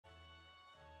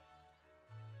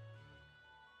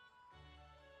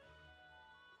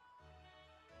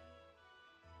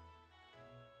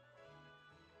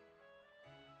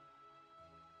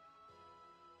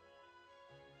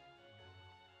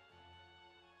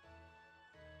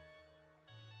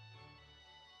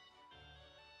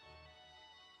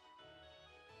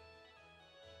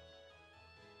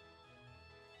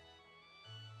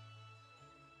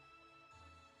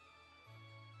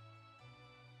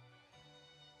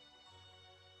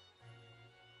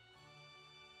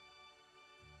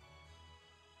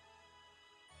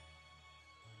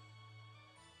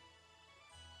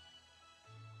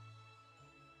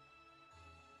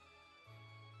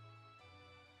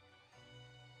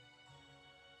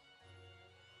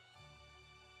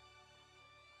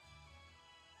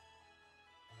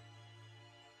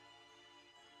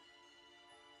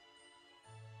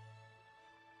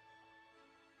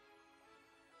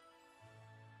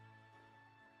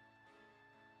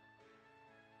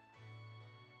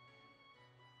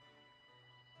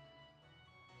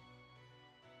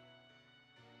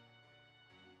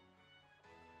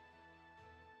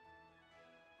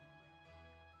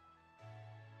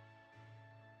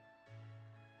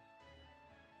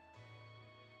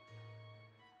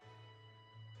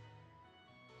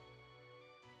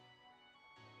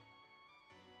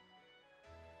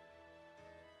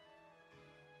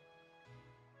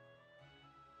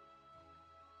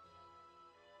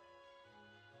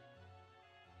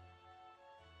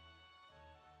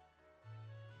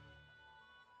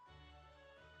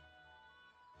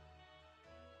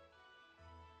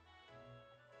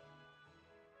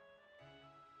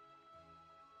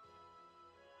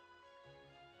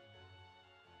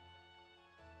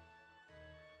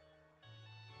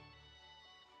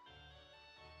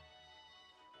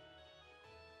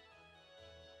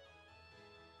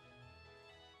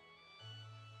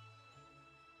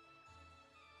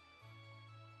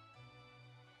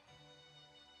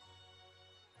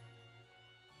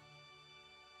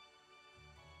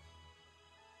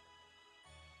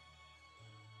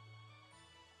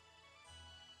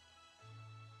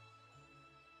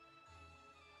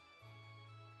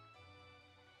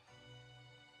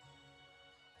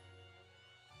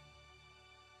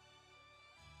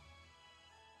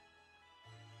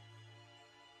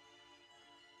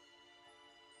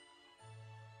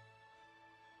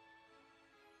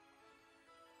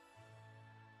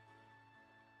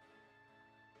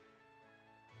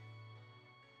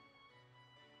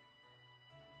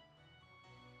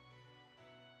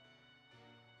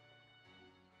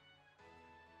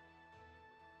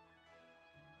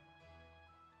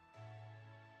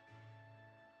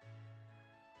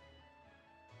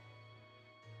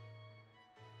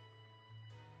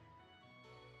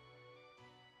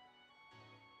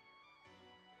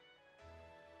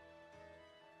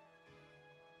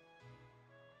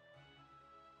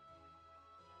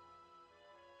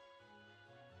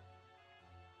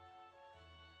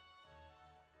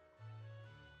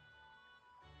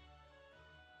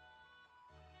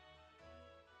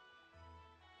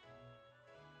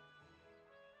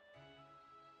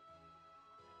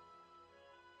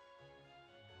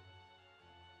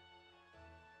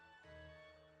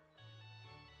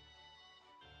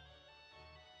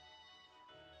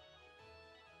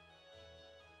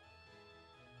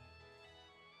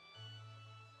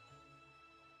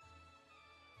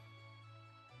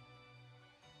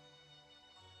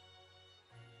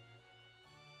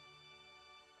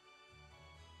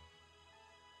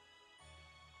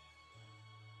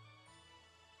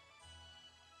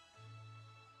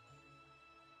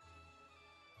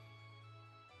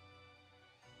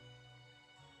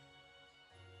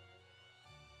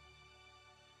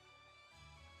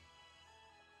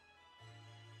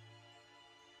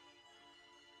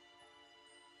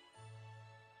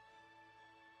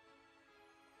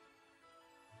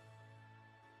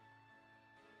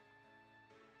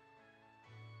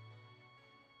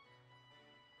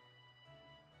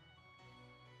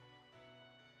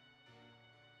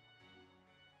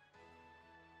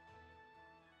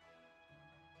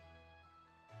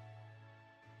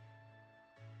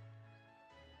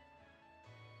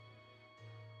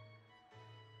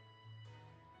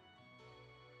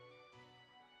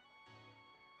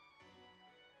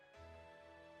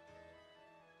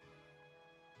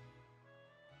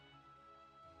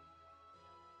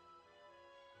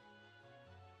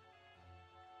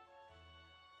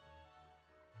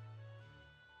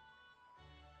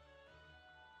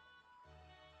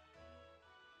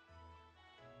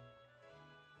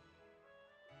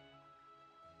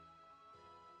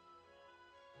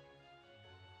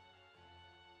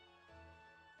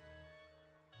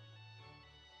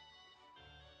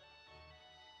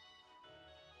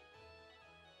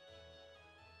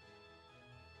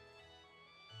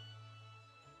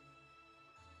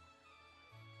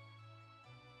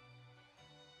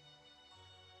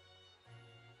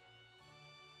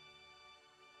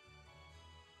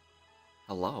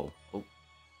Hello. Oh,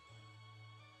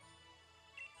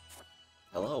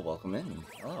 hello. Welcome in.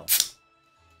 Hello.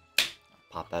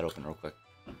 Pop that open real quick.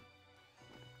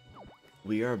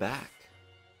 We are back.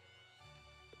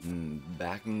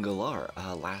 Back in Galar.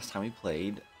 Last time we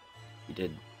played, we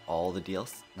did all the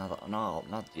DLC. Not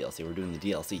the DLC. We're doing the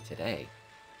DLC today.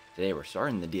 Today we're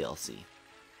starting the DLC.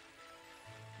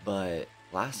 But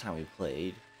last time we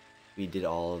played, we did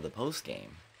all of the post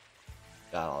game.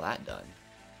 Got all that done.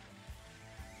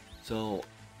 So,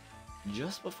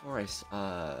 just before I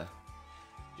started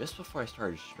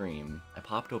stream, I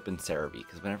popped open Cerebi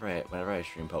because whenever I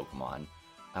stream Pokemon,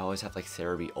 I always have like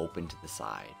Cerebi open to the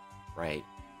side, right?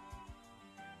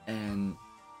 And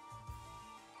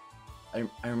I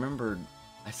remembered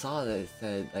I saw that it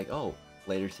said like, oh,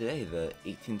 later today the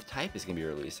 18th type is gonna be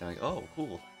released. I'm like, oh,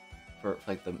 cool. For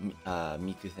like the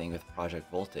Miku thing with Project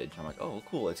Voltage, I'm like, oh,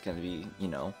 cool. It's gonna be, you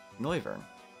know, Noivern.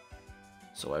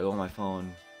 So I go on my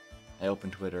phone. I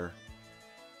open Twitter.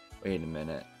 Wait a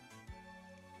minute.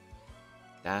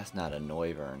 That's not a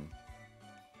Noivern.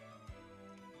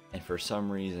 And for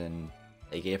some reason,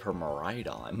 they gave her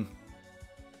Miraidon.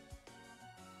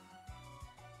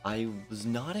 I was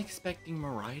not expecting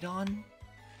Miraidon.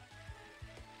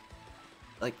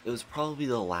 Like, it was probably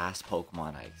the last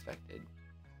Pokemon I expected.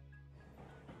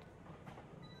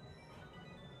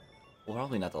 Well,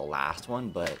 probably not the last one,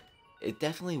 but it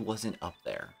definitely wasn't up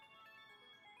there.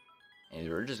 And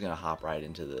we're just gonna hop right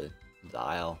into the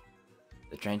Isle.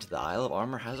 The train to the Isle of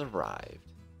Armor has arrived.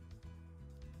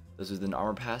 Those with an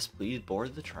armor pass, please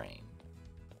board the train.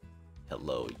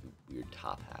 Hello, you weird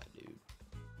top hat, dude.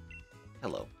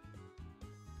 Hello.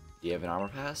 Do you have an armor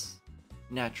pass?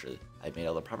 Naturally, I've made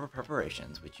all the proper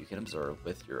preparations, which you can observe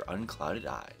with your unclouded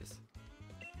eyes.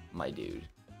 My dude.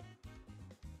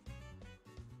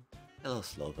 Hello,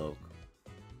 Slowpoke.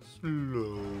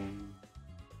 Slow.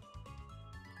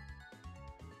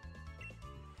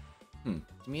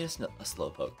 To meet a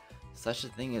Slowpoke, such a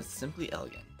thing is simply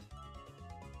elegant.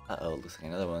 Uh-oh, looks like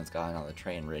another one's gotten on the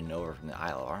train ridden over from the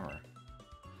Isle of Armor.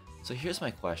 So here's my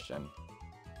question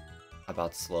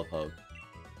about Slowpoke.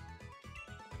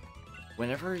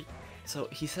 So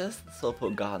he says the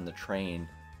Slowpoke got on the train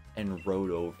and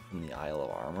rode over from the Isle of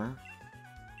Armor.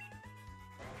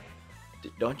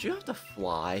 Don't you have to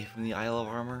fly from the Isle of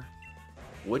Armor?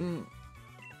 Wouldn't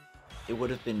it would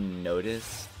have been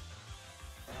noticed?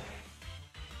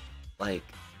 Like,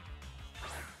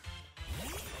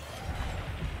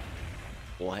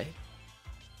 what?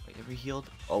 Wait, are we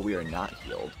healed? Oh, we are not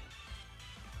healed.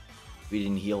 We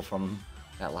didn't heal from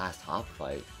that last hop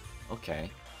fight.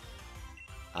 Okay.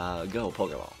 Go,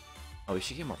 Pokeball. Oh, we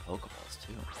should get more Pokeballs,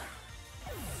 too.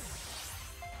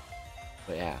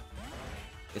 But yeah.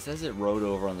 It says it rode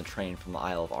over on the train from the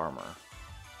Isle of Armor.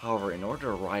 However, in order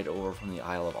to ride over from the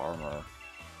Isle of Armor,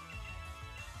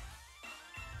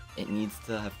 it needs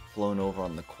to have flown over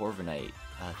on the Corviknight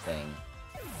thing.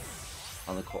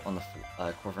 On the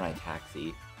Corviknight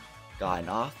taxi. Gotten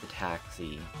off the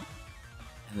taxi.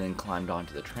 And then climbed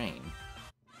onto the train.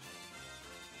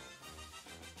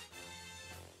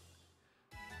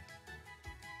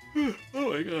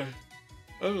 Oh my god.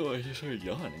 Oh, I just started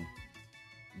yawning.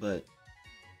 But,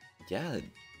 yeah,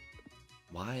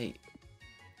 why?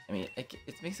 I mean, it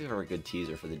makes it for a good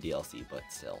teaser for the DLC, but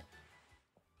still.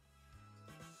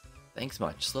 Thanks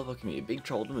much. Slowpoke can be a big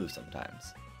troll to move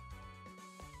sometimes.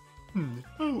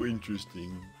 How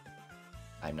interesting.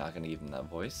 I'm not gonna give him that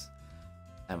voice.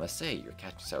 I must say, your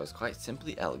catching style was quite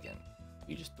simply elegant.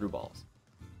 You just threw balls.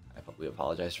 We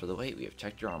apologize for the wait. We have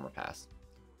checked your armor pass.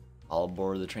 All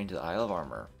aboard the train to the Isle of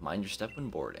Armor. Mind your step when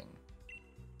boarding.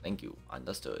 Thank you.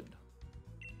 Understood.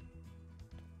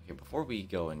 Okay, before we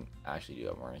go and actually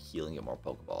do more healing and more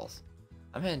Pokeballs,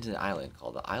 I'm heading to an island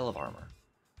called the Isle of Armor.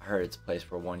 I heard it's a place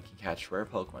where one can catch rare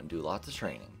Pokemon and do lots of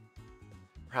training.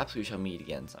 Perhaps we shall meet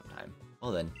again sometime.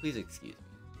 Well then, please excuse me.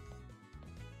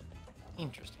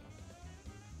 Interesting.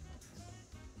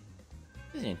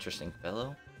 He's an interesting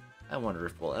fellow. I wonder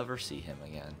if we'll ever see him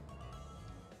again.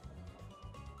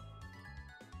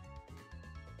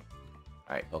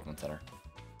 Alright, Pokemon Center.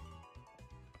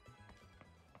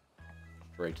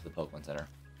 Straight to the Pokemon Center.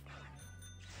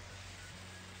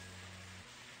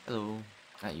 Hello.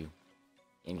 Not you.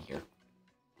 In here.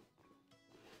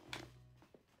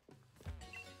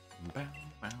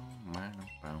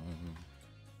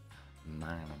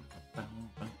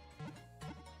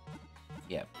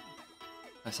 Yeah.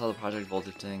 I saw the Project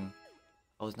Voltage thing.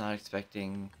 I was not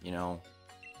expecting, you know,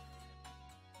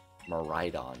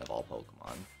 Miraidon of all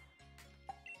Pokemon.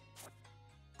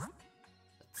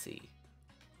 Let's see.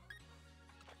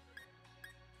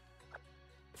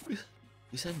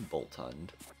 We said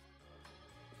Boltund.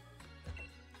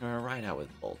 I'm gonna ride out with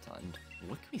Voltund.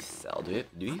 What can we sell? Do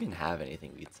we even have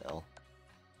anything we'd sell?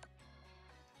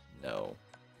 No.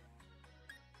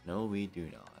 No, we do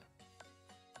not.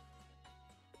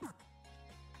 How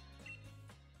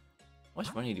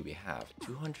much money do we have?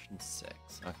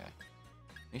 206. Okay.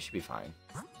 We should be fine.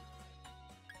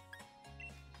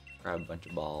 Grab a bunch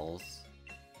of balls.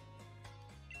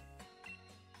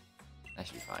 That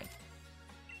should be fine.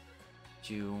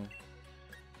 I'm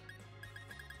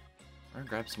gonna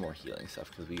grab some more healing stuff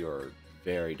because we are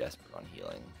very desperate on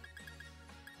healing.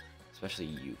 Especially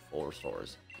you, full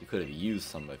restores. You could have used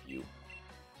some of you.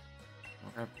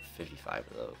 I'll grab 55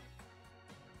 of those.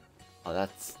 Oh,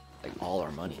 that's like all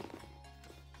our money.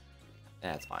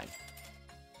 That's fine.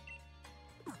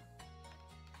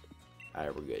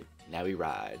 Alright, we're good. Now we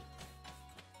ride.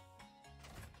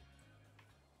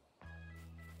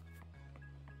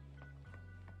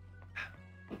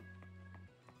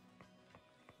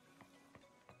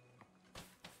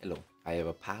 Hello, I have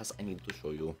a pass I need to show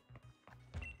you.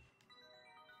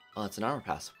 Oh, it's an armor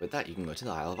pass. With that, you can go to the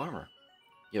Isle of Armor.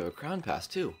 You have a crown pass,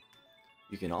 too.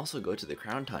 You can also go to the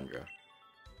Crown Tundra.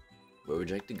 Where would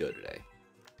you like to go today?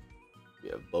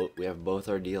 We have both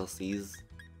our DLCs,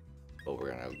 but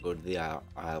we're gonna go to the Isle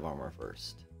of Armor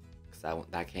first. Because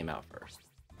that came out first.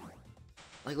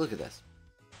 Like, look at this.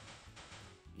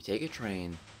 You take a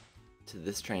train to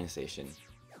this train station,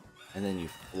 and then you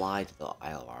fly to the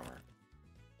Isle of Armor.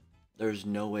 There's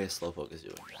no way a Slowpoke is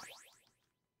doing that.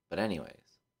 But anyways,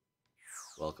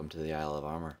 welcome to the Isle of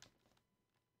Armor.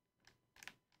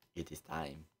 It is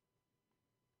time.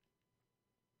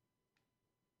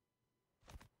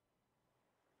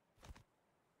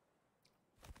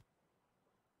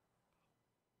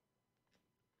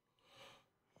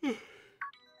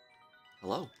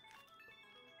 Hello.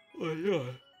 Oh my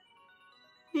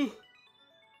god.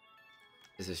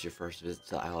 Is this your first visit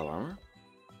to the Isle of Armor?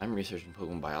 I'm researching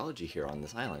Pokemon biology here on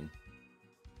this island.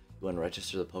 You want to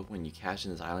register the Pokemon you catch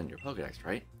in this island in your Pokedex,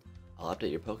 right? I'll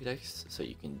update your Pokedex so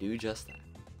you can do just that.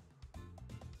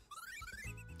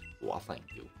 Well, thank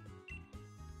you.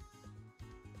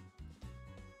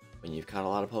 When you've caught a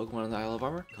lot of Pokemon in the Isle of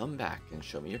Armor, come back and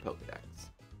show me your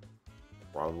Pokedex.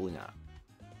 Probably not.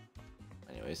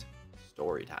 Anyways,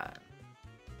 story time.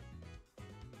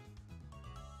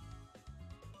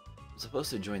 I'm supposed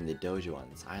to join the dojo on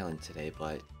this island today,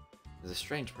 but there's a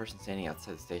strange person standing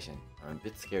outside the station. I'm a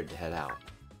bit scared to head out.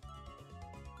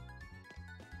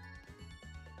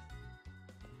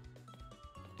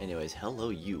 Anyways, hello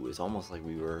you. It's almost like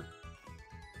we were,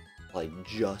 like,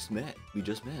 just met. We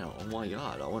just met. Oh my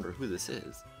god, I wonder who this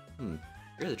is.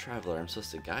 You're the traveler I'm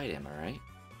supposed to guide, am I right?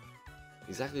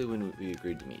 Exactly when we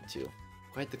agreed to meet, too.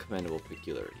 Quite the commendable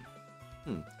peculiarity.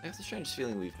 I have the strangest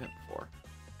feeling we've met before.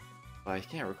 But I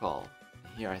can't recall.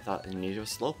 Here I thought I needed a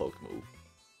Slowpoke move.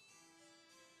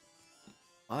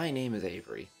 My name is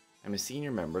Avery. I'm a senior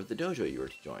member of the dojo you were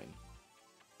to join.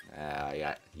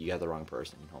 You got the wrong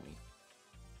person, homie.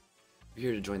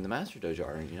 You're here to join the Master Dojo,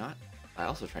 aren't you not? I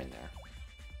also train there.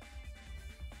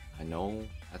 I know,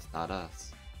 that's not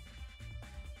us.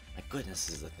 My goodness,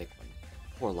 this is a thick one.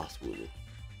 Poor lost Wooloo.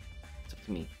 It's up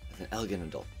to me, as an elegant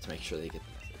adult, to make sure they get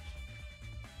the message.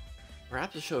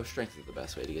 Perhaps a show of strength is the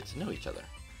best way to get to know each other.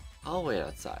 I'll wait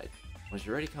outside. Once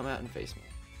you're ready, come out and face me.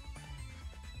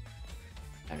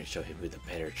 Time to show him who the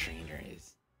better trainer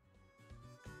is.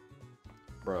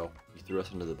 Bro, you threw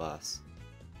us under the bus.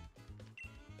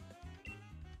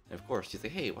 And of course, he's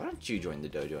like, hey, why don't you join the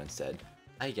dojo instead?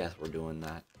 I guess we're doing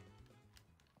that.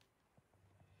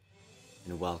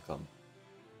 And welcome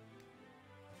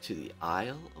to the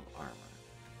Isle of Armor.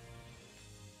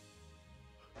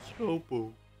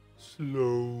 Slowpoke.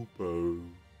 Slowpoke.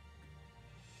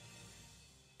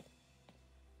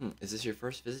 Is this your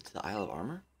first visit to the Isle of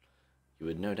Armor? You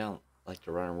would no doubt like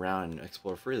to run around and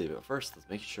explore freely, but first, let's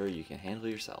make sure you can handle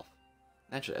yourself.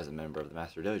 Naturally, as a member of the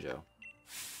Master Dojo.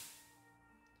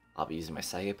 I'll be using my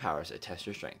psychic powers to test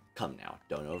your strength. Come now,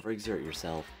 don't overexert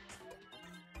yourself.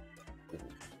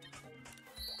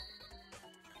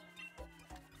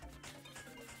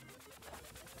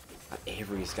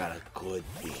 Avery's got a good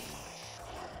beam.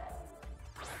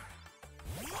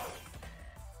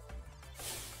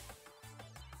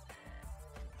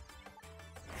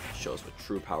 Shows what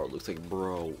true power looks like,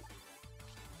 bro.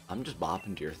 I'm just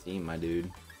bopping to your theme, my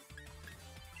dude.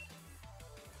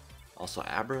 Also,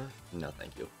 Abra? No,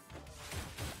 thank you.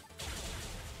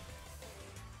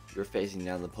 You're facing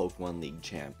down the Pokemon League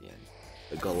champion,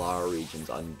 the Galar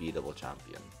region's unbeatable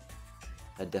champion.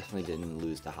 That definitely didn't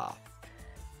lose to Hop.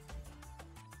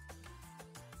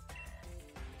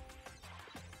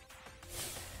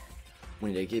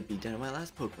 When did I get beat down in my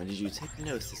last Pokemon? Did you take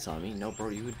hypnosis on me? No, bro,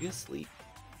 you would be asleep.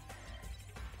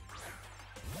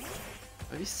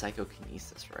 Maybe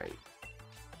psychokinesis, right?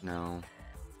 No.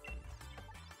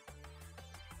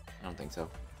 I don't think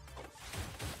so.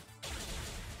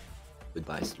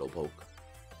 Goodbye, Slowpoke.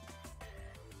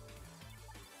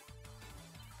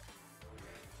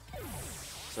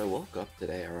 So I woke up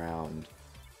today around,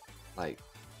 like,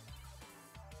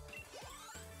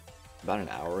 about an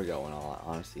hour ago in all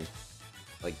honesty.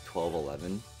 Like 12,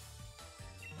 11.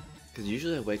 Because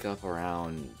usually I wake up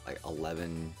around, like,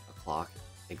 11 o'clock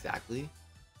exactly.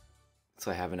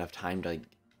 So I have enough time to, like,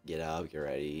 get up, get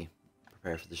ready,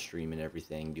 prepare for the stream and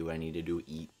everything, do what I need to do,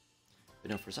 eat.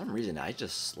 But no, for some reason, I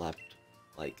just slept,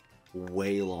 like,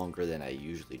 way longer than I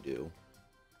usually do.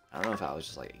 I don't know if I was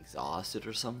just, like, exhausted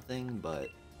or something, but,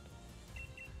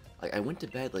 like, I went to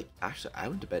bed, like, actually, I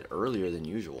went to bed earlier than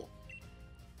usual.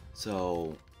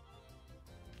 So,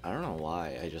 I don't know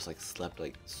why, I just, like, slept,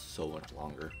 like, so much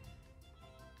longer.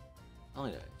 Not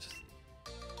only that,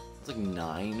 it's like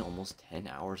 9, almost 10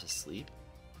 hours of sleep.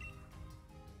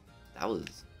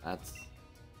 That's...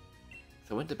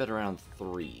 So I went to bed around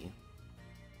 3.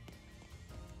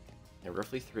 At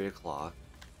roughly 3 o'clock.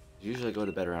 Usually I go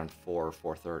to bed around 4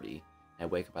 or 4:30. And I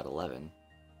wake up at 11.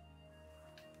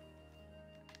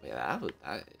 But yeah,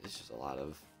 that is just a lot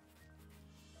of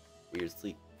weird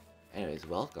sleep. Anyways,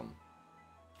 welcome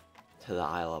to the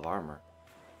Isle of Armor.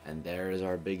 And there's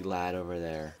our big lad over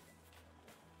there.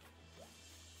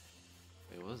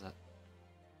 Wait, what was that?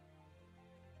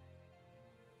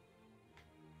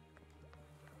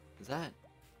 Is that?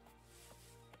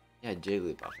 Yeah,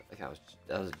 Jigglypuff. Like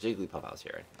that was a Jigglypuff I was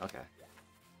hearing. Okay.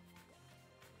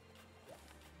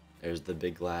 There's the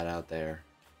big lad out there.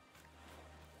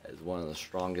 That is one of the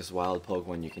strongest wild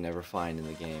Pokemon you can ever find in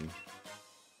the game.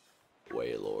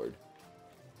 Wailord.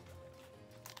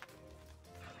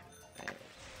 Anyway,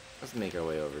 let's make our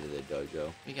way over to the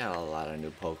dojo. We got a lot of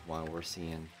new Pokemon we're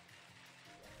seeing.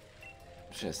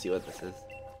 I'm just gonna see what this is.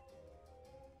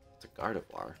 It's a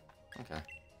Gardevoir. Okay.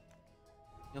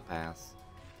 You'll pass.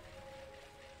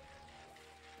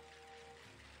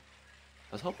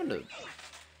 I was hoping to...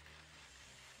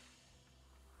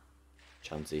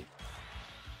 Chansey.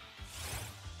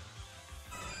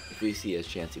 If we see as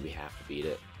Chansey, we have to beat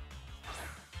it.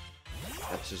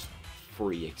 That's just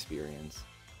free experience.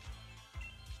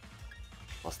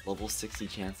 Plus level 60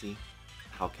 Chansey.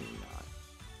 How can you not?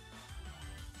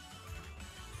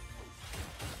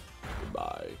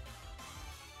 Goodbye.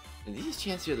 And these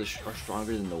Chansey are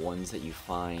stronger than the ones that you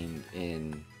find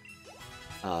in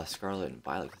Scarlet and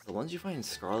Violet. 'Cause the ones you find in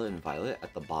Scarlet and Violet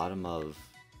at the bottom of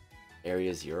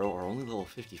Area 0 are only level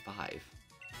 55.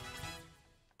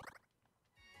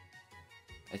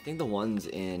 I think the ones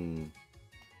in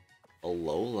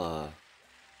Alola...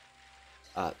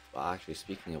 well, actually,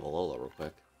 speaking of Alola real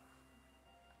quick.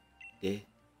 Diglett.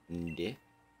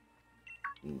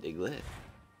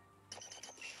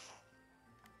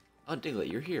 Oh,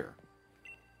 Diglett, you're here.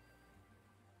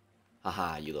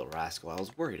 Haha, you little rascal, I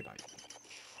was worried about you.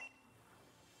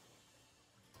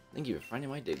 Thank you for finding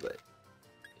my Diglett.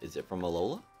 Is it from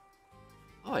Alola?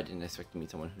 Oh, I didn't expect to meet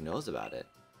someone who knows about it.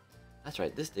 That's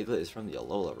right, this Diglett is from the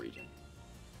Alola region.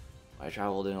 When I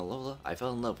traveled in Alola, I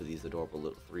fell in love with these adorable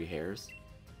little 3 hairs.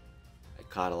 I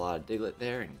caught a lot of Diglett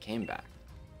there and came back.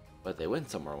 But they went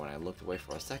somewhere when I looked away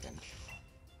for a second.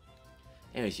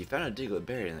 Anyways, you found a Diglett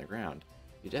buried in the ground.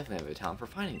 You definitely have a talent for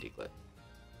finding Diglett.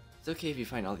 It's okay if you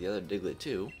find all the other Diglett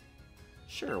too.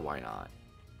 Sure, why not?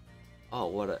 Oh,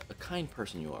 what a kind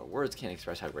person you are. Words can't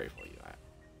express how grateful you are.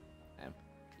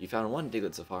 You found 1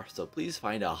 Diglett so far, so please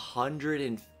find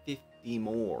 150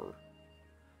 more.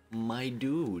 My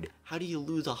dude, how do you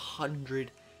lose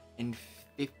 150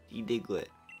 Diglett?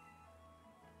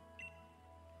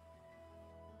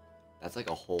 That's like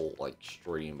a whole, like,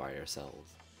 stream by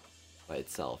itself,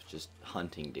 just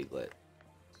hunting Diglett.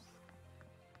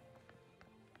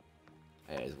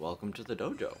 Anyways, welcome to the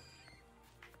dojo.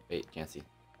 Wait, Chansey.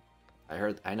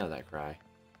 I know that cry.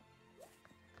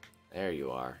 There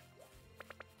you are.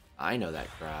 I know that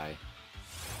cry.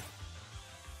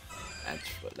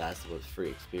 That's what free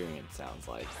experience sounds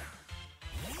like.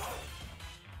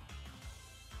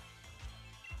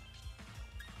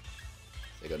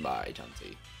 Say goodbye,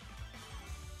 Chansey.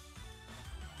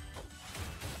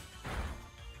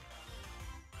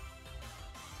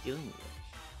 Healing Wish.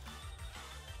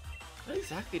 What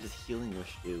exactly does Healing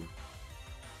Wish do?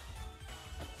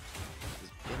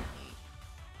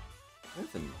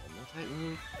 That's a normal type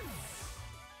move.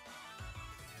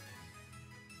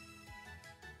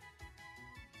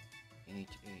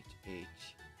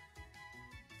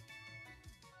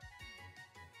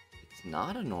 It's It's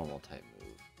not a normal type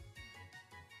move.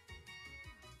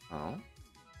 Oh?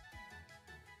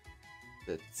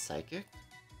 It's psychic?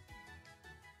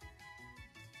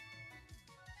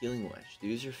 Healing Wish.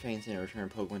 Use your feints and return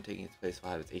Pokemon taking its place will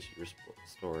have its HP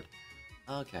restored.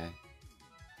 Okay.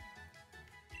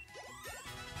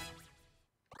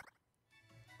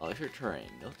 Well, if you're terrain,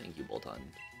 no thank you, Boltund.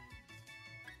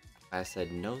 I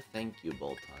said no thank you,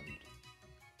 Boltund.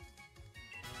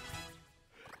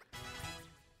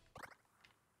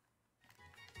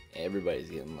 Everybody's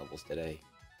getting levels today.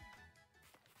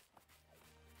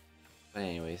 But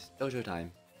anyways, dojo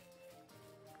time.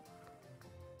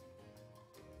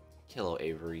 Hello,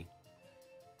 Avery.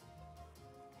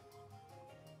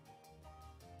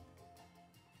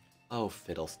 Oh,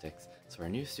 fiddlesticks. So our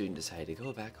new student decided to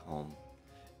go back home.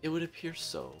 It would appear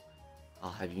so. I'll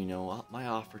have you know my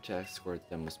offer to escort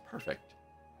them was perfect.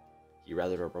 He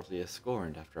rather abruptly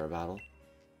scorned after our battle.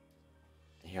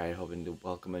 And here I hoping to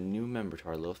welcome a new member to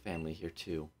our little family here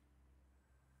too.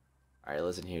 Alright,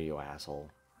 listen here, you asshole.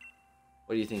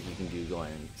 What do you think you can do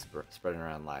going and spreading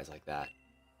around lies like that?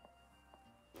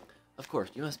 Of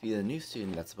course, you must be the new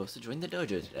student that's supposed to join the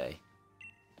dojo today.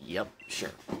 Yep,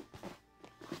 sure.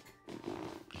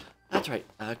 That's right,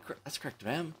 that's correct,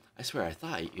 ma'am. I swear I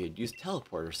thought you had used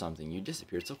teleport or something. You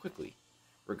disappeared so quickly.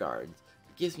 Regards.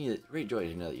 It gives me great joy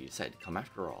to know that you decided to come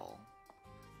after all.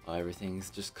 Well, everything's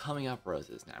just coming up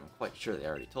roses. Now, I'm quite sure they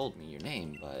already told me your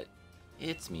name, but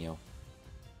it's Mio.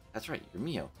 That's right, you're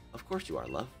Mio. Of course you are,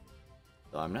 love.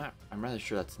 Though I'm rather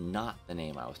sure that's not the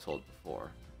name I was told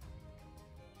before.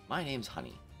 My name's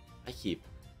Honey.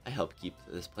 I help keep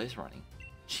this place running.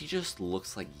 She just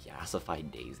looks like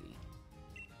yassified Daisy.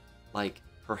 Like,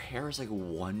 her hair is like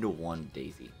 1-to-1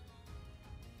 Daisy.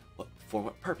 For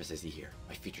what purpose is he here?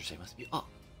 My features say must be off.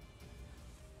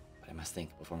 But I must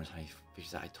think before my tiny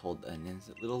features I told an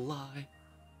innocent little lie.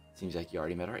 Seems like you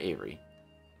already met our Avery.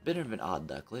 Bit of an odd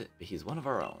ducklet, but he's one of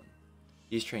our own.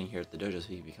 He's training here at the dojo so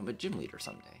he can become a gym leader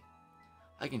someday.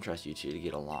 I can trust you two to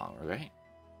get along, right?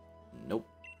 Nope.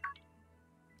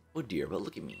 Oh dear, but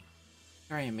look at me.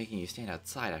 Here I am making you stand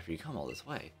outside after you come all this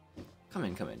way. Come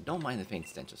in, come in. Don't mind the faint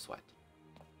stench of sweat.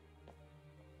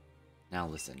 Now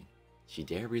listen. If you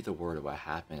dare breathe a word of what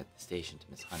happened at the station to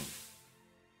Miss Honey,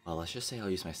 well, let's just say I'll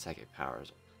use my psychic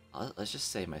powers. Let's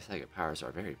just say my psychic powers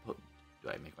are very potent. Do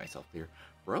I make myself clear?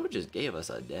 Bro just gave us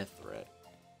a death threat.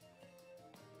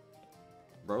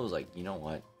 Bro was like, you know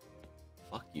what?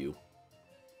 Fuck you.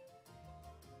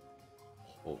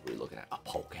 What were we looking at? A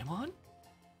Pokemon?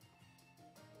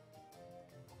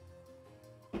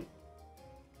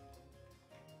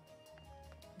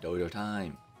 Dojo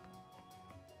time.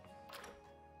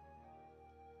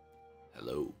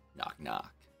 Hello, knock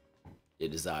knock.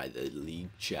 It is I, the league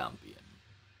champion.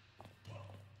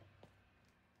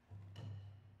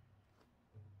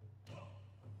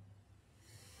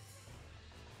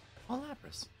 Oh,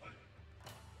 Lapras.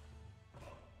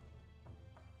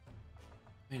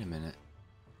 Wait a minute.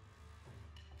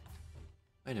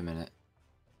 Wait a minute.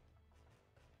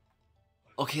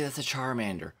 Okay, that's a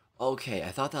Charmander. Okay, I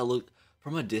thought that looked...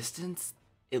 From a distance,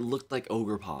 it looked like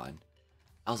Ogerpon.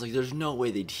 I was like, there's no way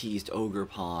they teased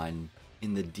Ogerpon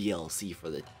in the DLC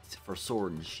for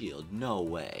Sword and Shield. No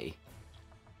way.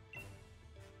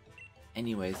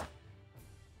 Anyways,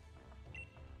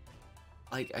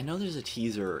 like, I know there's a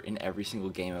teaser in every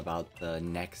single game about the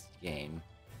next game.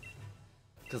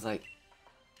 Because, like,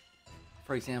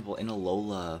 for example, in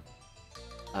Alola,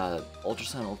 Ultra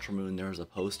Sun, Ultra Moon, there was a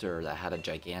poster that had a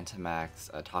Gigantamax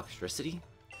Toxtricity.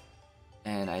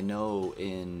 And I know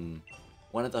in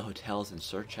one of the hotels in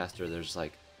Circhester, there's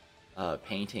like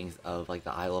paintings of like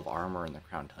the Isle of Armor and the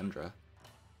Crown Tundra.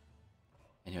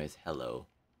 Anyways, hello.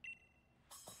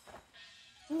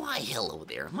 Why, hello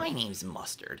there. My name's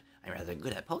Mustard. I'm rather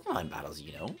good at Pokemon battles,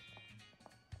 you know.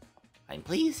 I'm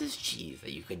pleased as cheese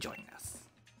that you could join us.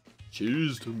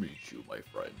 Cheese to meet you, my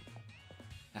friend.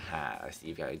 Haha, I see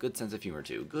you've got a good sense of humor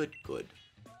too. Good, good.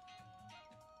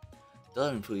 Still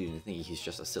haven't fooled you into thinking he's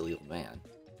just a silly old man.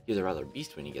 He's a rather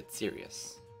beast when he gets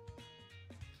serious.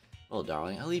 Well,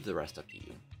 darling, I'll leave the rest up to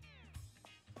you.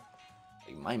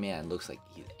 Like, my man looks like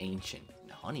he's ancient,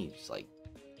 and Honey's like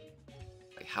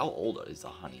how old is the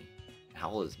Honey? How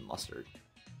old is Mustard?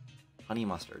 Honey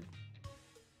Mustard.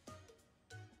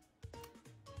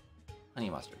 Honey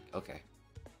Mustard, okay.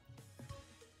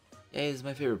 Yeah, this is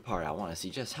my favorite part. I want to see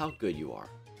just how good you are.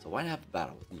 So why not have a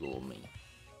battle with little me?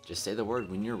 Just say the word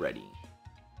when you're ready.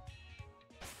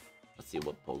 Let's see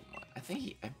what Pokemon.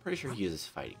 I'm pretty sure he uses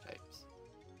fighting types.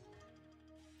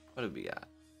 What do we got?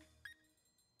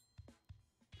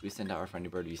 Do we send out our friendly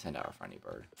bird? Do we send out our friendly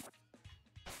bird?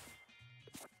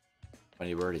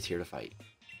 Funny Bird is here to fight.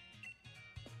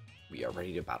 We are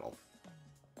ready to battle.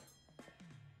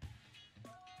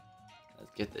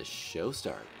 Let's get this show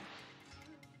started.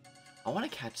 I want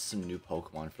to catch some new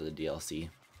Pokemon for the DLC.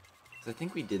 Because I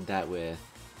think we did that with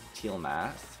Teal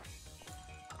Mask,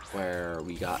 where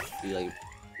we like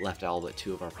left out all but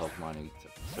 2 of our Pokemon and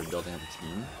started building up a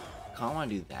team. I kind of want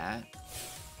to do that.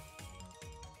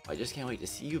 I just can't wait to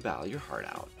see you battle your heart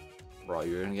out. Bro,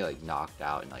 you're gonna get like knocked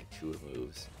out in like 2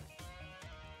 moves.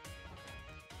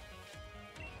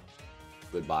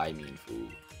 Goodbye, Mean Foo.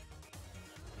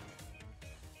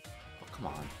 Oh, come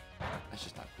on. That's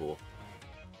just not cool.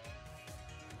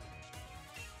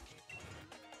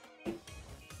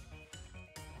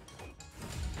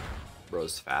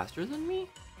 Bro's faster than me?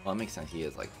 Well, it makes sense.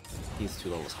 He's 2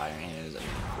 levels higher and is a Mean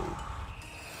Foo.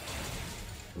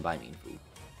 Goodbye, Mean Foo.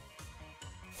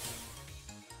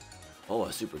 Oh,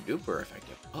 a super duper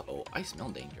effective. Uh-oh, I smell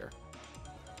danger.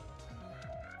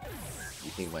 You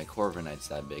think my Corviknight's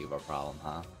that big of a problem,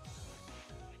 huh?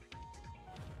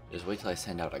 Just wait till I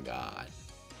send out a god.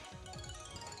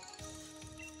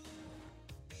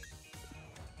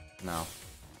 No.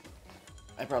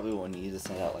 I probably won't need to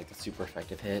send out like a super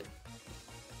effective hit.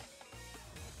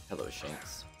 Hello,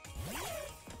 Shinx.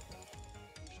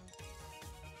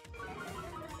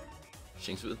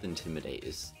 Shinx with Intimidate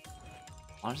is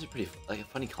honestly pretty like a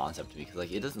funny concept to me because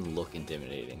like it doesn't look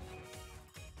intimidating.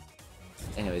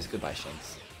 Anyways, goodbye,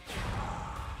 Shinx.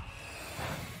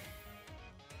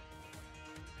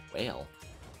 Whale.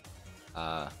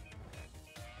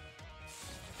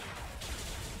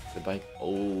 Goodbye.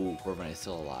 Oh, Corviknight is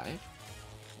still alive?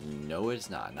 No, it's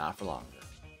not. Not for longer.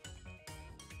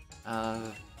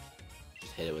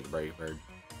 Just hit it with a Brave Bird.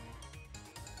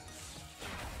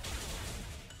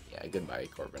 Yeah, goodbye,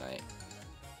 Corviknight.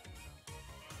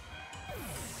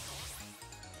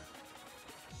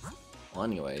 Well,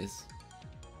 anyways.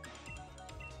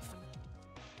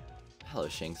 Hello,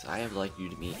 Shinx. I have like you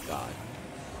to meet God.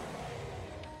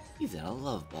 He's in a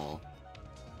love ball.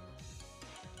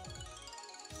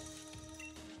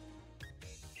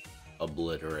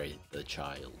 Obliterate the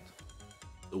child.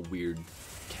 The weird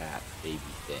cat baby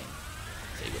thing.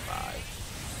 Say goodbye.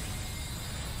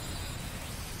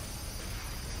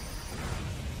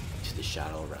 To the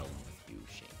Shadow Realm with you,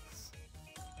 Shinx.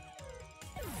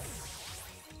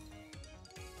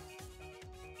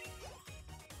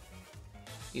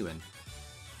 You win.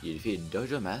 You defeated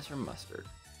Dojo Master Mustard.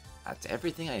 That's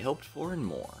everything I hoped for and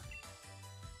more.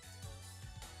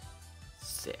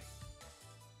 Sick.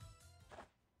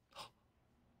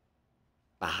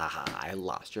 Bahaha, I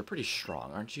lost. You're pretty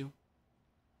strong, aren't you?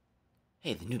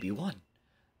 Hey, the newbie won.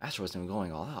 Master wasn't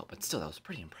going all out, but still, that was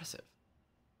pretty impressive.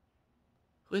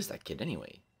 Who is that kid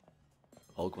anyway?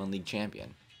 Pokemon League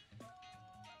champion.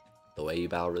 The way you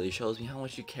battle really shows me how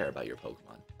much you care about your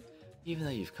Pokemon. Even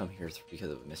though you've come here because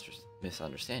of a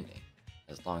misunderstanding,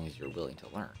 as long as you're willing to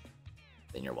learn.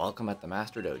 Then you're welcome at the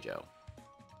Master Dojo.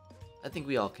 I think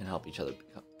we all can help each other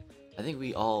become... I think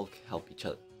we can all help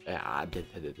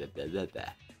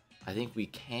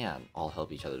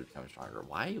each other to become stronger.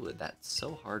 Why was that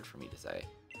so hard for me to say?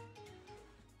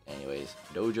 Anyways,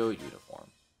 dojo uniform.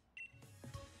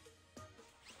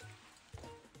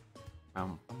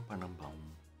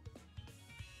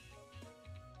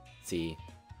 See,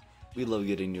 we love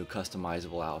getting new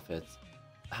customizable outfits.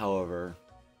 However,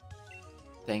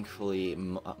 thankfully,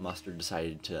 Mustard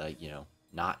decided to, you know,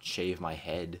 not shave my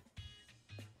head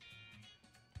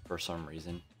for some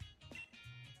reason.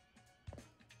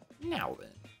 Now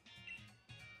then,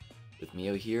 with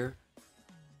Mio here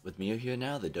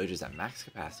now, the dojo's at max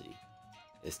capacity.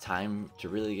 It's time to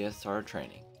really get started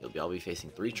training. I'll be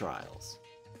facing 3 trials.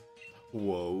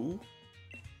 Whoa!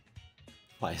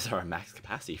 Why is there a max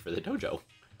capacity for the dojo?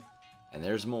 And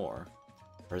there's more.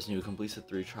 The person who completes the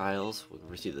 3 trials will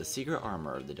receive the secret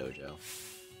armor of the dojo.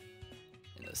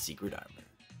 And the secret armor.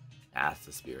 That's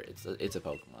the spirit. It's a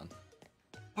Pokemon.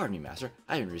 Pardon me, Master.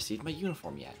 I haven't received my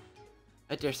uniform yet.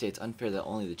 I dare say it's unfair that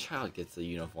only the child gets the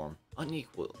uniform.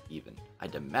 Unequal, even. I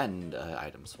demand an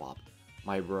item swap.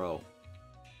 My bro.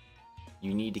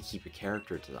 You need to keep your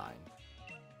character design.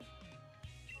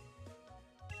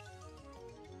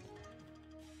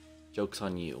 Joke's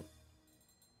on you.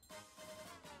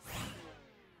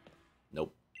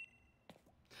 Nope.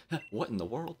 What in the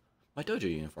world? My dojo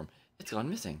uniform. It's gone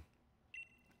missing.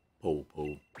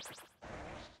 Po-po.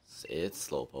 It's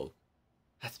Slowpoke.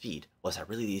 At speed. Was that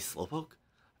really the Slowpoke?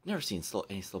 I've never seen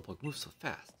any Slowpoke move so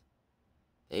fast.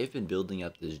 They've been building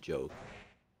up this joke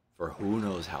for who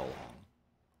knows how long.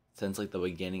 Since like the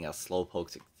beginning of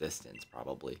Slowpoke's existence,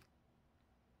 probably.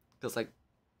 Because like,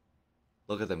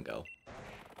 look at them go.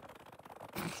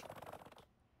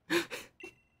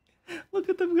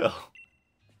 at them go.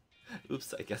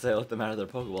 Oops, I guess I let them out of their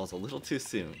Pokeballs a little too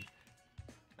soon.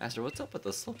 Master, what's up with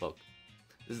the Slowpoke?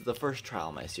 This is the first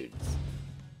trial, my students.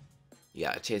 You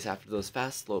gotta chase after those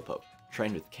fast Slowpoke,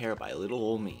 trained with care by little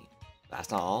old me.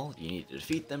 That's not all, you need to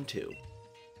defeat them too.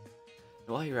 And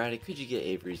while you're at it, could you get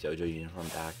Avery's dojo uniform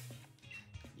back?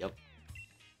 Yup.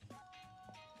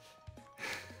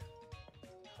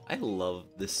 I love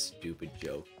this stupid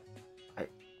joke.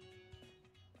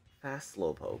 Fast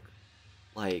Slowpoke.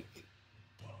 Like...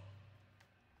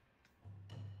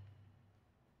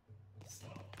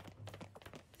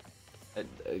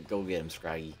 go get him,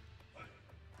 Scraggy.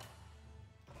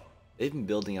 They've been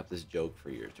building up this joke for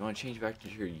years. Do you want to change back to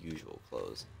your usual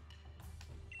clothes?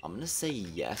 I'm gonna say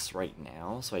yes right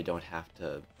now, so I don't have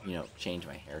to, you know, change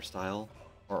my hairstyle.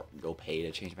 Or go pay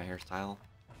to change my hairstyle.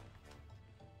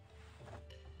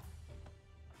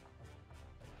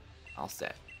 I'll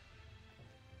say.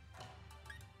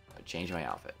 I'll change my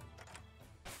outfit.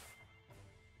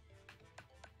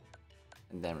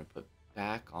 And then we put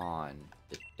back on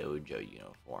the dojo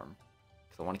uniform.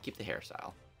 Because I want to keep the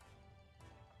hairstyle.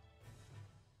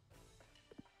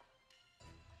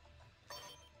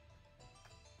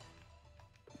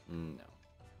 No,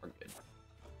 we're good.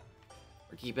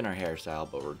 We're keeping our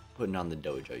hairstyle, but we're putting on the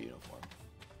dojo uniform.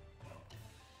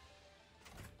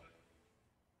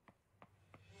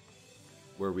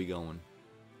 Where are we going?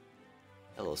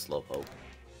 Hello, Slowpoke.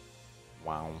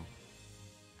 Wow.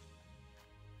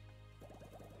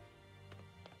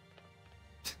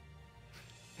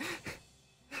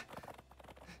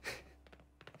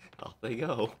 Off they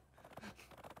go.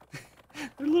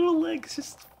 Their little legs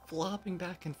just flopping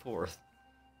back and forth.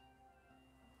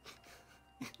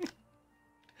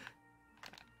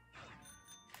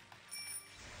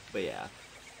 But yeah.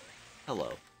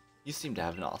 Hello. You seem to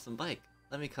have an awesome bike.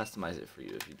 Let me customize it for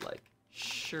you if you'd like.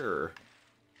 Sure.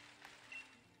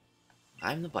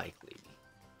 I'm the bike lady.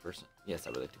 First, yes,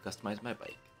 I would like to customize my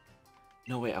bike.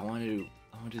 No, wait, I want to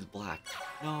do the black.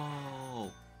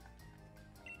 No.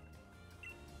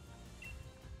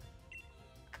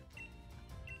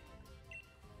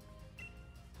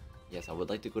 Yes, I would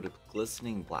like to go to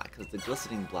glistening black, because the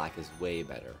glistening black is way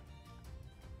better.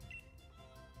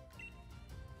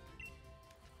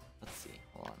 Let's see.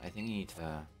 Hold on. I think I need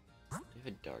to... Do you have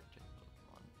a dark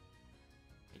Pokemon?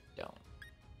 I don't.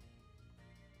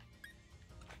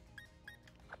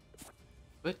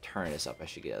 If I turn this up, I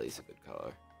should get at least a good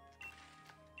color.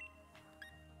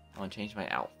 I want to change my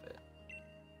outfit.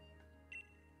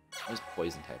 What does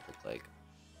poison type look like?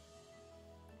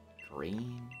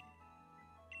 Green?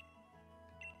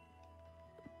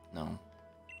 No.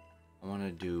 I want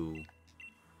to do...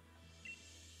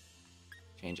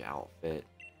 Change outfit.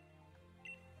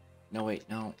 No, wait,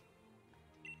 no.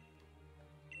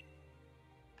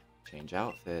 Change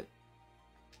outfit.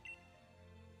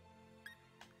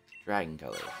 Dragon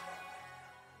colors.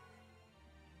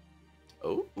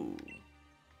 Oh.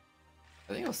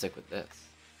 I think I'll stick with this.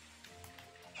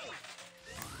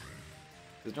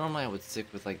 Because normally I would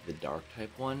stick with like the dark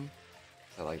type one.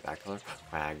 So I like that color.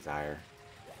 Quagsire.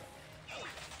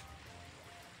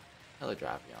 Hello,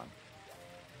 Drapion.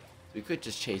 We could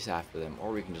just chase after them,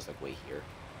 or we can just like wait here.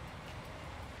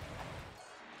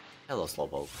 Hello,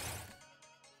 Slowpoke.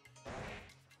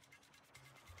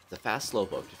 It's a fast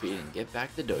Slowpoke. Defeat and get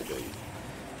back to dojo.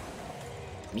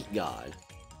 Meet God.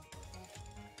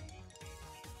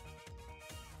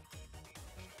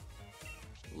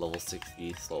 Level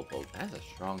 60 Slowpoke. That's a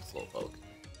strong Slowpoke.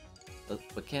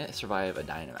 But can it survive a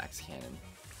Dynamax cannon?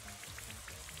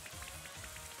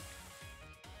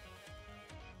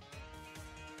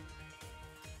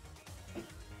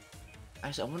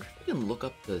 Actually, I wonder if we can look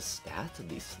up the stats of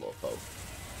these Slowpoke.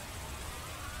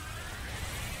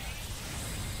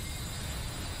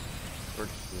 Sword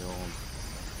Shield.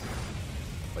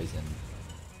 Poison.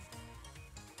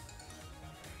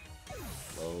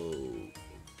 Slow.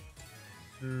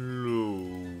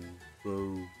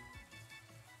 Slowpoke.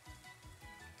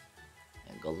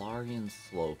 And Galarian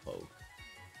Slowpoke.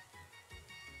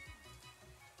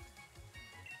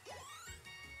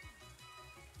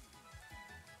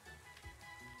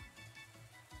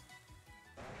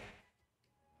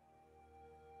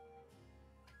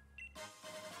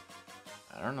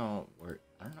 I don't know where.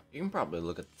 I don't know. You can probably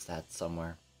look at the stats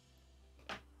somewhere.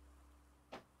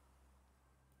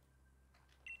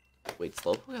 Wait,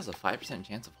 Slowpoke has a 5%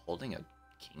 chance of holding a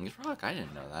King's Rock? I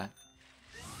didn't know that.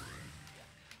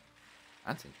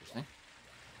 That's interesting.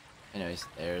 Anyways,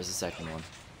 there's the second one.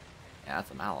 Yeah,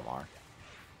 that's a Malamar.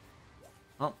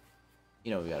 Well, you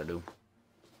know what we gotta do.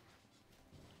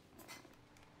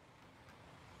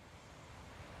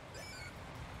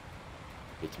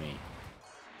 It's me.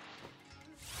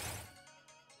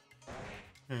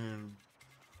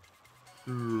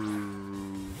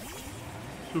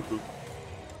 Slowpoke.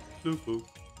 Slowpoke.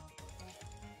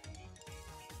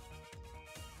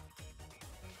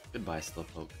 Goodbye,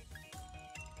 Slowpoke.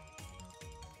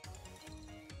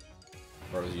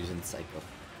 Bro's using Psycho.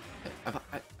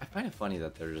 I find it funny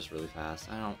that they're just really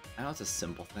fast. I know it's a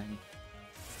simple thing.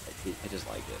 I just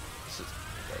like it. It's just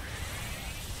good.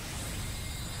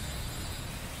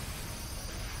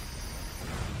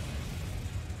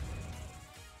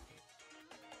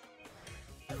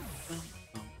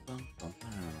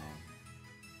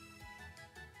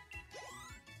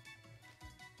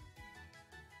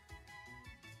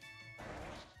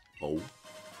 Oh.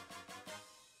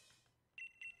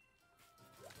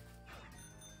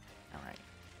 Alright.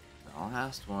 The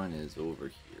last one is over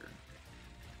here.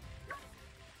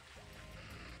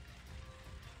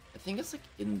 I think it's like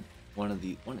in one of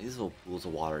these little pools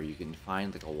of water you can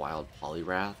find like a wild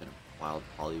Poliwrath and a wild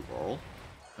Poliwhirl.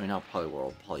 I mean not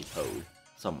Poliwhirl, Politoad.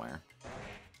 Somewhere.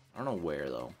 I don't know where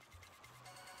though.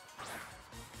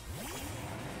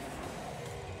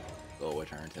 Go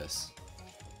Eternatus.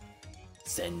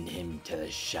 Send him to the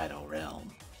Shadow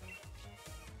Realm.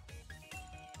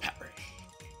 Perish.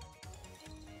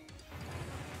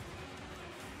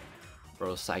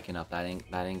 Bro, psyching up. That ain't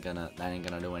gonna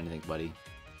do anything, buddy.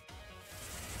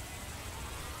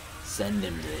 Send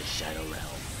him to the Shadow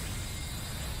Realm.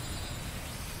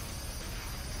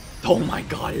 Oh my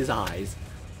god, his eyes.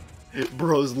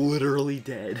 Bro's literally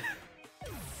dead.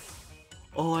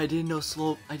 Oh, I didn't notice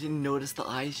the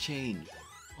eyes change.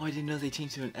 Oh, I didn't know they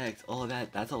changed to an X. Oh,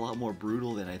 that's a lot more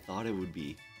brutal than I thought it would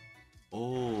be.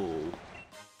 Oh.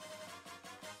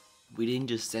 We didn't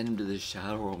just send him to the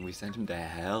Shadow Realm, we sent him to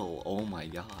hell. Oh my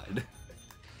god.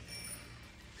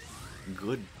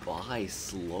 Goodbye,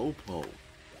 Slowpoke.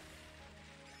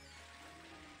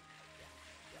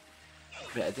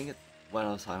 But I think it's what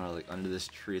I was talking about, like under this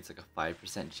tree, it's like a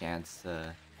 5% chance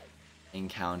to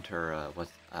encounter like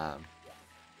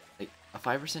a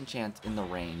 5% chance in the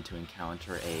rain to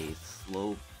encounter a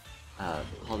slow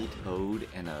Politoad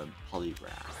and a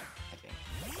Poliwrath, I think.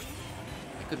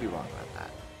 I could be wrong about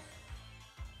that.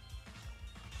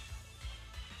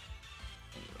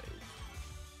 Anyways.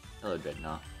 Hello,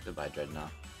 Dreadnought. Goodbye,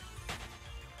 Dreadnought.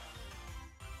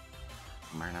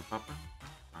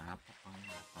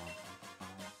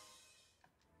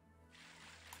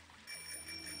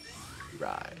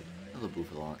 Right. Hello,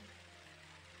 Bouffalant.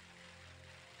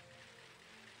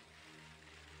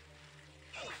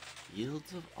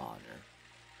 Fields of Honor.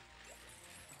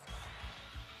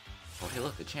 Oh, hey,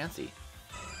 look, a Chansey.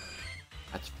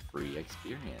 That's free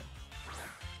experience.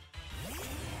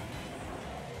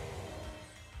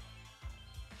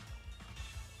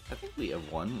 I think we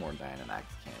have one more Dynamax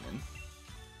cannon.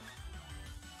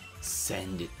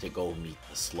 Send it to go meet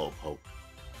the Slowpoke.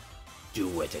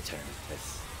 Do it,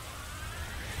 Eternatus.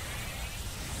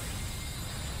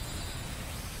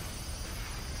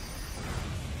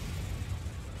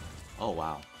 Oh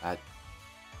wow, that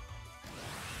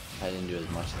didn't do as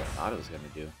much as I thought it was gonna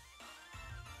do.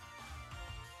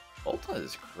 Ulta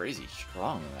is crazy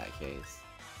strong in that case.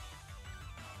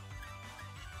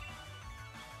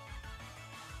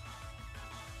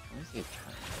 Let me see a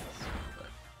Eternatus real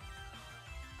quick.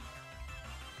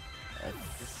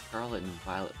 The Scarlet and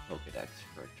Violet Pokedex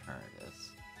for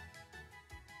Eternatus.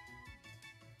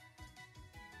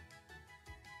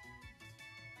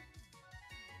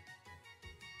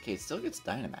 Okay, it still gets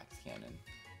Dynamax Cannon.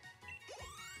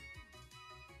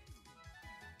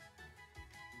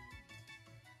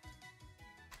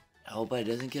 Oh, but it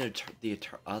doesn't get the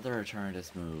other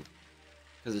Eternatus move.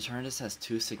 Because Eternatus has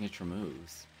 2 signature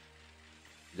moves.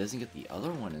 It doesn't get the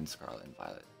other one in Scarlet and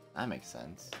Violet. That makes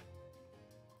sense.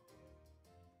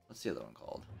 What's the other one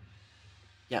called?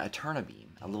 Yeah, Eternabeam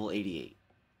at level 88.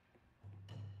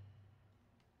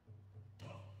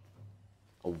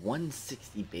 A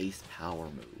 160 base power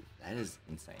move. That is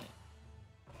insane.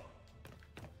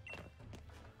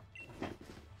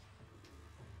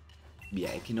 Yeah,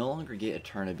 it can no longer get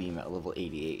Eternabeam at level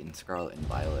 88 in Scarlet and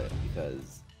Violet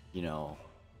because, you know,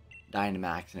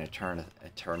 Dynamax and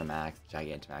Eternamax,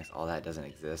 Gigantamax, all that doesn't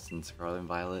exist in Scarlet and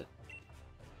Violet.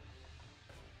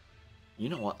 You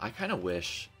know what? I kind of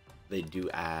wish they do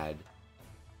add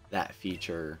that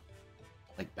feature,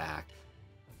 like, back.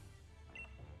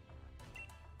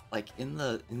 Like in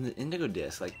the Indigo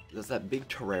Disc, like there's that big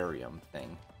terrarium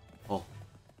thing. Oh,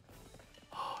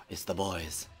 it's the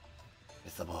boys.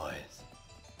 It's the boys.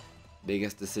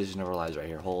 Biggest decision of our lives right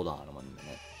here. Hold on 1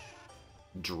 minute.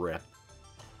 Drip.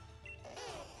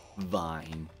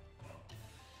 Vine.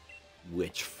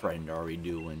 Which friend are we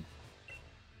doing?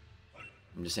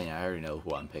 I'm just saying, I already know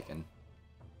who I'm picking.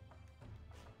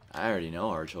 I already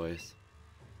know our choice.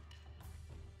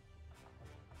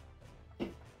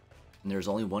 And there's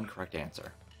only one correct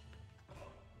answer.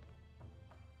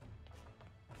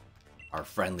 Our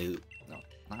friendly... No,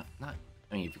 not...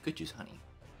 I mean, if you could choose honey.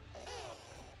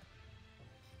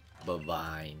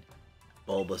 Bovine.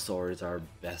 Bulbasaur is our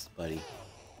best buddy.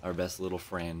 Our best little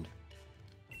friend.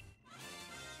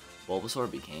 Bulbasaur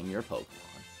became your Pokemon.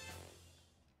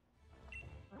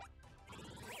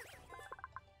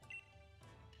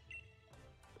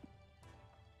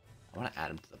 I want to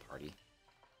add him to the party.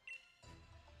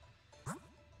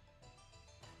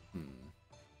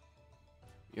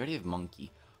 We already have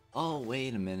Monkey. Oh,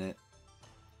 wait a minute.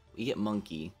 We get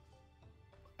Monkey.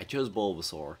 I chose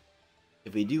Bulbasaur.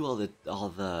 If we do all the all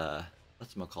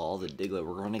the Diglett,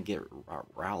 we're gonna get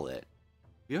Rowlet.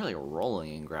 We are like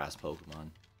rolling in grass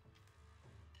Pokemon.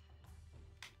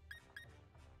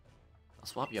 I'll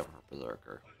swap you out for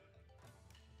Berserker.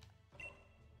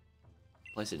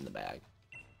 Place it in the bag.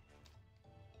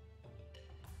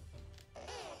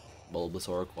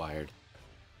 Bulbasaur acquired.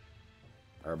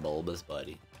 Our bulbous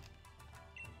buddy.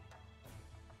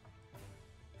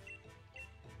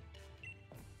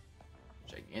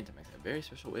 Gigantamax, a very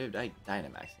special way of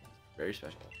Dynamaxing. Very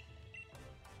special.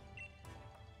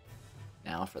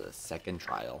 Now for the second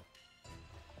trial.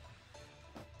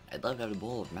 I'd love to have a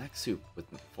bowl of max soup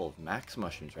full of max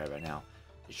mushrooms right now.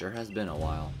 It sure has been a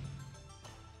while.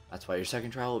 That's why your second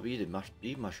trial will be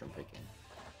mushroom picking.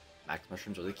 Max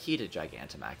mushrooms are the key to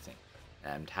Gigantamaxing,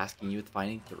 and I'm tasking you with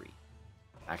finding 3.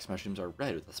 Max mushrooms are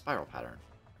red with a spiral pattern.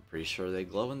 I'm pretty sure they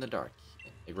glow in the dark.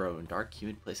 They grow in dark,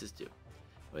 humid places too.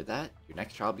 With that, your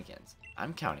next trial begins.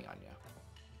 I'm counting on you.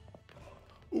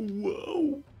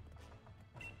 Whoa!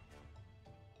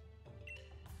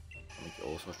 Make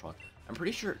you so strong. I'm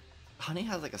pretty sure Honey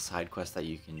has like a side quest that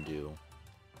you can do.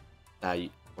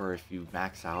 Or if you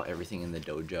max out everything in the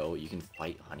dojo, you can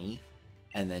fight Honey.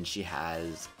 And then she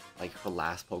has, like, her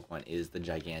last Pokemon is the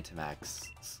Gigantamax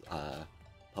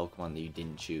Pokemon that you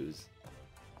didn't choose.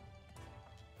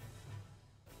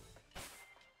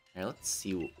 Here, let's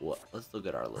see let's look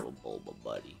at our little Bulba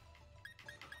buddy.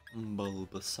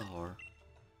 Bulbasaur.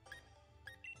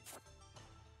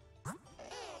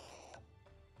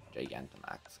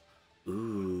 Gigantamax.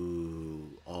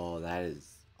 Ooh, that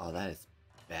is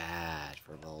bad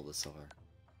for Bulbasaur.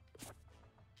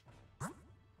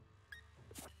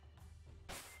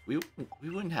 We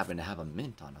wouldn't happen to have a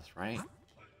mint on us, right?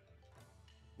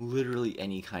 Literally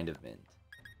any kind of mint.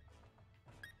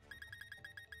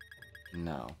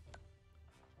 No.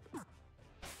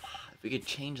 If we could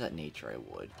change that nature, I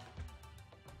would.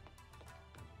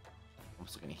 I'm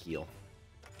still gonna heal.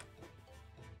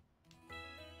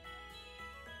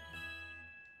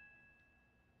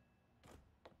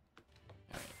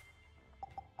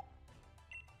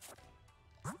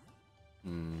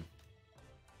 Alright.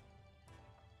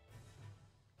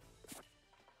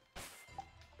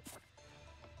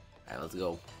 Alright, let's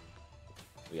go.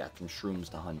 We got some shrooms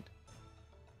to hunt.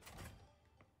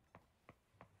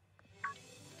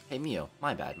 Hey, Mio.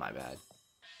 My bad.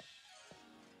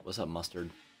 What's up, Mustard?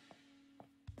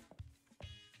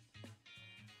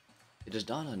 It just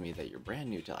dawned on me that you're brand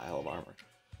new to Isle of Armor.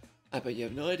 I bet you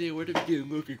have no idea where to begin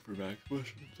looking for max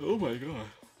mushrooms. Oh my god.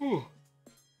 Whew.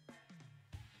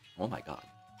 Oh my god.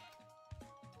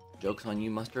 Joke's on you,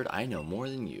 Mustard. I know more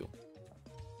than you.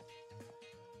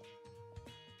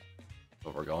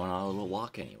 But we're going on a little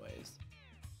walk anyways.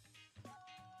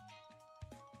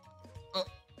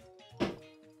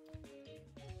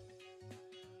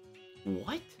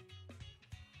 What?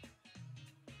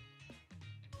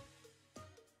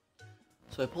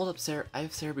 So I pulled up I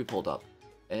have Cerebi pulled up.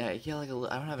 And I get like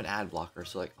I don't have an ad blocker,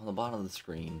 so like on the bottom of the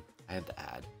screen, I have the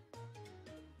ad.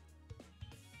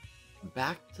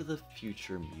 Back to the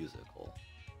Future musical.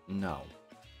 No.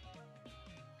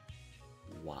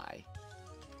 Why?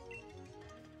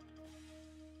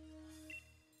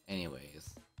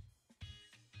 Anyways.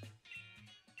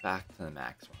 Back to the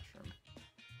Max Mushroom.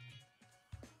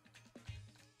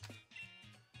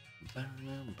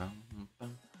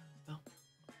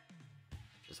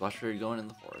 Just watch where you're going in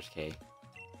the forest, okay?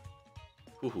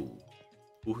 Hoo-hoo.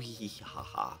 Ooh-hee ha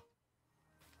ha.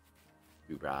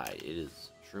 Be right, it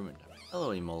is Shroomin' time. Hello,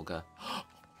 Emolga.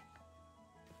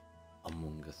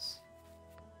 Among Us.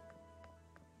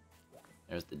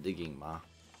 There's the digging, ma.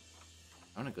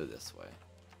 I'm gonna go this way.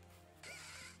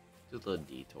 Do a little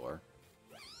detour.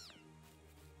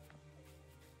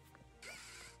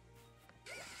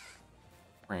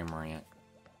 Rant.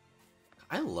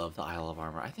 I love the Isle of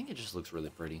Armor. I think it just looks really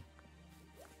pretty.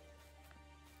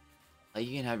 Like,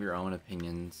 you can have your own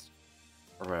opinions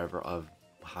or whatever of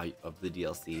the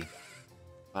DLC,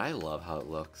 but I love how it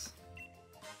looks.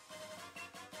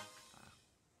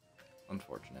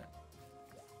 Unfortunate.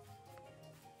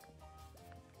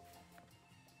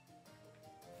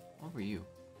 What were you?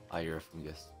 Ah, you're a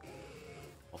fungus.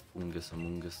 A fungus,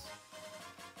 among us.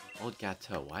 Old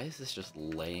Gateau, why is this just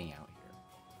laying out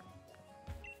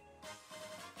here?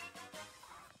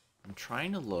 I'm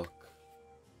trying to look.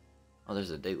 Oh,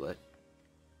 there's a diglet.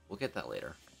 We'll get that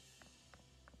later.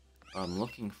 What I'm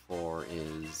looking for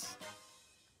is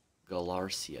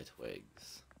Galarcia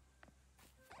twigs.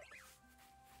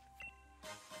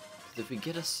 If we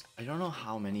get I don't know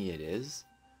how many it is,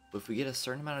 but if we get a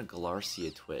certain amount of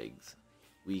Galarcia twigs,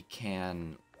 we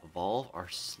can evolve our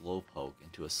Slowpoke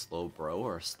into a Slowbro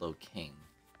or a Slowking,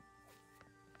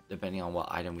 depending on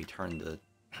what item we turn the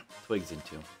twigs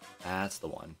into. That's the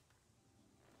one.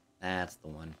 That's the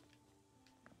one.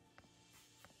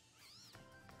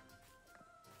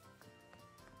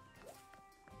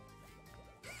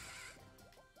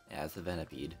 Yeah, it's a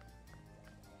Venipede.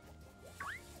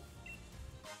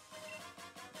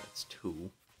 That's 2.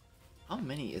 How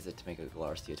many is it to make a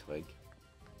Galarcia twig?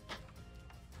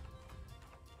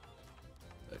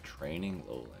 The Training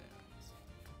Lowlands.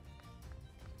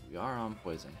 We are on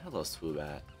poison. Hello,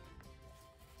 Swoobat.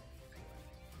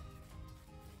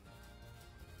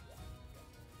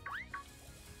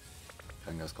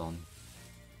 Kanga's gone.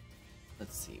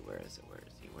 Let's see, where is it? Where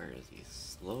is he? Where is he?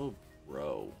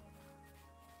 Slowbro.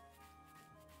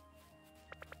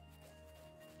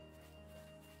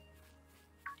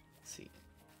 Let's see.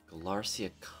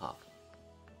 Galarcia Cup.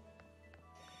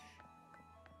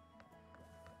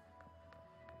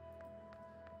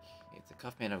 Okay, it's a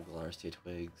cup made of Galarcia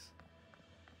twigs.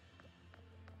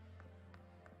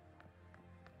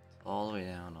 It's all the way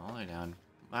down, all the way down.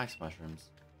 Max mushrooms.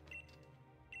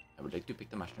 I would like to pick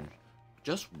the mushrooms.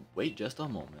 Just wait just a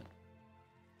moment.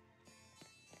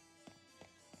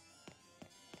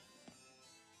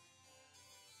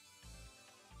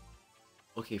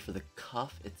 Okay, for the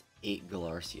cuff, it's 8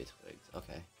 Galarcia twigs.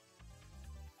 Okay.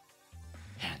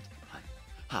 And hunt.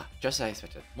 Ha! Just as I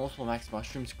expected. Multiple max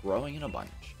mushrooms growing in a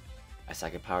bunch. My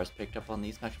psychic powers picked up on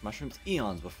these max mushrooms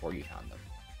eons before you found them.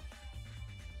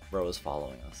 Bro is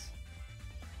following us.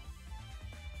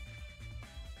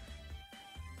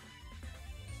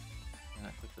 Can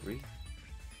I click the wreath?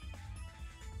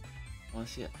 I want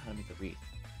to see how to make the wreath.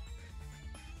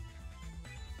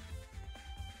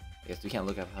 I guess we can't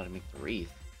look up how to make the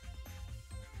wreath.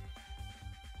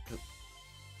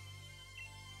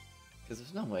 Because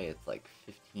there's no way it's like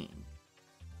 15.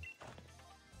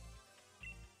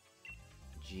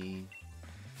 G.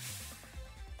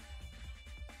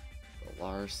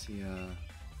 Galarcia.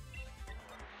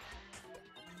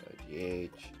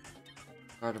 OGH.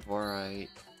 Cardivorite.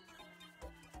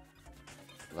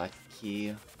 Black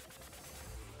Key.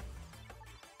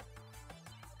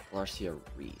 Galarcia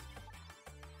Wreath.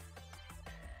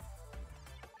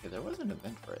 Okay, there was an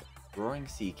event for it. Roaring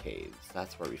Sea Caves.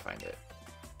 That's where we find it.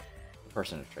 The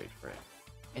person to trade for it.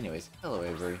 Anyways, hello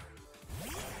Avery.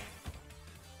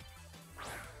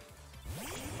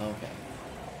 Okay.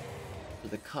 For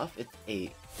the cuff, it's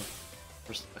 8.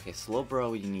 Okay,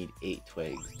 Slowbro, you need 8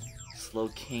 twigs.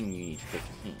 Slowking, you need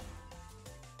 15.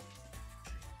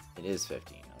 It is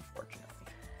 15,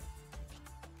 unfortunately.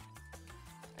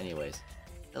 Anyways,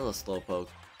 hello Slowpoke.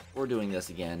 We're doing this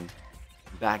again.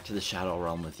 Back to the Shadow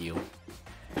Realm with you.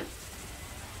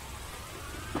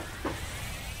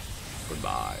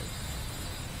 Goodbye.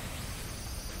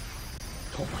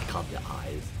 Oh my god, the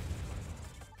eyes.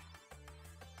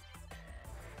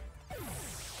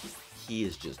 He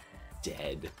is just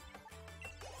dead.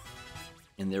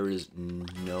 And there is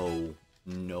no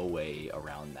way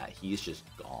around that. He's just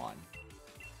gone.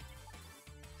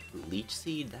 Leech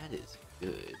Seed, that is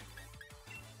good.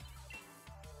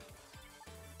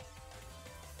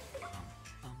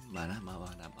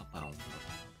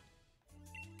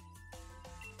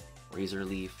 Razor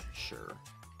Leaf, sure.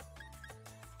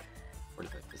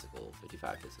 45 physical,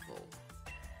 55 physical.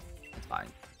 That's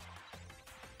fine.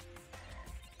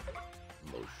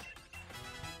 Mosh.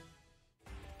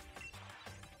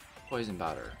 Poison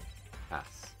Powder,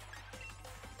 pass.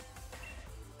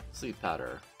 Sleep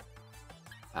Powder,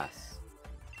 pass.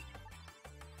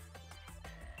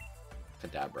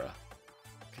 Kadabra.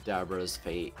 Kadabra's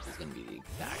fate is going to be the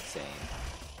exact same.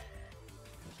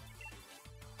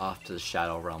 Off to the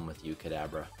Shadow Realm with you,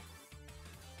 Kadabra.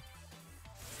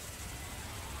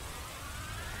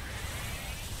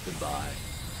 Goodbye.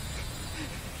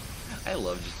 I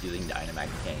love just using Dynamax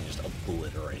Cannon, just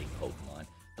obliterating Pokemon.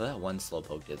 Though that one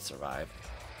Slowpoke did survive.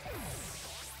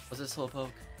 Was it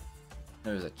Slowpoke?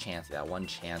 No, it was a Chansey. That one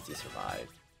Chansey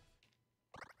survived.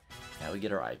 Now we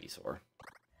get our Ivysaur.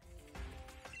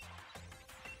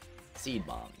 Seed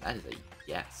Bomb. That is a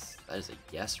yes. That is a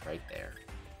yes right there.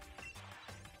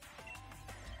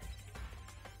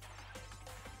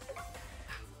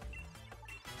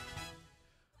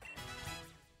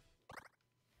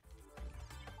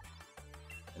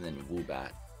 and then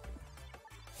Woobat.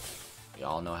 We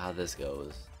all know how this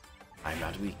goes. I'm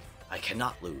not weak. I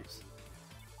cannot lose.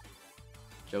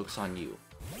 Joke's on you.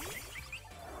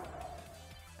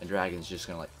 And Dragon's just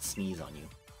gonna like sneeze on you.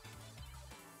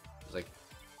 It's like,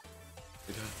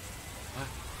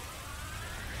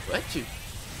 what you?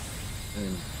 And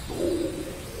then,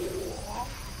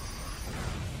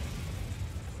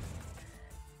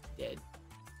 dead.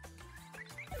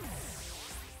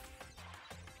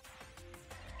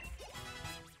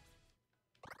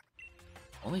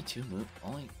 Only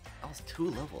that was 2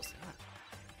 levels.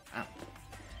 God. Wow.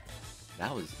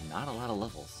 That was not a lot of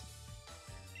levels.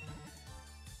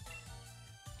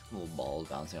 Little balls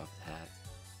bouncing off his hat.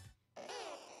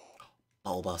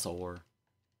 Bulbasaur.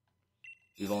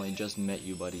 We've only just met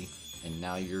you, buddy, and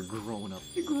now you're grown up.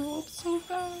 You grew up so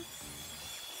fast.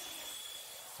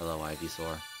 Hello,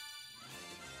 Ivysaur.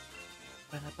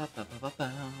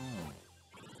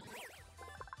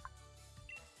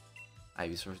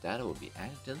 Ivysaur's data will be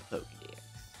added to the Pokédex.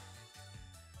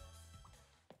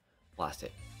 Blast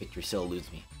it. Victory still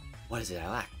eludes me. What is it I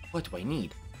lack? What do I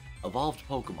need? Evolved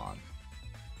Pokemon.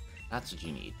 That's what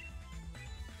you need.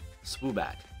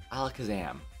 Swoobat,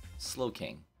 Alakazam,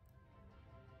 Slowking.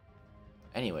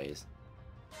 Anyways,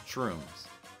 Shrooms.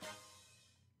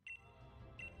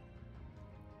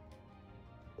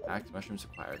 Max mushrooms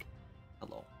acquired.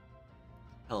 Hello.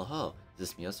 Hello, ho. Is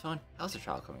this Mio's phone? How's the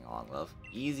trial coming along, love?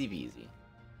 Easy peasy.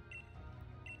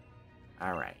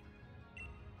 Alright.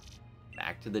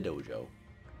 Back to the dojo.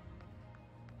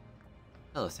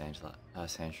 Hello,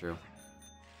 Sandshrew.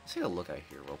 Let's take a look out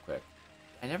here real quick.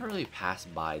 I never really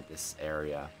passed by this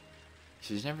area,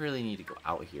 so you never really need to go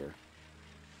out here.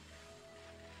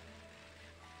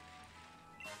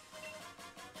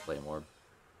 Flame Orb.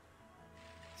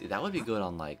 See, that would be good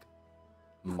on like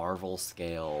Marvel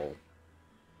scale.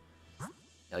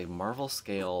 Yeah, like Marvel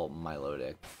scale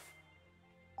Milotic.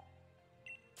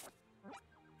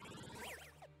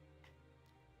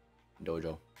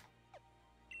 Dojo.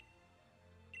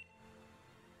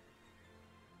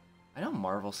 I know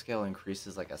Marvel scale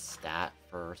increases like a stat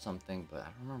for something, but I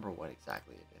don't remember what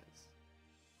exactly it is.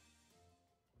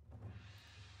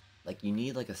 Like you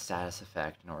need like a status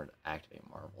effect in order to activate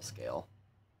Marvel scale.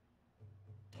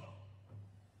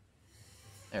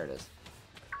 There it is.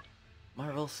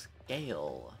 Marvel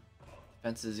scale.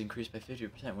 Defense is increased by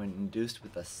 50% when induced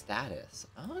with a status.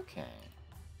 Okay.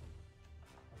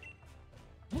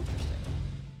 Interesting.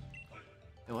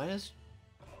 So why does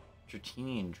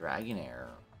Dratini and Dragonair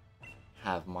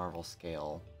have Marvel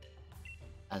scale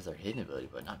as their hidden ability,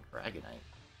 but not Dragonite?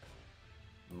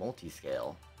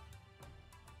 Multi-scale.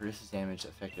 Reduces damage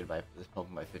affected by this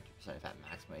Pokemon by 50% if at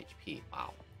maximum HP.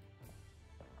 Wow.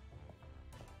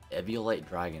 Eviolite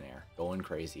Dragonair. Going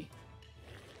crazy.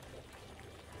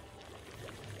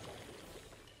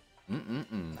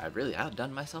 I've really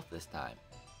outdone myself this time.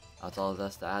 That's all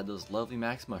us to add those lovely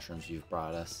max mushrooms you've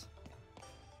brought us.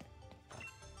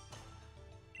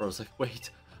 Bro's like, wait,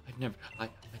 I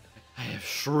have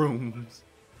shrooms.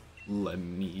 Let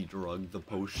me drug the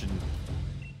potion.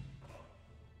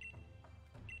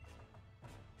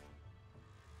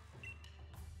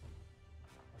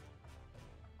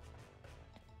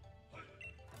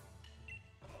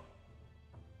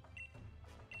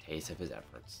 Taste of his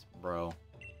efforts, bro.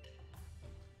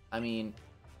 I mean,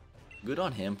 good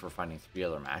on him for finding 3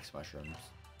 other max mushrooms,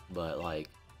 but like,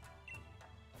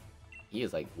 he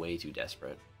is like way too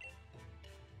desperate.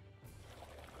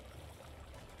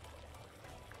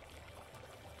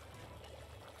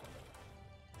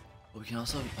 We can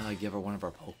also give her one of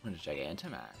our Pokemon to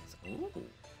Gigantamax. Ooh.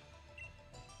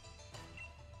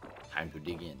 Time to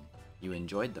dig in. You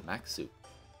enjoyed the max soup.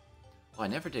 Oh, I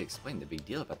never did explain the big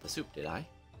deal about the soup, did I?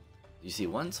 You see,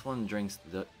 once one drinks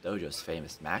the dojo's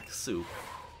famous max soup,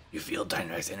 you feel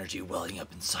Dynamax energy welling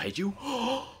up inside you.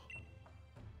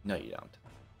 No, you don't.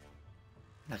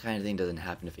 That kind of thing doesn't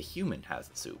happen if a human has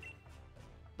the soup.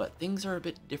 But things are a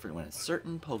bit different when a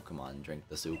certain Pokemon drink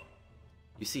the soup.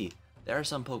 You see, there are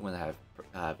some Pokemon that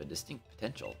have a distinct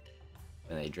potential.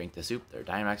 When they drink the soup, their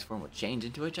Dynamax form will change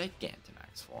into a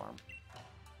Gigantamax form.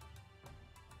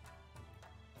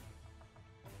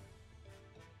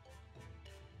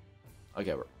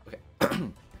 Okay,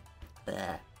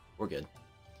 we're good.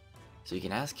 So you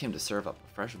can ask him to serve up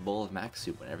a fresh bowl of max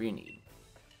soup whenever you need.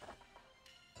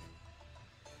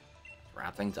 Let's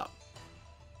wrap things up.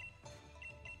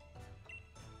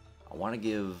 I want to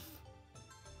give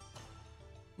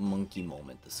Monkey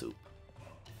Moment the soup.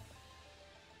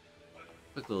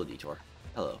 Quick little detour.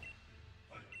 Hello.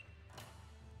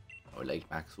 I would like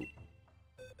max soup.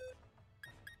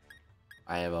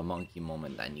 I have a Monkey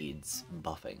Moment that needs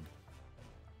buffing.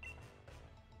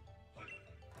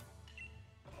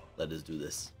 Let us do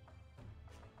this.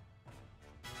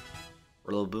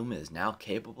 Rillaboom is now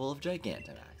capable of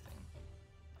Gigantamaxing.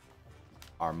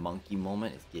 Our monkey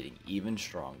moment is getting even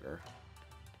stronger.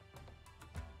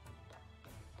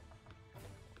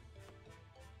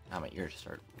 Now my ears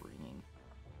start ringing.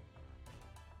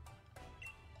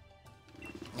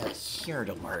 It's here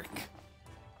to work.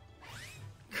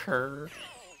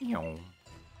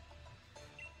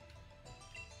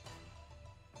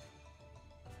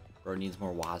 Bro needs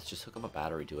more watts, just hook up a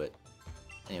battery to it.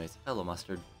 Anyways, hello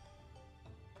Mustard.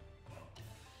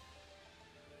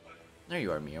 There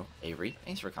you are, Mew. Avery,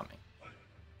 thanks for coming.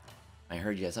 I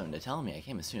heard you had something to tell me. I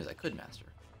came as soon as I could, Master.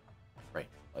 Right,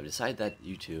 well, I've decided that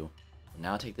you two will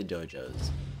now take the dojos.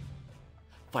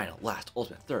 Final, last,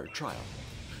 ultimate, third trial.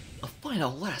 A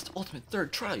final, last, ultimate,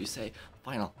 third trial, you say?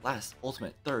 Final, last,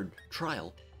 ultimate, third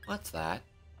trial? What's that?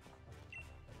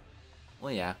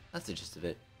 Well, yeah, that's the gist of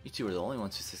it. You two were the only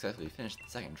ones who successfully finished the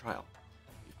second trial.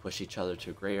 You've pushed each other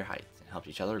to greater heights and helped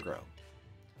each other grow.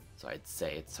 So I'd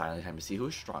say it's finally time to see who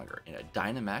is stronger in a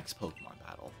Dynamax Pokemon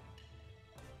battle.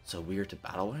 So we are to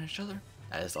battle with each other?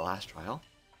 That is the last trial?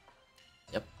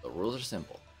 Yep, the rules are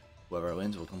simple. Whoever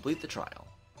wins will complete the trial.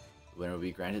 The winner will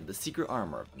be granted the secret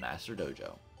armor of the Master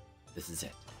Dojo. This is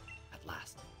it. At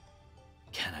last.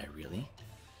 Can I really?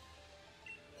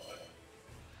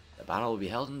 The battle will be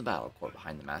held in the battle court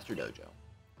behind the Master Dojo.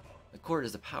 The court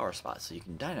is a power spot so you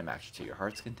can Dynamax to your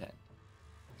heart's content.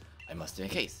 I must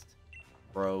make haste.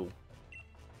 Bro.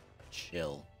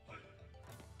 Chill.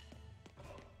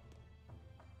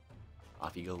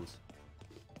 Off he goes.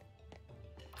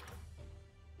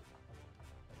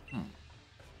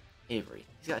 Avery.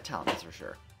 He's got talent, that's for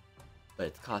sure. But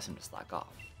it's caused him to slack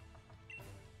off.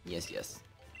 Yes, yes.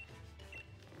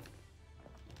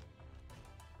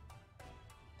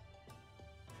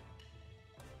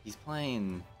 He's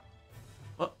playing...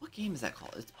 What game is that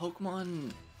called? It's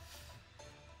Pokemon...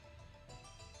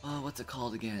 what's it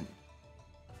called again?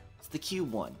 It's the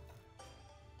Cube one.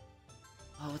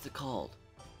 What's it called?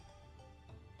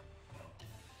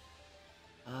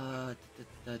 What's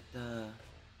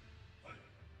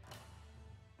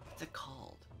it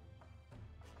called?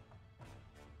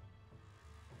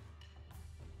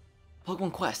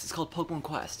 Pokemon Quest. It's called Pokemon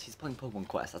Quest. He's playing Pokemon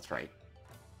Quest. That's right.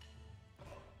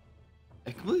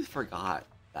 I completely forgot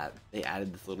that they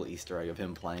added this little Easter egg of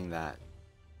him playing that.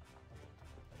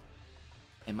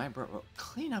 And my bro,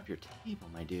 clean up your table,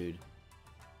 my dude.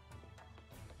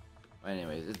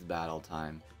 Anyways, it's battle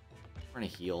time. We're gonna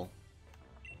heal.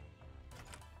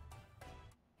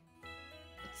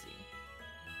 Let's see. Is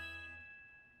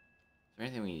there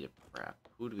anything we need to prep?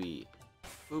 Who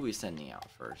are we sending out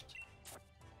first?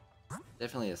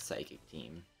 Definitely a psychic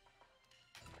team.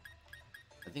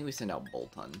 I think we send out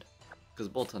Boltund, because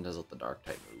Boltund does all the dark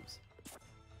type moves.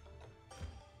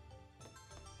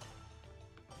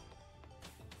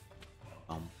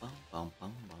 Bum, bum, bum,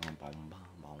 bum, bum, bum, bum,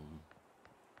 bum.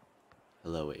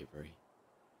 Hello, Avery.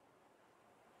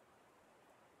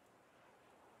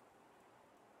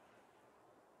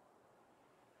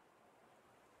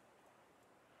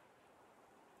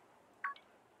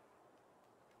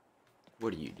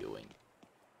 What are you doing?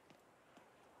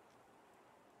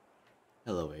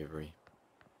 Hello, Avery.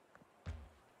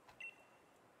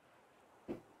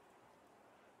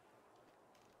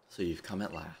 So you've come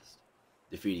at last.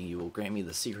 Defeating you will grant me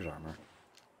the secret armor.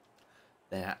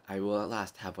 Then I will at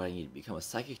last have what I need to become a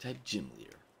psychic-type gym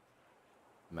leader.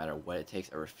 No matter what it takes,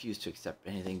 I refuse to accept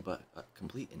anything but a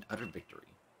complete and utter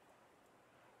victory.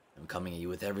 I'm coming at you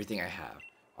with everything I have.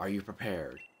 Are you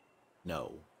prepared?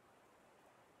 No.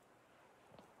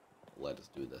 Let us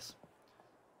do this.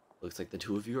 Looks like the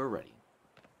two of you are ready.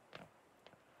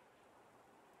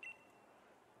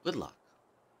 Good luck.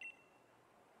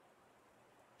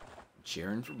 I'm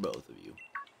cheering for both of you.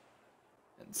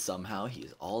 And somehow he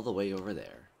is all the way over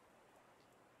there.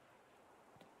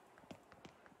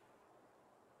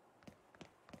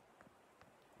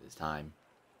 It is time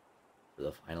for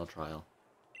the final trial.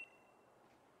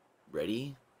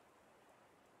 Ready?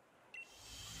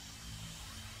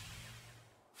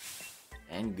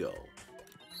 And go.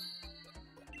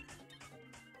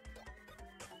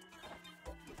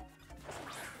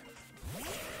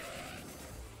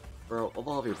 Bro,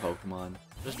 evolve your Pokemon.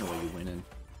 There's no way you're winning.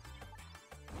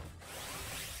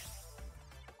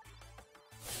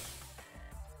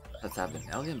 Let's have an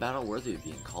elegant battle worthy of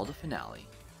being called a finale.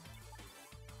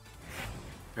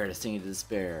 Prepare to sink into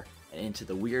despair and into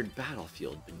the weird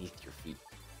battlefield beneath your feet.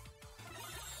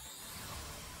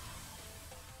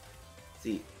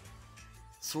 See,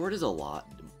 Sword is a lot,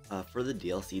 for the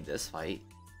DLC, this fight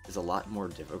is a lot more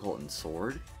difficult in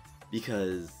Sword,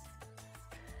 because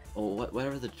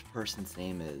whatever the person's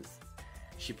name is,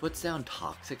 she puts down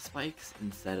toxic spikes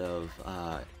instead of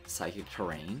psychic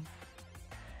terrain.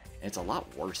 And it's a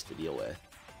lot worse to deal with,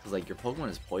 because like your Pokemon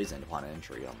is poisoned upon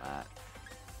entry on that.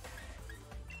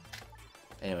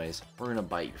 Anyways, we're gonna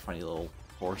bite your funny little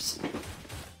horse.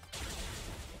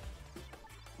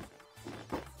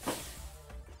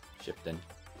 Shipton.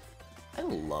 I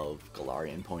love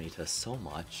Galarian Ponyta so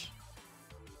much.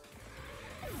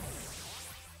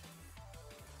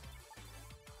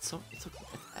 It's okay.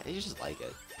 I just like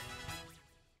it.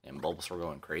 And Bulbasaur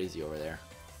going crazy over there.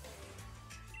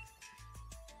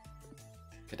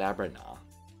 Kadabra, nah.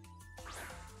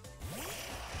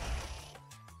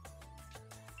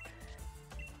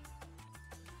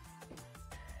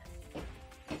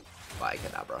 Bye,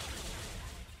 Kadabra.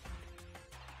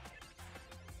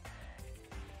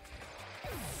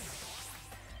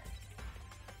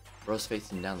 Bro's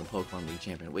facing down the Pokemon League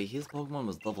champion. Wait, his Pokemon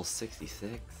was level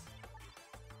 66?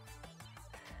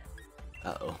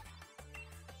 Uh-oh.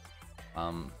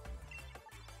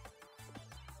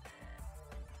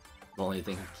 The only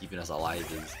thing keeping us alive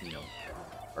is, you know,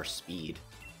 our speed.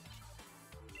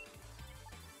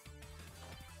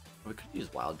 We could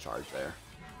use Wild Charge there.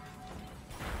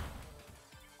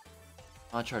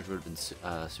 Wild Charge would have been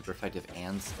super effective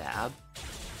and Stab.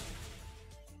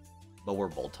 But we're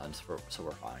Bolt Hunts, so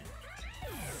we're fine.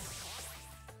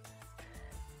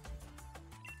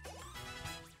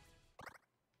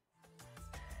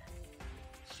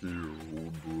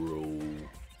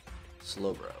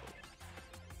 Slowbro.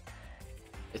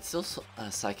 It's still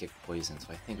Psychic Poison,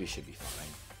 so I think we should be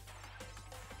fine.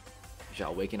 We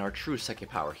shall awaken our true psychic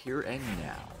power here and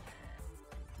now.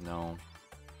 No.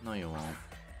 No, you won't.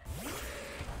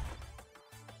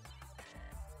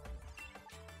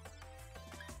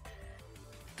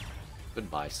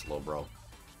 Goodbye, Slowbro.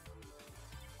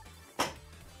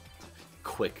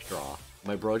 Quick Draw.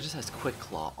 My bro just has Quick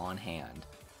Claw on hand.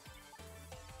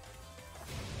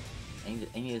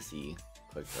 I need to see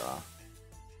Quick Draw.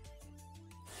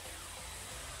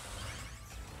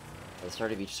 At the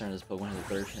start of each turn, this Pokemon has a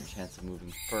 30% chance of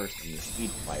moving first in the speed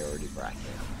priority bracket.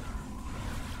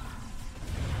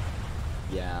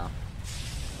 Yeah.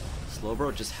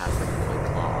 Slowbro just has like a Quick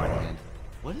Claw on hand.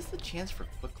 What is the chance for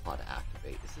Quick Claw to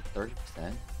activate? Is it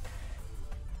 30%?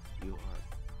 You are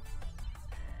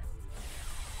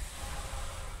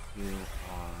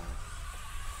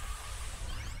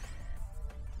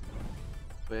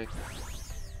Quick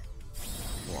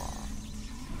Claw.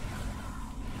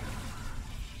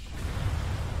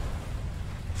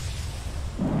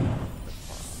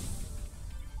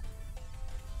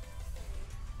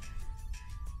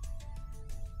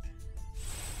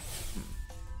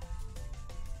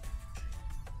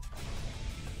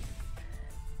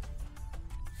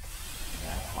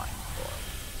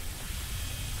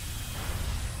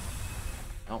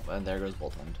 Oh, and there goes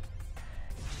Boltund.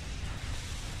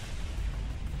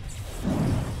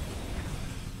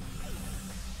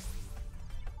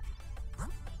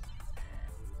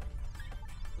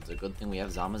 It's a good thing we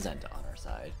have Zamazenta on our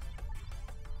side.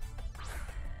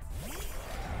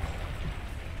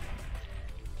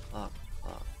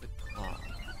 Quick claw.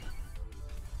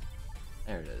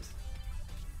 There it is.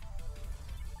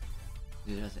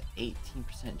 It has an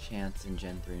 18% chance in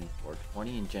Gen 3 and 4,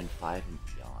 20 in Gen 5 and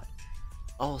beyond.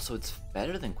 Oh, so it's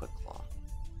better than Quick Claw.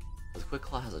 Because Quick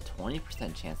Claw has a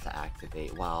 20% chance to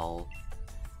activate, while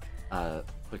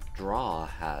Quick Draw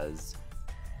has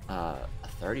a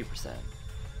 30%.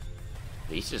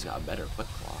 But he's just got a better Quick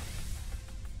Claw.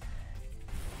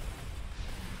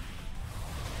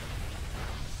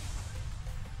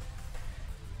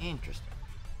 Interesting.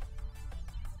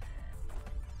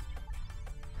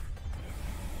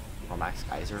 Max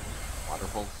Geyser, Water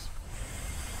Pulse.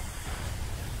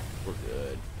 We're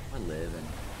good. We're living.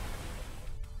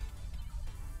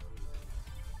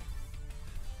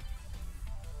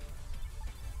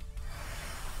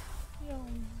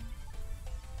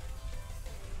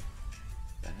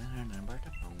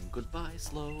 Goodbye,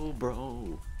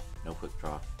 Slowbro. No Quick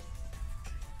Draw.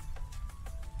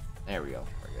 There we go.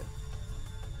 We're good.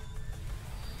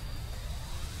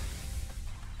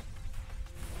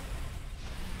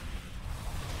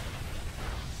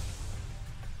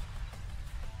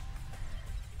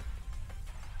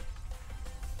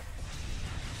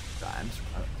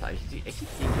 I keep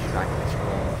seeing distracted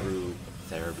scrolling through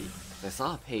therapy. I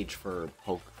saw a page for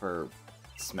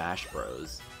Smash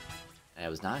Bros. And I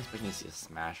was not expecting to see a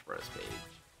Smash Bros page.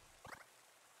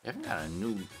 We haven't got a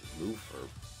new move for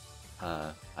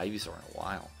Ivysaur in a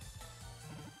while.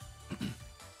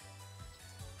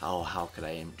 How could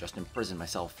I just imprison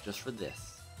myself just for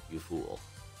this, you fool?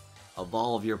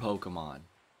 Evolve your Pokemon.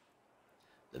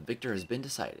 The victor has been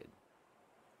decided.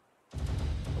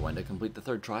 The one to complete the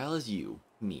third trial is you,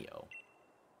 Neo.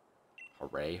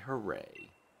 Hooray, hooray.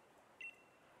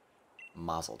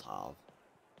 Mazel tov.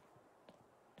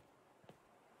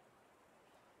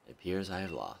 It appears I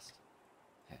have lost.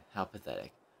 How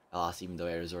pathetic. I lost even though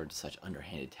I resorted to such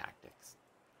underhanded tactics.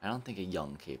 I don't think a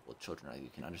young, capable children like you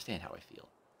can understand how I feel.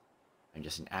 I'm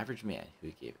just an average man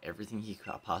who gave everything he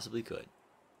possibly could.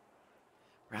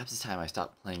 Perhaps it's time I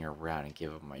stopped playing around and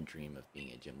gave up my dream of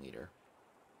being a gym leader.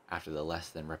 After the less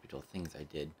than reputable things I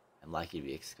did, I'm likely to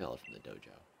be expelled from the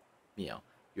dojo. Neo,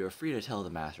 you are free to tell the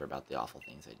master about the awful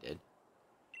things I did.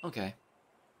 Okay.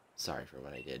 Sorry for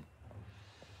what I did.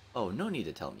 Oh, no need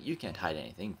to tell me. You can't hide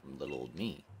anything from little old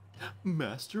me.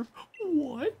 Master?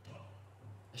 What?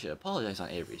 I should apologize on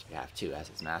Avery's behalf, too, as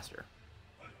his master.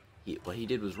 What he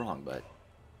did was wrong, but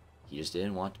he just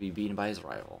didn't want to be beaten by his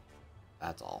rival.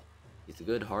 That's all. He's a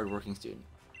good, hard-working student.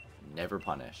 Never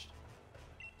punished.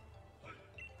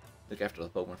 Look after the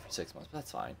Pokemon for 6 months, but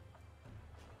that's fine.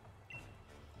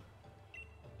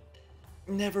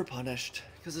 Never punished,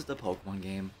 because it's the Pokemon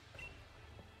game.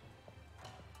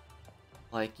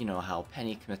 Like, you know, how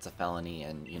Penny commits a felony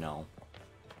and, you know,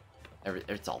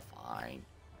 it's all fine.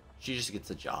 She just gets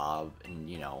a job and,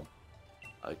 you know,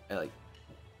 like,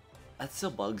 that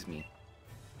still bugs me.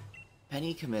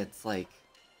 Penny commits, like,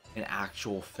 an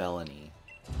actual felony.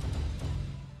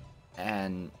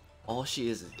 And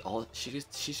she's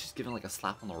just given, like, a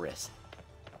slap on the wrist.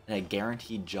 And a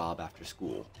guaranteed job after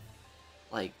school.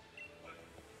 Like,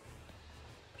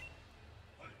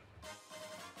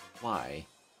 why?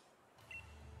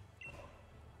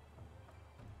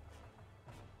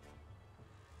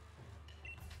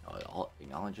 I'll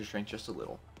acknowledge your strength just a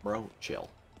little. Bro, chill.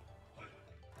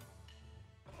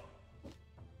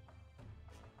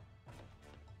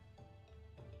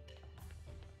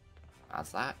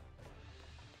 That's that.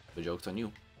 The joke's on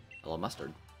you. Hello,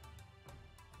 Mustard.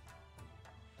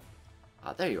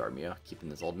 Ah, there you are, Mia. Keeping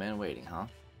this old man waiting, huh?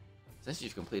 Since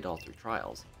you've completed all 3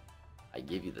 trials, I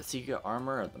give you the secret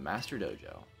armor of the Master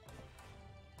Dojo.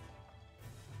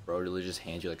 Bro really just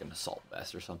hands you like an assault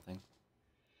vest or something.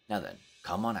 Now then,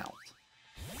 come on out.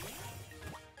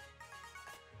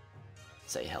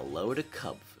 Say hello to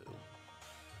Cubfu.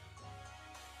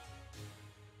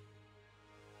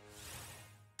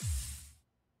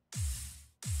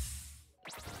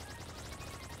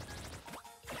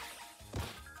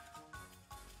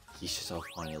 He's just so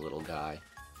funny, little guy.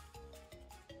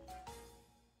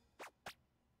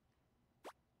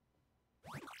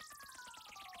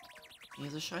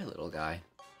 He's a shy little guy.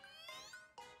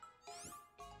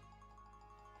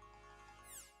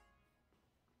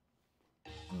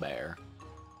 Bear.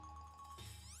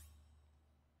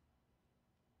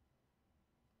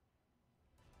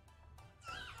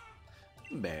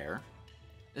 Bear.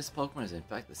 This Pokemon is in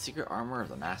fact the secret armor of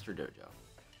the Master Dojo.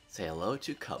 Say hello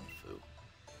to Cubfu.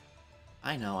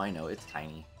 I know, it's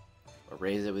tiny. But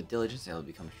raise it with diligence and it'll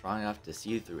become strong enough to see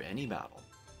you through any battle.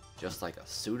 Just like a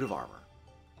suit of armor.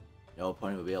 No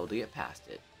opponent will be able to get past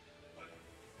it.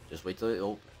 Just wait till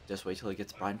it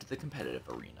gets brought into the competitive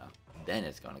arena. Then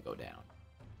it's gonna go down.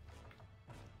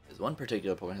 There's one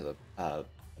particular Pokemon that has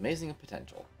amazing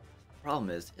potential. The problem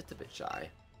is, it's a bit shy.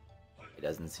 It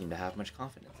doesn't seem to have much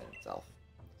confidence in itself.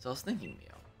 So I was thinking,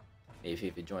 Mio, maybe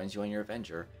if it joins you on your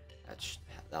adventure,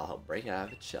 that'll help break it out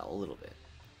of its shell a little bit.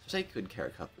 So take good care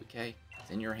of Cubfu, okay?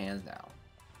 It's in your hands now.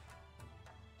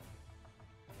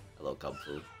 Hello,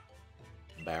 Cubfu.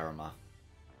 Barama.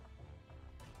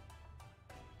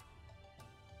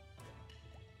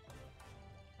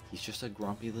 He's just a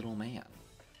grumpy little man.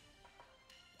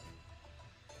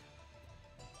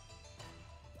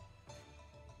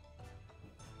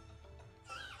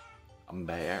 I'm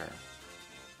Bear.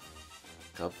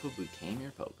 Cubfu became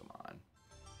your Pokemon.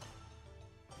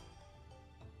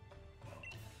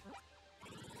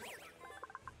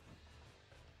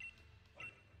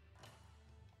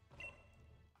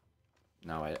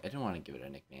 No, I didn't want to give it a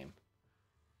nickname.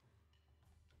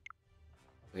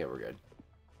 Okay, we're good.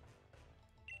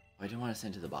 I didn't want to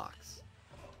send to the box.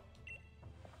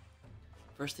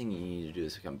 First thing you need to do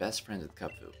is become best friends with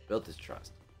Cubfu. Build his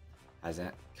trust.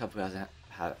 Cubfu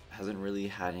hasn't really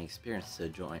had any experience to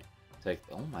join. It's like,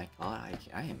 oh my god,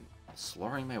 I am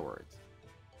slurring my words.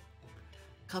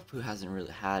 Cubfu hasn't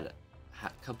really had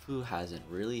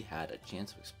a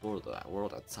chance to explore the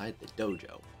world outside the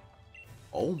dojo.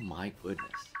 Oh my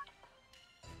goodness.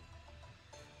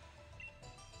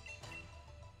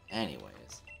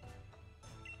 Anyways.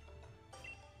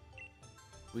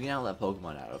 We can now let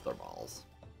Pokemon out of their balls.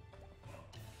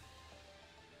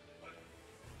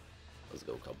 Let's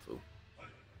go, Cubfu.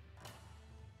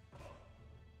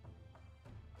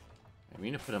 We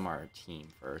need to put him on our team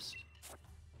first.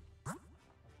 We're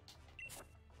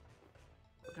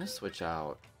gonna switch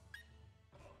out.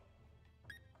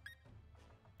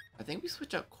 I think we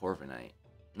switch out Corviknight.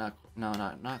 Not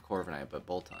Corviknight, but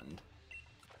Boltund.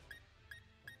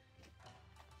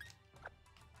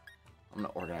 I'm gonna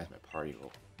organize my party,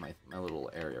 my little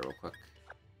area real quick.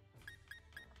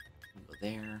 Go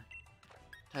there.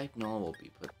 Type Null will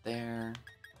be put there.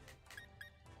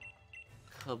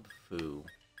 Kubfu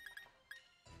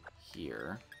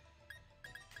here.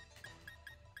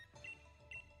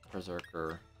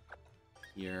 Berserker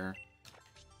here.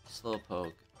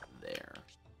 Slowpoke there.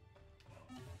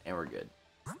 And we're good.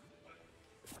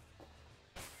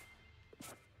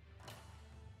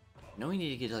 Now we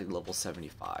need to get to like level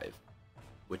 75,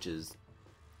 which is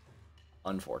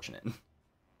unfortunate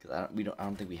because I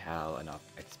don't think we have enough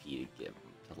XP to give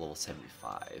to level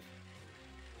 75.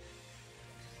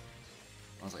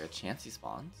 Sounds like a chance he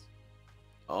spawns.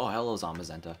 Oh, hello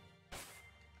Zamazenta.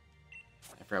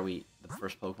 I forgot the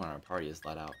first Pokemon in our party is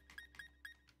let out.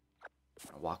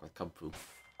 I walk with Kubfu.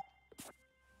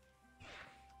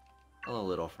 Hello,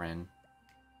 little friend.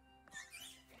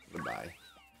 Goodbye.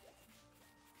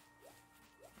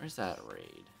 Where's that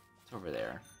raid? It's over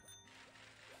there.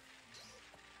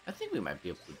 I think we might be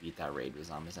able to beat that raid with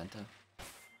Zamazenta.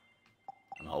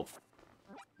 I hope.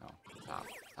 No, stop.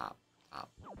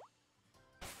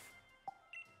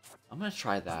 I'm gonna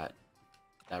try that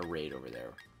raid over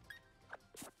there.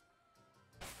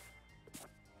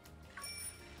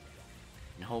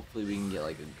 And hopefully we can get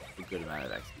like a good amount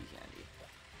of XP candy.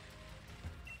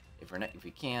 If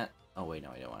we can't, oh wait,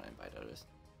 no, I don't want to invite others.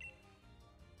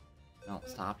 No,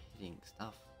 stop hitting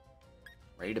stuff.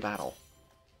 Ready to battle.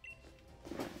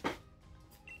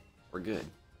 We're good.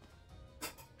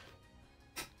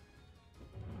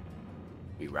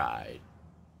 We ride.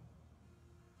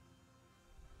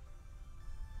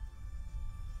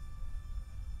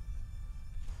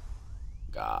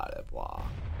 God of War.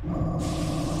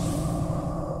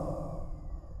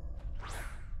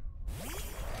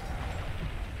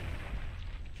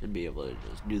 Should be able to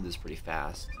just do this pretty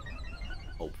fast.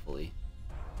 Hopefully.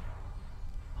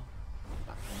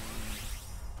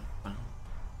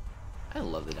 I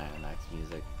love the Dynamax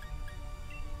music.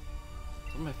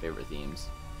 It's one of my favorite themes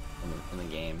in the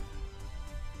game.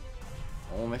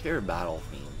 One of my favorite battle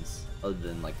themes, other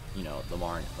than like, you know, the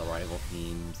rival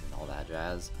themes and all that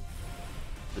jazz.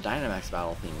 The Dynamax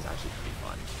battle theme is actually pretty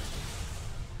fun.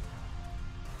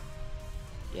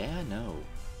 Yeah, no.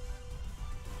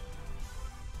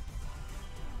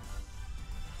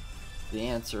 The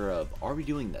answer of, are we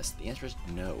doing this? The answer is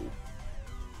no.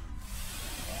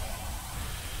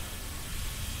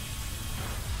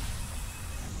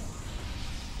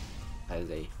 That is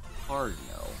a hard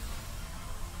no.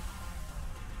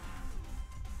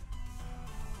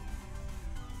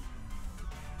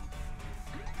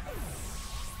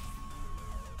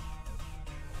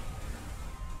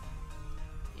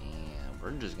 And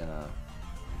we're just gonna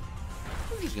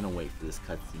wait for this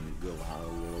cutscene to go out a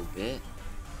little bit.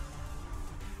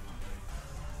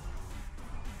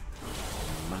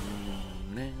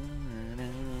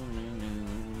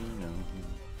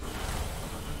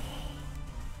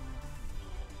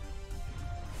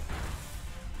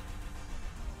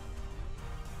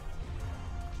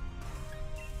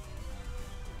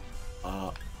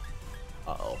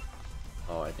 Uh-oh.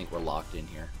 Oh, I think we're locked in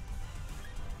here.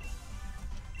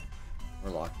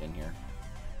 We're locked in here.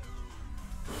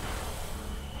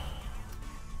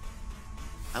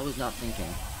 I was not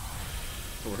thinking.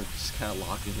 So we're just kind of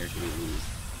locked in here till we lose.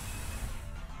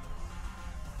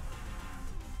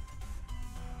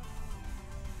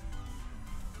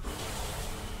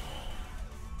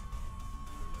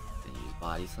 Then use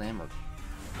Body Slam or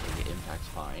take it Impact's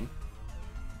fine.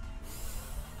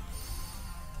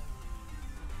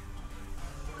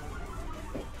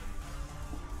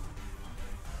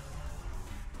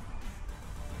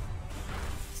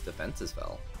 Defenses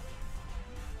fell.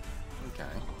 Okay.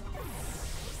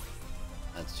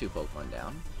 That's 2 Pokemon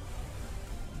down.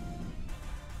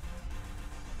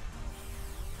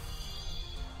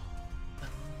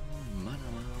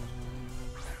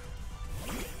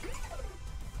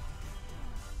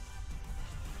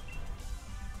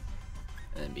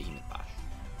 And then Behemoth Bash.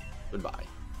 Goodbye.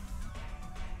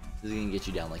 This is gonna get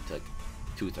you down like to like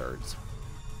 2/3.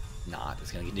 Not.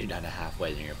 It's gonna get you down to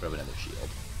halfway, then you're gonna put up another shield.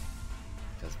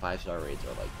 Because 5-star raids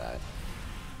are like that.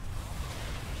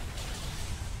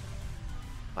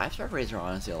 5-star raids are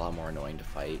honestly a lot more annoying to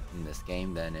fight in this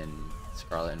game than in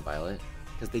Scarlet and Violet.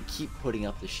 Because they keep putting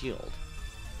up the shield.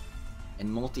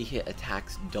 And multi-hit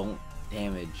attacks don't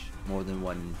damage more than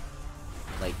one,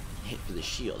 like, hit for the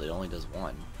shield. It only does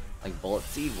one. Like Bullet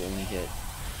Seed will only hit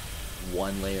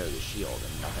one layer of the shield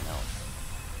and nothing else.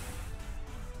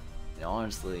 And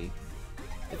honestly,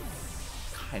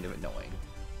 it's kind of annoying.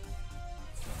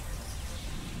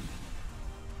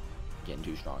 Getting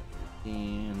too strong.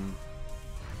 Damn.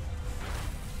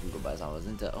 Go by as I was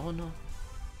into. Oh no.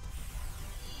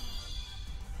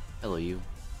 Hello, you.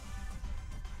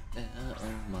 Come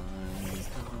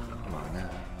on now.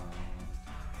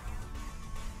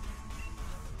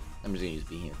 I'm just gonna use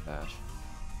Behemoth Bash.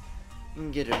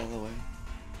 And get it out of the way.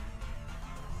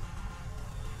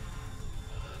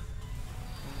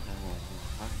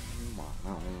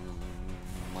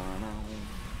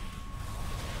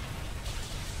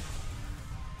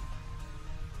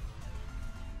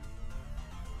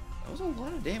 That was a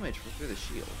lot of damage through the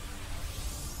shield.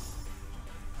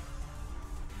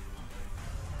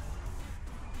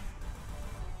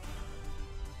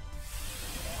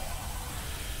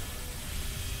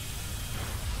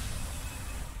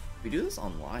 If we do this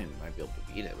online, we might be able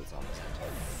to beat it with Zombies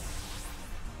Hunter.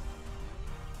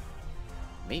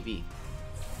 Maybe.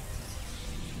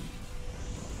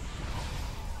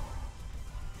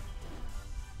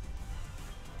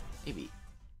 Maybe.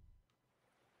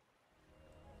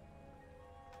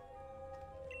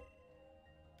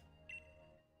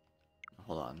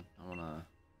 Hold on, I wanna...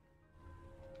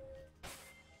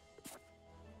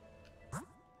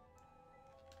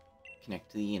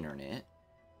 connect to the internet.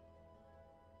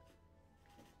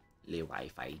 Le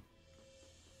Wi-Fi.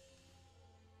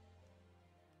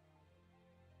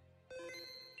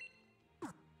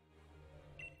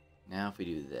 Now if we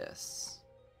do this.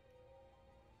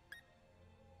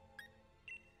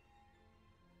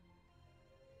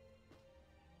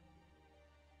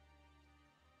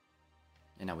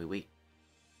 And now we wait.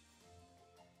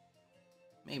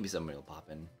 Maybe somebody will pop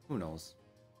in. Who knows?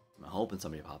 I'm hoping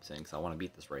somebody pops in because I want to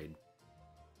beat this raid.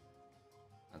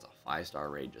 That's a 5-star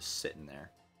raid just sitting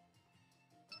there.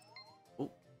 Oh.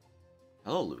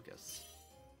 Hello, Lucas.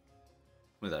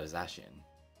 With a Zacian.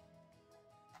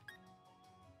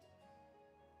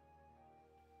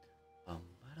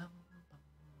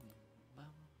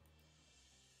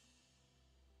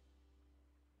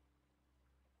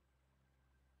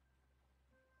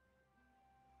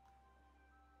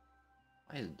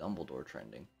 Why is Dumbledore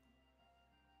trending?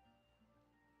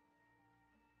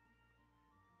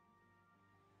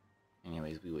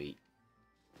 Anyways, we wait.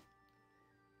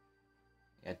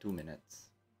 We got 2 minutes.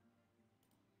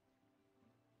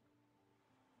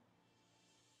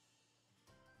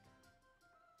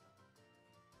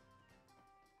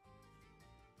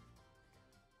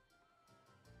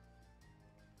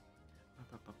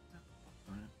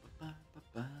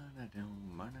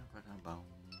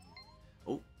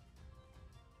 Oh,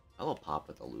 I will pop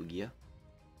with a Lugia.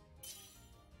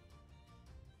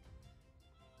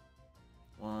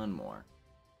 One more.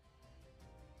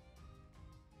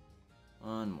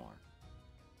 One more.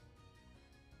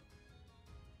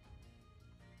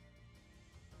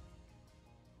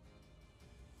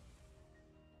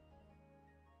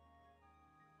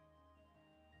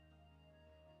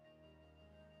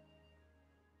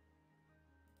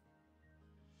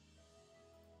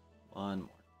 One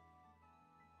more.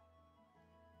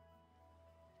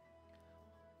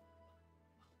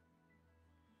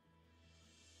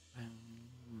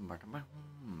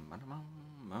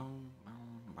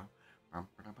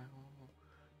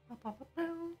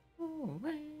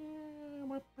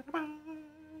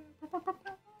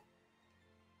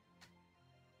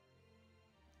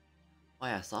 Oh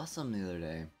yeah, I saw some the other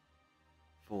day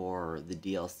for the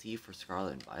DLC for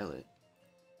Scarlet and Violet.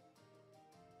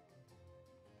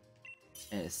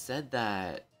 And it said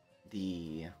that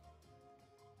the...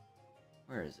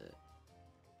 Where is it?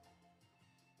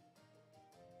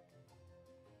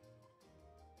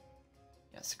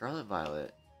 Yeah, Scarlet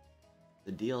Violet.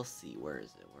 The DLC, where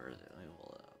is it? Where is it? Let me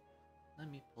pull it up.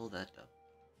 Let me pull that up.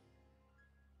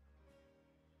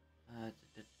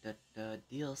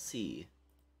 DLC.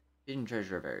 Hidden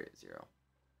Treasure of Area Zero.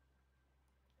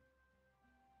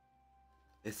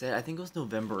 They said, I think it was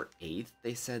November 8th,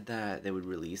 they said that they would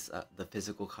release the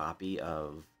physical copy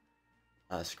of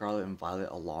Scarlet and Violet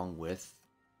along with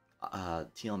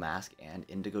Teal Mask and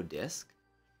Indigo Disc.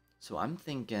 So I'm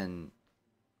thinking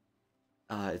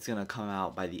it's going to come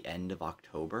out by the end of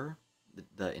October,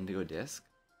 the Indigo Disc.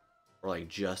 Or like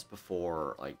just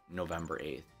before like November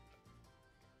 8th.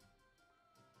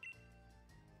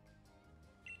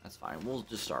 That's fine, we'll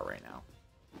just start right now.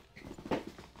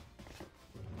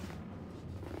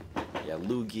 Yeah,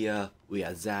 Lugia, we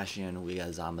got Zacian, we got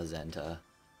Zamazenta.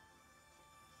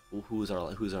 Who's our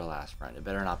last friend? It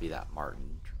better not be that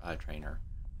Martin trainer.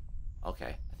 Okay,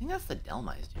 I think that's the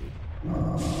Delmise, dude.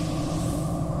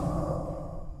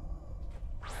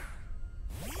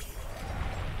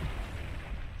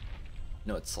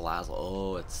 No, it's Salazzle.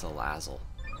 Oh, it's Salazzle.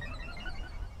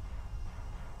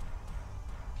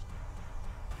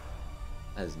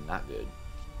 That is not good.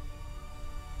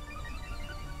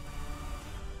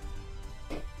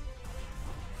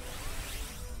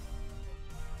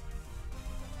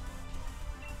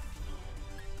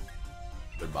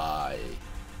 Goodbye,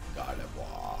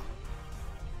 Gardevoir.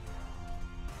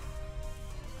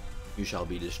 You shall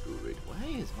be destroyed. Why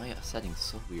is my settings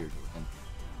so weird looking?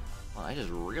 Well, I just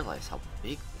realized how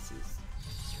big this is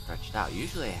stretched out.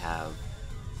 Usually I have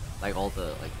like all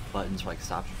the like buttons for like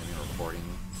stop streaming or recording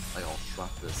like all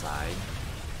shrunk to the side.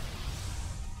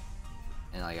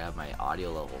 And like I have my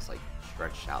audio levels like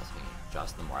stretched out so I can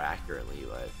adjust them more accurately,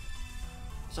 but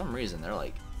for some reason they're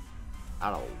like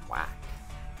out of whack.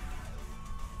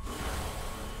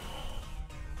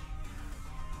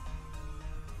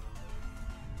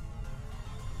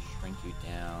 Shrink you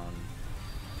down.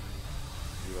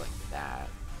 You like that.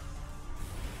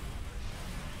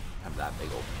 Have that big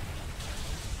opening.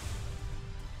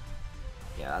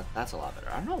 Yeah, that's a lot better.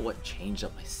 I don't know what changed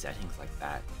up my settings like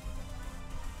that.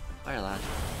 Fire Lash.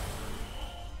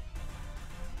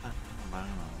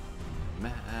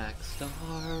 Max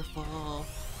Starfall.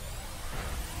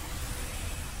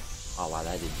 Oh wow,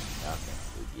 that did nothing.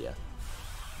 Dude, yeah.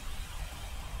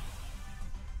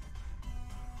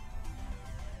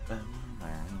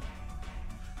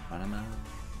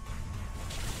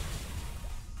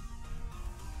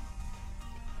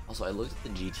 Also, I looked at the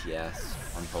GTS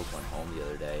on Pokemon Home the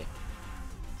other day,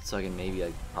 so I can maybe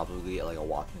like probably get like a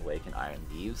Walking Awake and Iron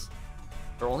Leaves.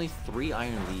 There are only 3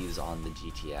 Iron Leaves on the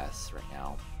GTS right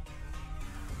now,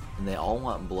 and they all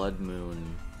want Blood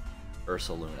Moon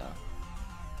Ursaluna,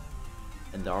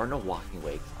 and there are no Walking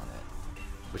Wakes on it,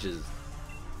 which is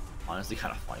honestly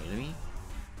kind of funny to me.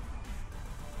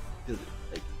 Because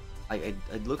like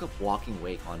I'd look up Walking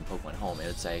Wake on Pokemon Home and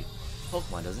it would say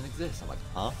Pokemon doesn't exist. I'm like,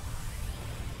 huh?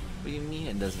 What do you mean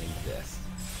it doesn't exist?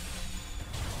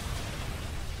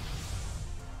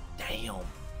 Damn.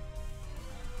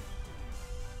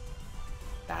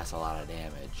 That's a lot of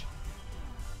damage.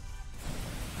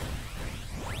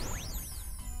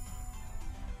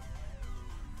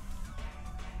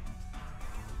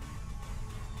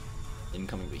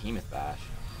 Incoming Behemoth Bash.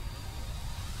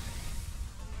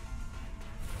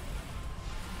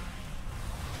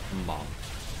 Bonk.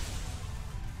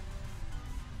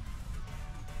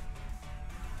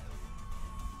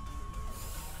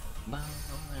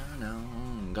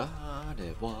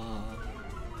 Gardevoir.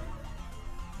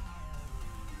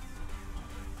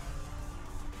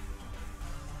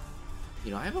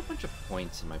 You know, I have a bunch of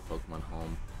points in my Pokemon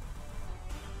Home.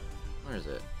 Where is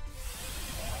it?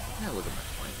 I gotta look at my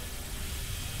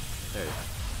points. There it is.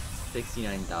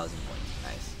 69,000 points.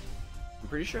 Nice. I'm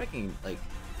pretty sure I can, like,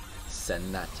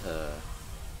 send that to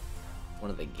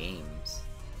one of the games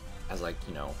as, like,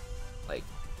 you know, like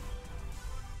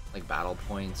battle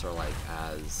points, or like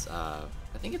as I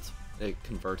think it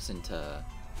converts into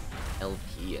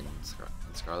LP in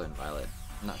Scarlet and Violet.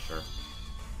 I'm not sure.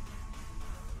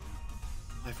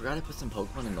 Oh, I forgot I put some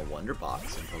Pokemon in the Wonder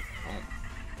Box in Pokemon Home.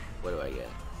 What do I get?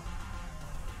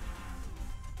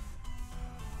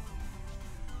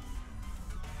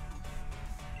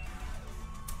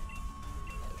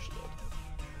 Oh shit.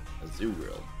 A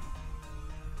Zoo-Grill.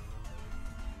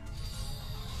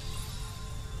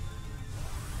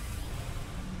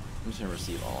 I'm just gonna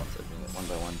receive all instead of doing it one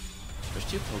by one. There's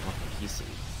 2 Pokemon from PC.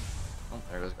 Oh,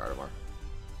 there goes Gardevoir.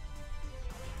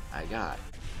 I got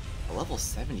a level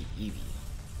 70 Eevee.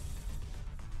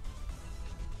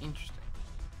 Interesting.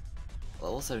 A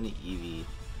level 70 Eevee.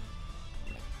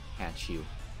 I'm gonna catch you.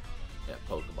 Yeah,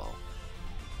 Pokeball.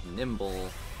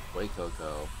 Nimble,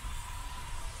 Coco.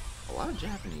 A lot of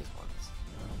Japanese ones.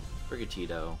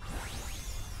 Brigatito.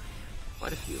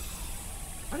 Quite a few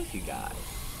guys.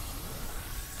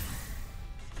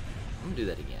 I'm gonna do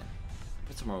that again.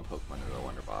 Put some more Pokemon into the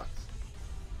Wonder Box.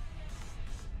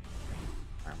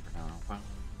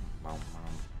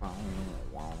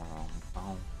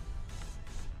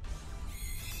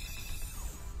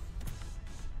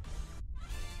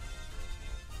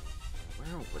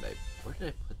 Where did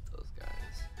I put those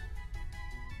guys?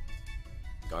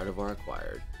 Gardevoir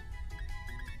acquired.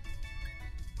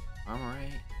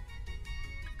 Alright.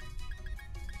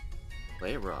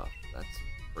 Play rough. That's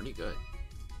pretty good.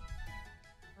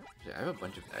 I have a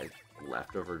bunch of guys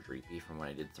leftover Dreepy from when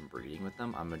I did some breeding with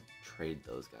them. I'm gonna trade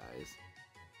those guys.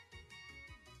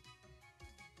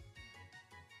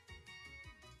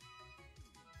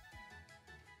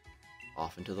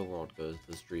 Off into the world goes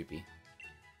the Streepy.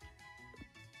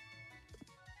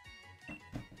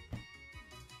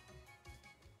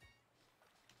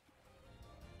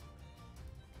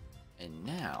 And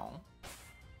now,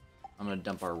 I'm gonna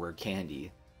dump our rare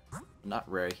candy. Not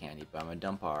rare candy, but I'm gonna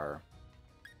dump our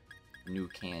new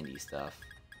candy stuff.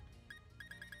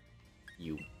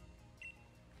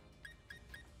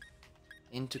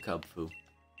 Into Cubfu.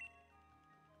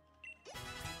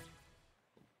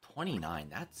 29,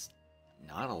 that's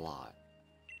not a lot.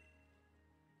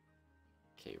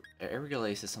 Okay, Aerial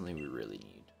Ace is something we really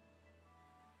need.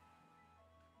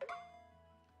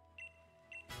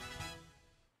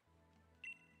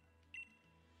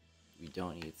 We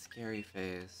don't need Scary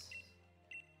Face.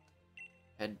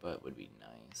 Headbutt would be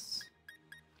nice.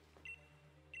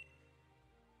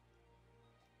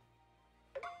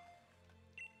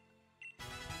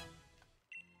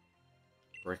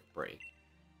 Brick Break.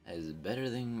 That is better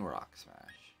than Rock Smash.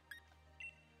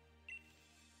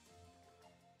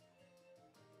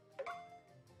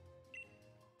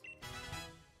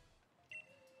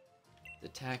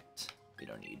 Detect, we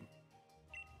don't need.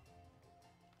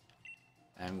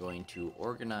 I'm going to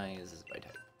organize by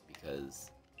type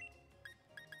because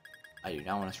I do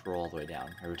not want to scroll all the way down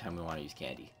every time we want to use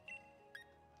candy.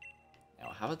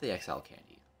 Now, how about the XL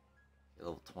candy?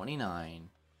 Level 29,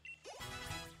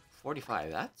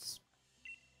 45, that's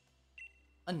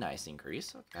a nice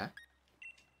increase, okay.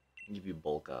 I'll give you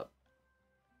bulk up.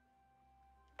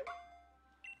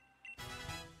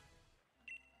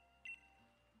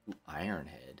 Ooh, Iron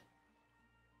Head.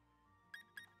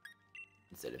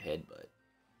 Instead of Headbutt.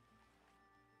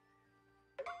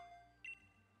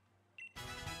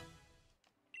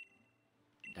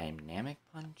 Dynamic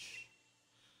Punch?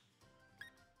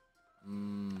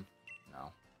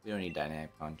 No. We don't need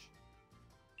Dynamic Punch.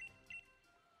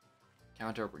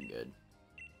 Counter, we're good.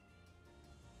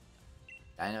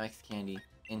 Dynamax Candy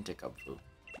into Cubfu.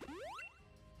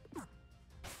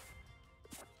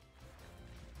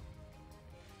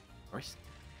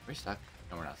 We're stuck.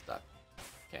 No, we're not stuck.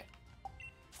 Okay.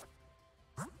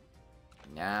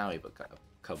 Now we put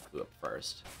Cubfu up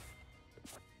first.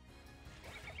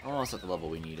 Almost at the level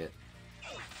we need it.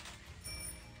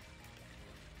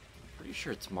 Pretty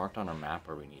sure it's marked on our map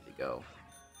where we need to go.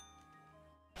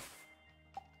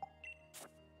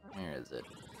 Where is it?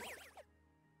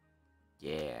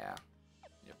 Yeah.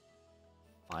 Yep.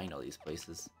 Find all these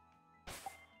places.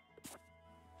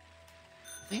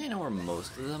 I think I know where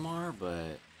most of them are,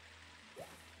 but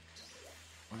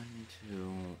 1,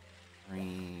 2,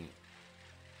 3.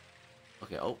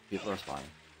 Okay, oh, people are spawning.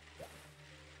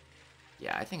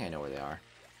 Yeah, I think I know where they are.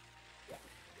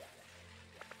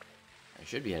 I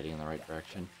should be heading in the right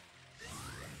direction.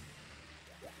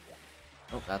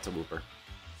 Oh, that's a Wooper.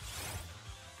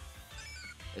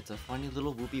 It's a funny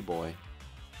little whoopy boy.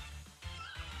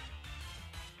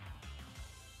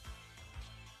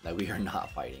 That we are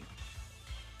not fighting.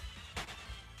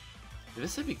 If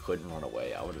this said we couldn't run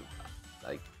away, I would have,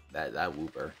 like, that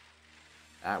Wooper.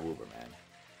 That Wooper, man.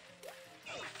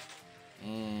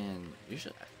 And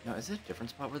usually, no, is it a different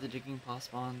spot where the digging paw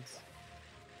spawns?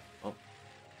 Oh,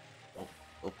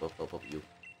 you.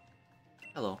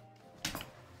 Hello.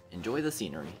 Enjoy the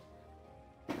scenery.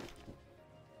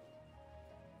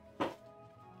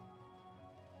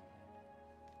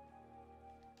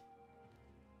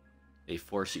 They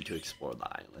force you to explore the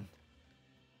island.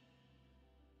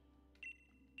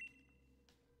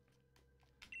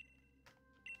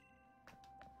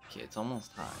 Okay, it's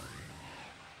almost time.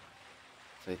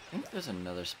 So I think there's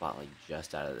another spot like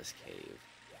just out of this cave.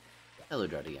 Hello,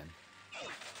 Dread again.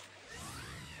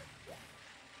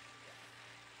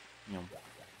 You know,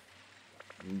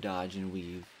 dodge and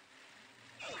weave.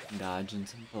 Dodging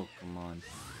some Pokemon.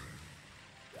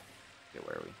 Okay,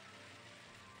 where are we?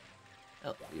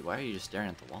 Oh, why are you just staring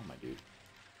at the wall, my dude?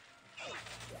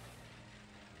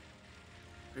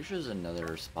 Pretty sure there's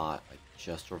another spot like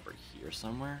just over here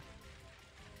somewhere.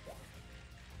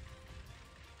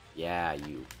 Yeah,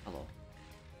 you. Hello.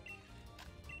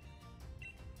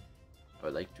 I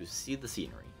would like to see the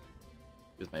scenery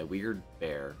with my weird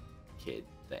bear kid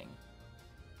thing.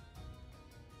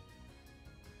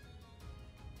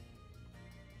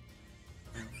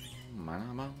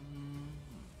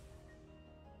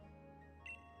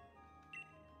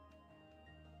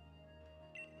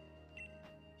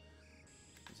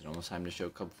 Is it almost time to show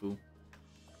Cubfu?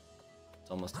 It's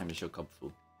almost time to show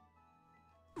Cubfu.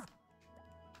 I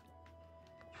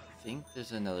think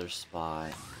there's another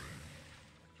spot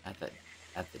at the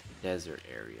desert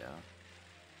area.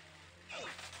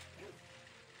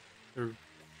 Oh,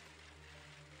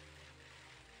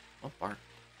 bark.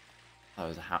 Oh, it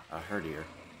was a herd here.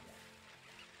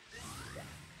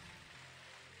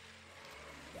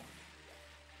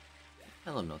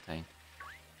 Hello, Miltank.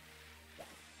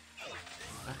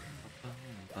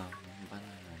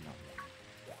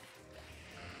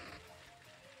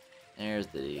 There's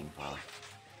the digging paw.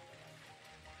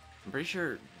 I'm pretty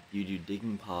sure you do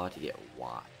digging paw to get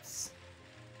watts.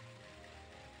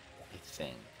 I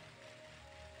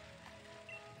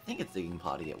think it's digging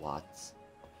paw to get watts.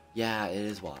 Yeah, it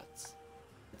is watts.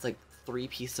 It's like 3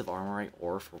 pieces of armorite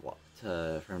ore for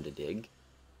him to dig.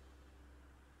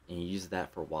 And you use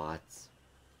that for watts.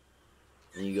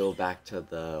 Then you go back to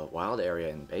the wild area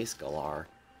in Base Galar,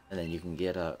 and then you can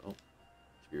get a... Oh,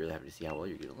 should be really happy to see how well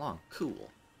you're getting along. Cool.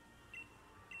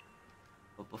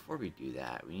 But before we do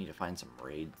that, we need to find some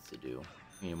raids to do.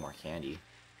 We need more candy.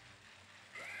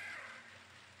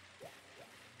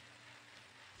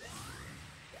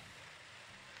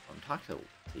 Talk to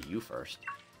you first.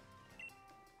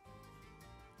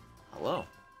 Hello.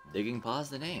 Digging Paw's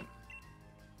the name.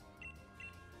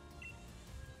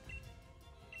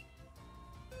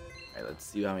 Alright, let's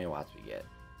see how many watts we get.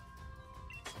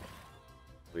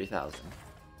 3,000.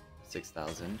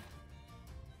 6,000.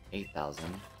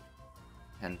 8,000.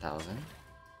 10,000.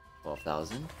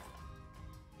 12,000.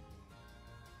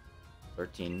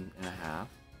 13.5.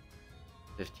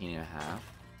 15.5.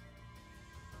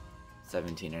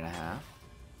 17.5,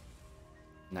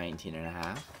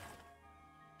 19.5,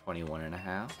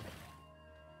 21.5,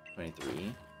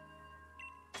 23,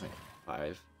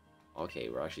 25. Okay,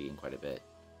 we're actually getting quite a bit.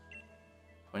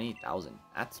 28,000.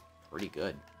 That's pretty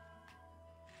good.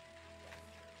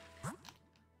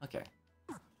 Okay.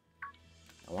 I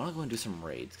want to go and do some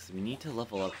raids because we need to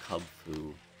level up Cub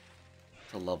Fu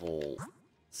to level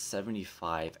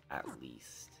 75 at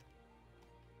least.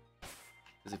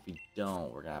 Because if we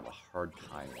don't, we're going to have a hard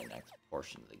time in the next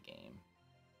portion of the game.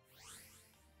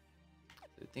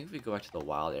 So I think if we go back to the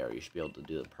wild area, you should be able to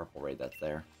do the purple raid that's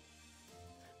there.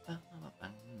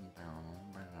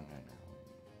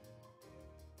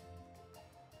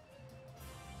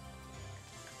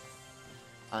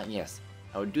 Yes,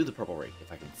 I would do the purple raid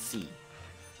if I can see.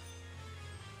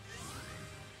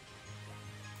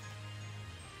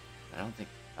 I don't think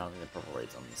the purple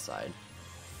raid's on this side.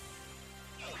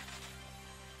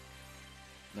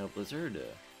 No blizzard.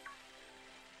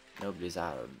 No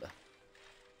blizzard.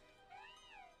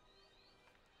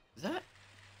 Is that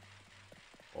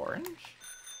orange?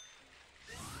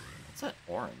 What's that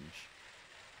orange?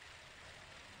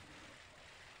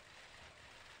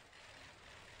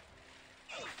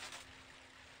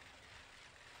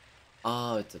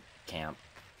 Oh, it's a camp.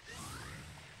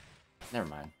 Never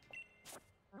mind.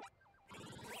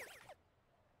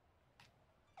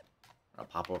 I'll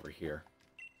pop over here.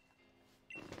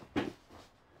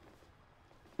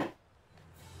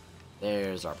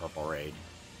 There's our purple raid.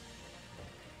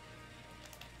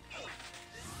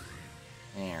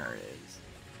 There it is.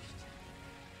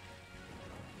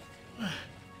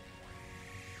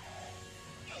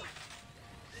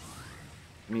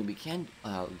 I mean, we can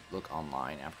look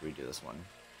online after we do this one.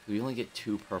 We only get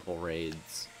 2 purple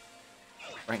raids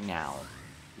right now.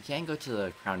 We can go to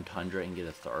the Crown Tundra and get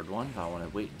a 3rd one, but I want to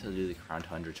wait until we do the Crown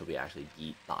Tundra till we actually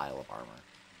beat the Isle of Armor.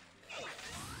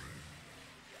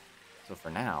 So for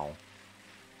now,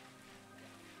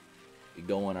 we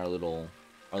go on our little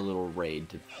raid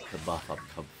to buff up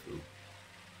Cub Fu.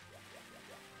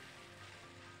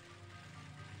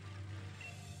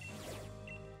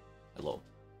 Hello.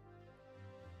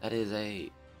 That is a...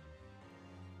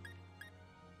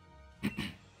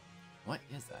 What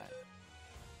is that?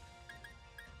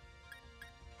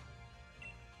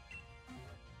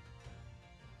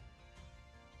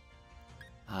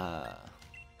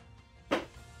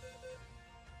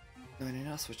 No, I did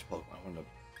not switch to Pokemon. I want to...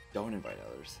 Don't invite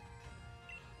others.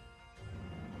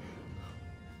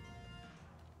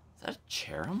 Is that a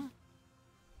Cherim?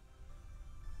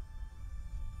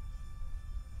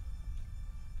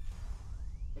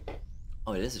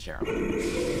 Oh, it is a Cherim.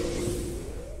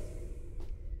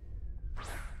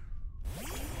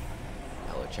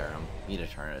 Hello, Cherim. Meet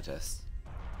Eternatus.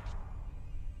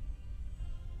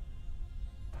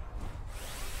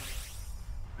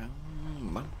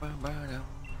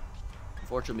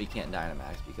 Unfortunately, we can't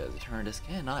Dynamax because Eternatus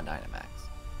cannot Dynamax.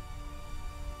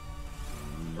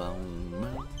 Alright,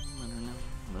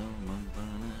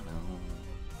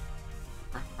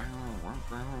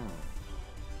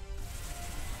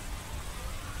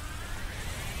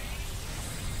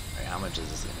 how much is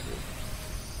this gonna do?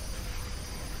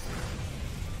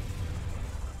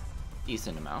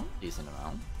 Decent amount, decent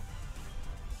amount.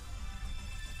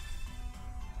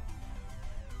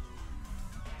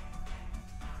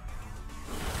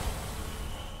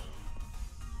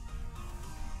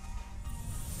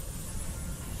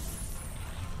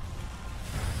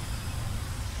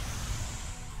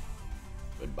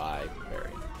 Goodbye,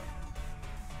 Barry.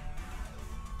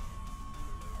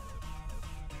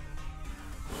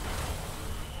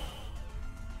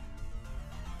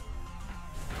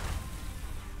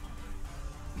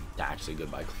 Actually,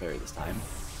 goodbye, Clefairy this time.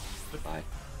 Goodbye.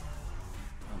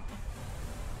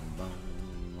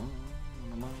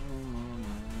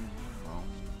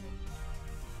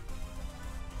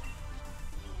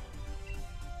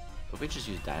 If we just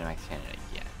use Dynamax Cannon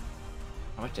again,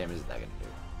 how much damage is that gonna do?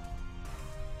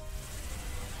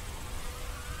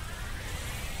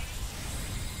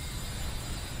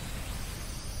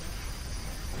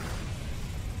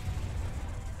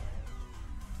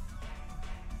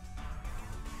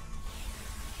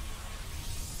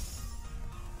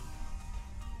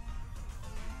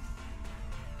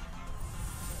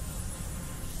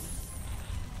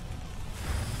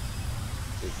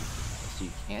 So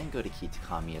you can go to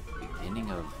Kitakami at the beginning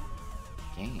of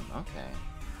the game, okay.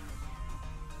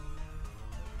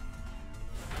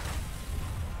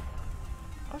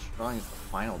 How strong is the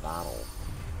final battle?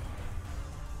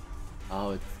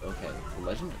 Oh, it's okay.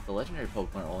 The legendary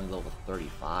Pokemon are only level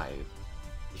 35.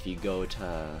 If you go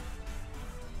to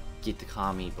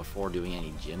Kitakami before doing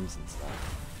any gyms and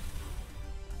stuff.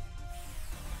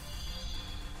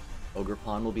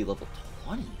 Ogerpon will be level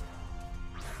 20.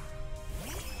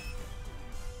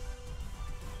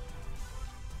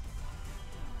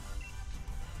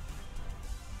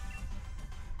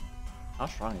 How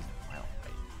strong is the final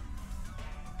fight?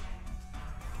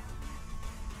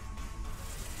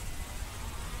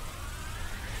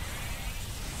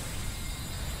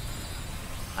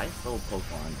 Highest level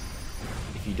Pokemon,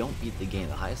 if you don't beat the game,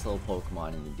 the highest level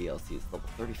Pokemon in the DLC is level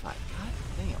 35. God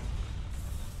damn.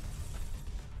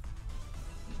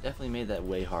 Definitely made that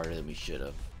way harder than we should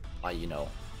have by, you know,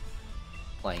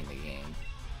 playing the game.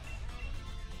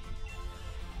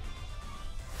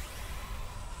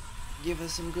 Give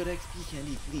us some good XP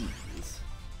candy, please.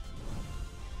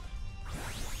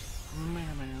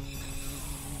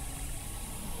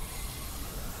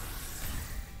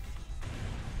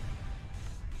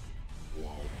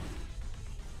 Whoa.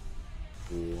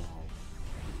 Whoa.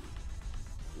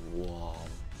 Whoa.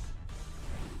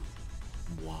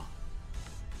 Wow.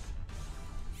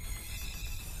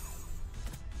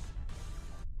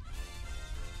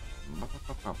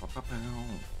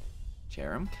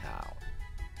 Cherim Cow.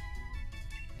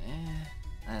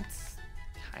 That's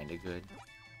kinda good.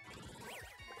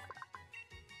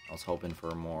 I was hoping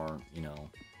for more, you know,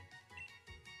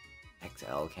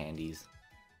 XL candies.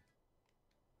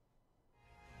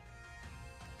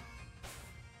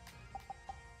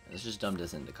 Let's just dump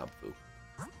this into Cubfu.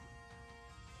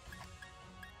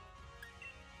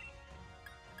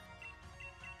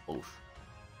 Oof.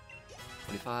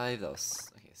 45, that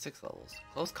was, okay, 6 levels.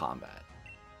 Close combat.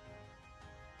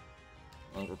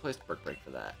 Well, replace Brick Break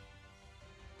for that.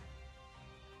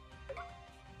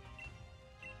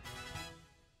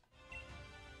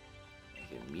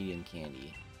 Make it medium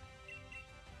candy.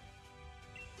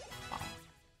 Oh,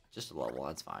 just a level,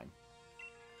 that's fine.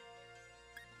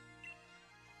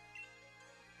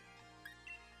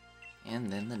 And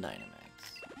then the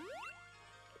Dynamax.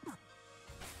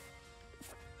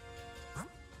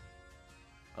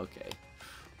 Okay.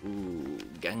 Ooh,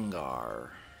 Gengar.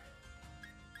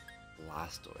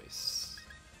 Blastoise.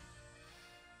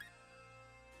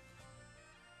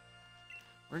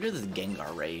 We're gonna do this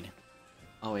Gengar raid.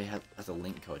 Oh, it has a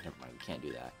link code. Never mind, we can't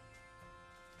do that.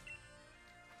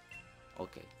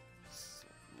 Okay.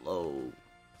 Slow.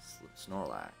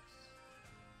 Snorlax.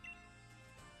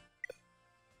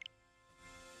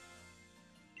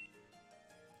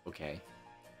 Okay.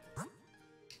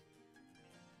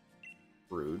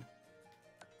 Rude.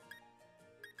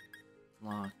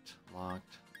 Locked.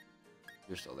 Locked.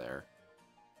 You're still there.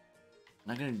 I'm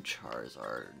not gonna do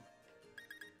Charizard.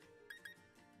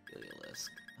 Heliolisk.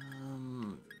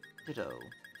 Ditto.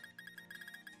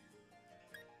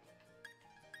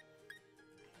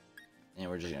 And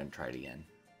we're just gonna try it again.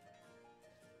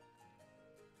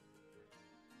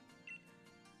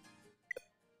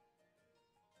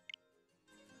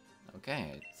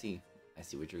 Okay, I see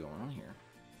what you're going on here.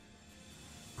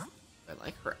 I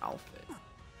like her outfit.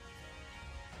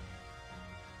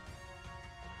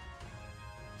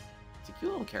 It's a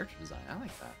cute little character design. I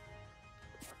like that.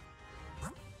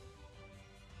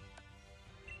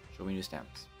 Show me new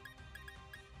stamps.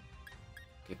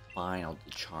 Okay, fine. I'll do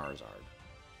Charizard.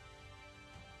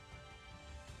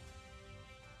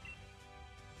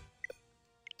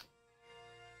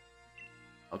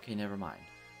 Okay, never mind.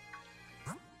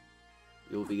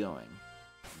 We will be going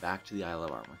back to the Isle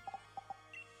of Armor.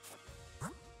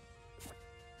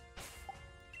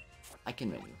 I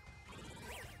can menu.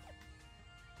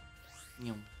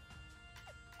 You know,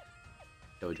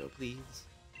 Dojo, please.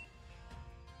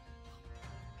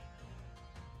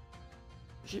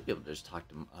 We should be able to just talk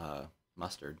to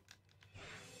Mustard.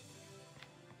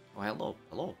 Oh, hello,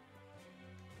 hello.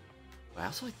 Oh, I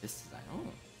also like this design.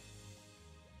 Oh.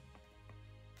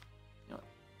 You know,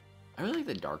 I really like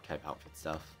the dark type outfit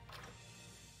stuff.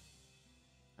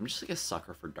 I'm just like a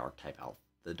sucker for dark type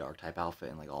the dark type outfit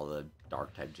and like all the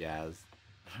dark type jazz.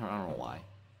 I don't know why.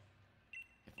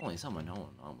 If only someone known.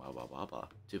 Oh, blah, blah, blah, blah.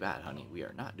 Too bad, honey. We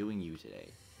are not doing you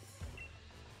today.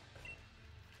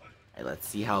 Alright, let's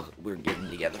see how we're getting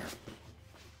together.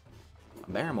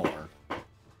 Barrymore.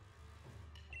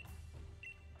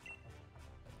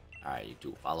 Alright, you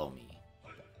two, follow me.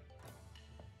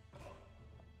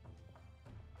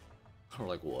 We're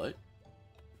like, what?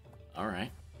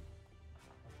 Alright.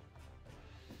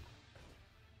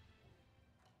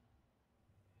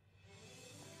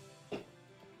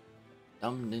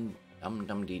 Dum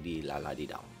dum dee dee la la dee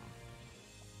dum.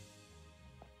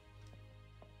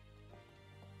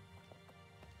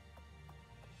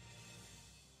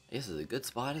 This is a good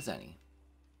spot as any.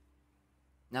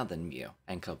 Now then, Mio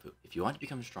and Cubfu, if you want to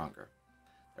become stronger,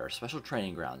 there are special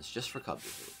training grounds just for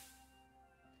Cubfu.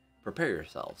 Prepare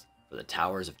yourselves for the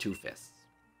Towers of Two Fists.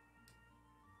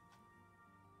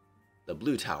 The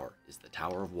blue tower is the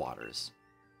Tower of Waters,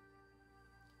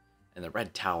 and the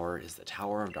red tower is the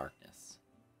Tower of Darkness.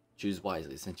 Choose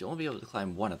wisely, since you'll only be able to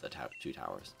climb one of the two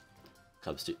towers.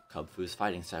 Cubfu's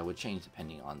fighting style would change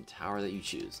depending on the tower that you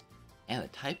choose, and the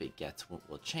type it gets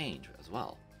will change as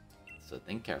well, so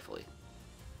think carefully.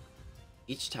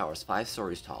 Each tower is 5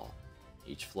 stories tall.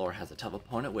 Each floor has a tough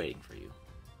opponent waiting for you.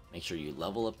 Make sure you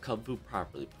level up Cubfu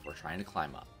properly before trying to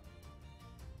climb up.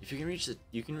 If you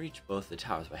can reach both the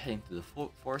towers by heading through the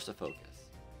Forest of Focus.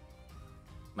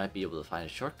 You might be able to find a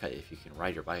shortcut if you can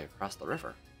ride your bike across the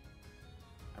river.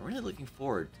 I'm really looking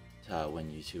forward to when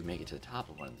you two make it to the top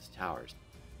of one of these towers.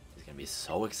 It's gonna be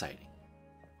so exciting.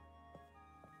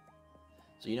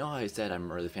 So you know how I said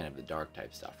I'm a really fan of the dark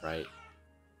type stuff, right?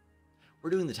 We're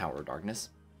doing the Tower of Darkness.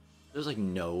 There's like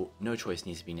no choice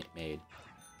needs to be made.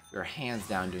 We're hands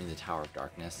down doing the Tower of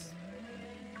Darkness.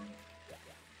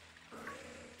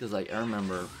 Because like I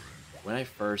remember when I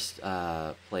first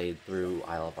played through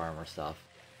Isle of Armor stuff,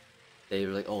 they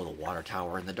were like, oh, the water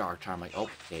tower and the dark tower. I'm like, oh,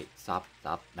 okay, stop,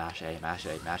 mash A, mash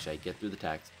A, mash A, get through the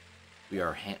text. We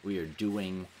are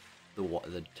doing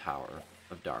the Tower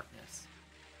of Darkness.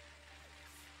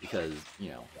 Because,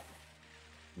 you know,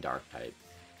 dark types.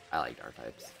 I like dark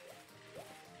types.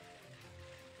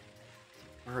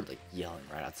 I heard like yelling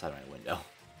right outside my window.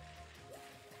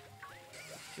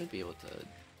 Should be able to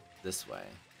this way,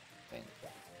 I think.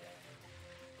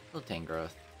 Little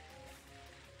Tangrowth.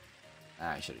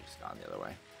 I should have just gone the other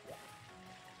way.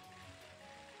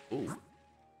 Ooh.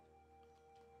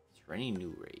 Is there any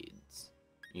new raids?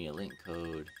 You need a link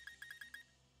code.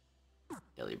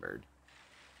 Delibird.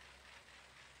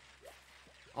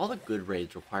 All the good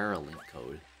raids require a link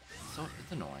code. So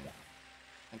it's annoying.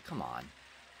 Like, come on.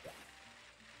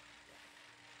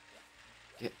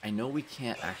 Okay, I know we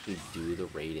can't actually do the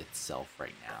raid itself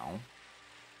right now,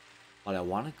 but I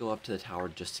want to go up to the tower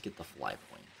just to get the fly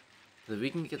point. Because if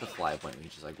we can get the fly point, we can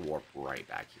just like warp right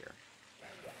back here.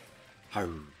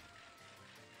 Haru.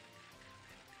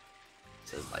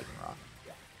 Says Lycanroc.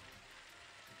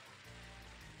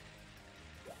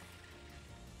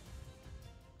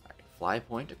 Alright, fly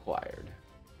point acquired.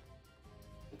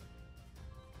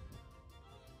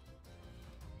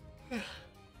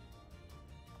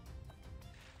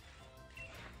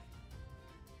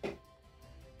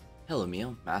 Hello,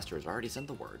 Mio. Master has already sent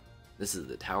the word. This is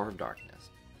the Tower of Darkness.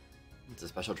 It's a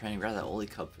special training ground that only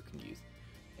Cubfu can use.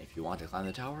 And if you want to climb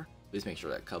the tower, please make sure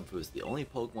that Cubfu is the only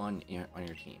Pokemon on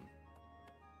your team.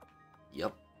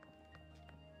 Yup.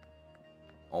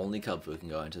 Only Cubfu can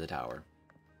go into the tower.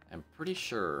 I'm pretty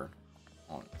sure...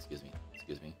 Oh, excuse me.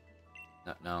 Excuse me.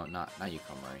 No, not you,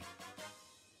 Komari.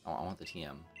 Oh, I want the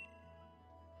TM.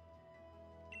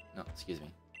 No, excuse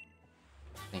me.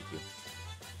 Thank you.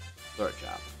 Throat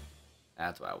job.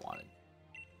 That's what I wanted.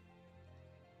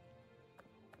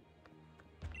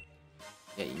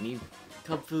 Yeah, you need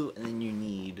Cubfu, and then you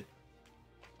need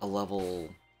a level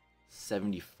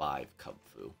 75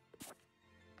 Cubfu.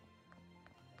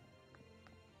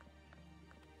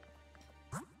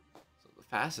 So the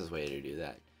fastest way to do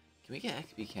that, can we get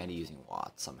XP candy using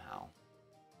Watts somehow?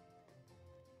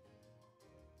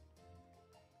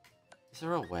 Is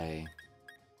there a way?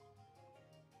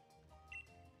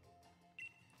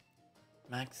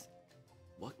 Max,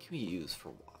 what can we use for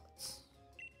Watts?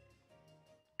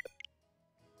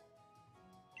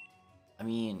 I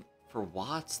mean, for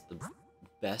Watts,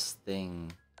 best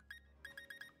thing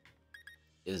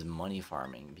is money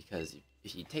farming, because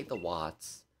if you take the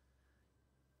Watts,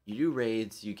 you do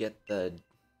raids, you get the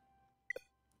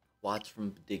Watts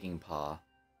from Digging Paw,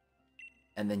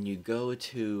 and then you go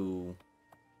to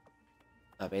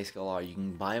Basic LR, you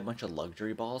can buy a bunch of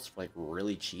luxury balls for like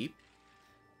really cheap,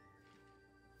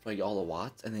 for like all the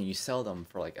Watts, and then you sell them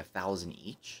for like 1,000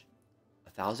 each,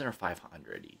 1,000 or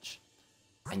 500 each,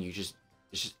 and it's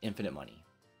just infinite money.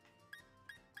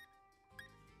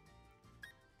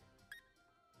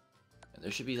 And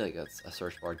there should be like a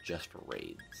search bar just for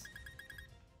raids.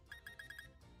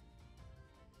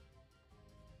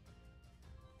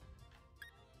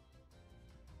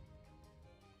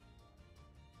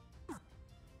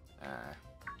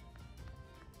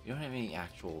 You don't have any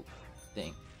actual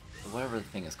thing, whatever the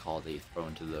thing is called that you throw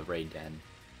into the raid den.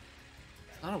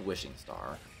 It's not a wishing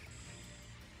star.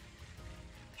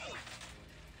 I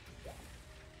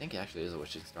think it actually is a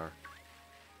wishing star.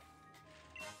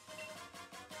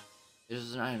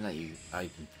 There's an item that you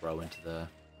can throw into the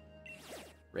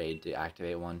raid to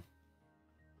activate one.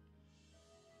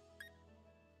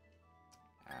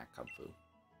 Kung Fu.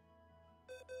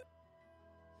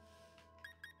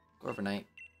 Go overnight.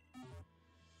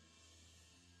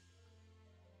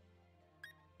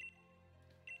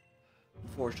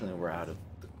 Unfortunately, we're out of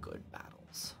the good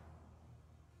battles.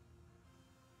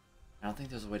 I don't think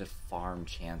there's a way to farm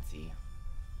Chansey.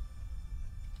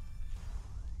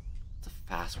 It's a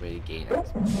fast way to gain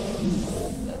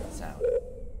XP. That sound.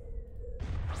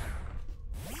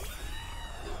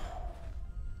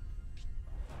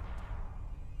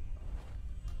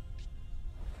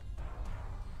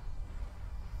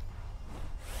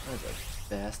 What is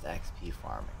the best XP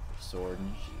farming for sword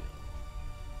and shield?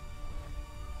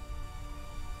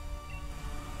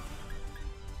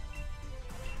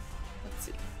 Let's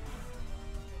see.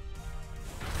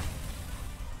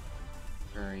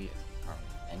 Very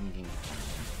ending.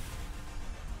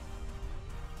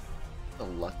 The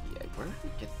lucky egg. Where did we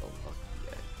get the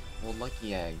lucky egg? Well,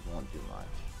 lucky egg won't do much.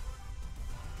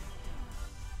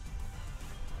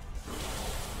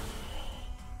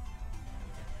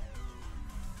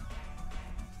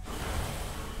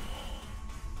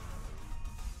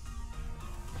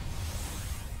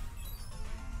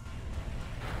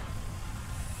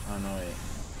 Oh no, wait.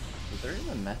 So there is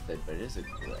a method, but it is a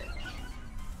glitch.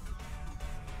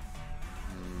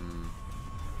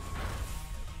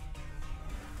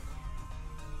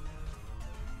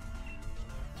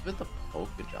 It's with the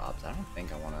polka jobs. I don't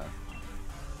think I want to.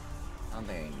 I don't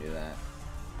think I can do that.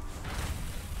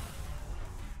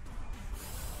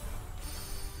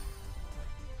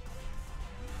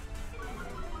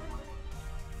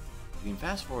 You can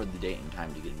fast forward the date and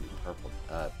time to get a new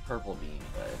purple beam,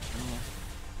 but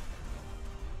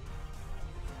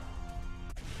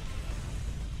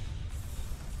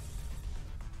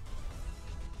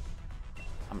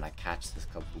I'm gonna catch this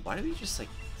couple. Why do we just like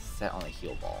set on a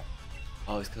heal ball?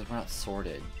 Oh, it's because we're not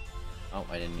sorted. Oh,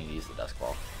 I didn't need to use the dusk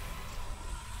ball.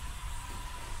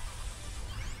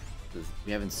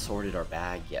 We haven't sorted our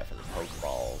bag yet for the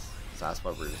Pokeballs, so that's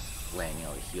why we're just landing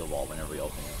on the heal ball whenever we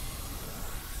open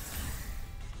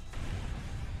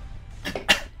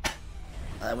it.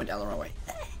 I went down the wrong way.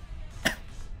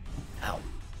 Ow.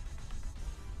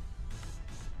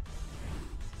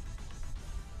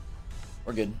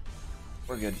 We're good.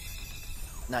 We're good.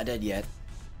 Not dead yet.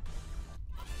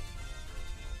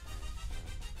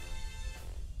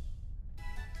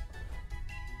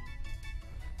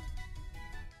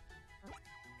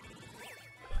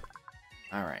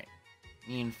 Alright.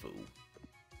 Mean Fu.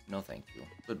 No thank you.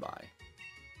 Goodbye.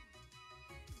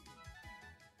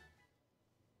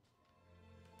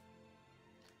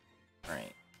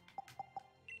 Alright.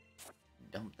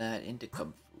 Dump that into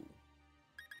Kung Fu.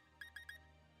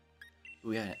 Ooh,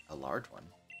 we got a large one.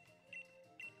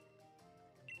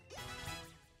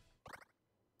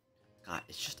 God,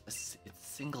 it's just it's a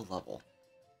single level.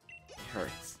 It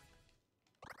hurts.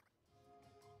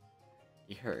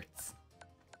 It hurts.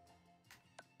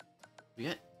 We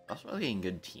got also really getting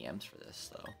good TMs for this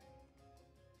though.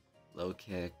 Low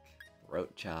kick,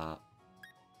 throat chop,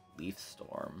 leaf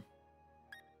storm,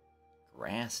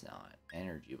 grass knot,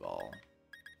 energy ball.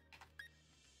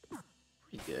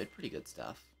 Pretty good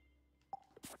stuff.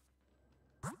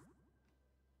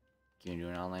 Can you do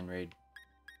an online raid?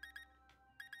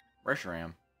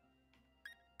 Reshiram.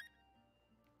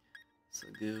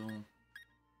 Sagoo.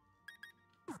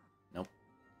 Nope.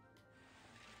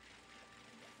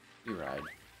 We ride.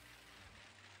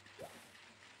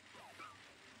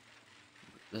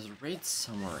 There's a raid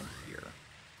somewhere in here.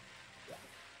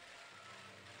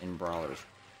 In Brawler's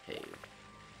Cave.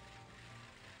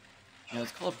 You know,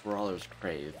 it's called Brawler's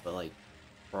Crave, but like,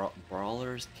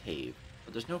 Brawler's Cave.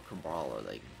 But there's no Brawler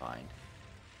that you can find.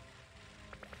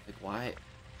 Like, why?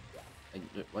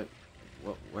 Like,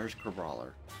 where's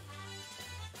Brawler?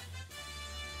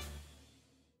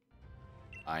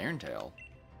 Iron Tail.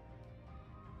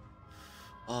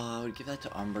 Oh, I would give that to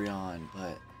Umbreon,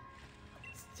 but...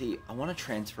 See, I want to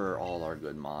transfer all our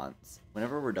good mons.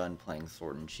 Whenever we're done playing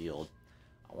Sword and Shield,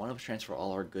 I want to transfer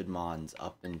all our good mons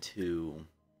up into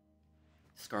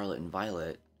Scarlet and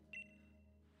Violet.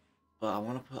 But I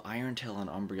want to put Iron Tail on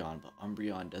Umbreon, but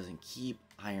Umbreon doesn't keep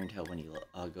Iron Tail when he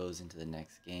goes into the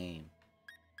next game.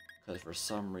 Because for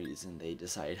some reason they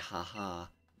decide, haha,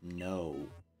 no.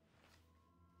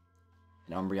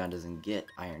 And Umbreon doesn't get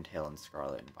Iron Tail in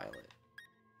Scarlet and Violet.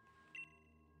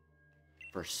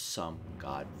 For some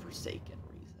godforsaken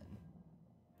reason.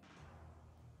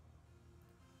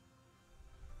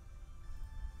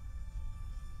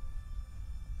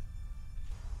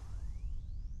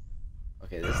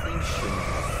 Okay, this thing shouldn't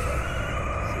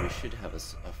have... So we should have a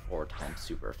 4-time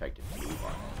super effective move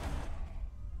on it.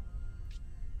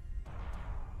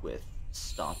 With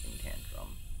Stomping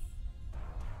Tantrum.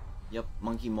 Yep,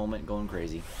 monkey moment going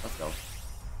crazy. Let's go.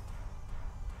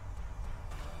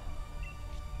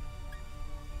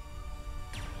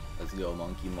 Let's go,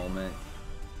 monkey moment.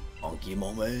 Monkey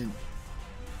moment.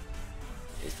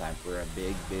 It's time for a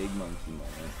big, big monkey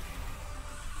moment.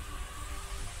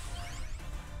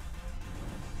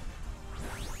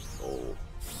 Oh,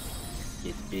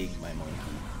 it's big, my monkey.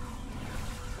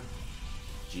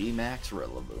 G-Max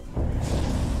Rillaboom.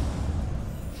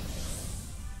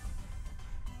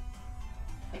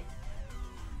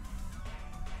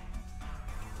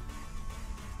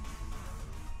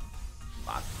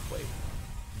 Wait.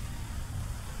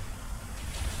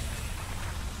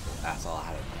 That's all I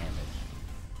had of damage.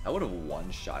 I would have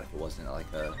one-shot if it wasn't like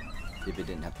if it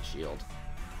didn't have the shield.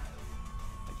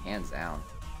 Like, hands down.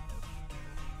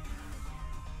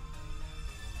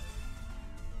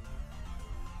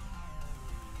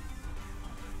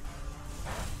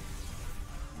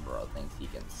 Bro thinks he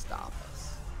can stop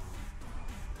us.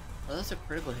 Oh, that's a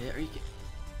critical hit. Are you kidding?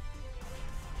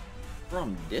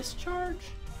 From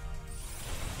discharge?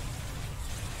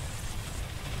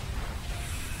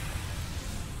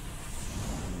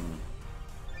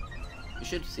 We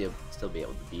should still be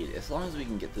able to beat it. As long as we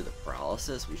can get through the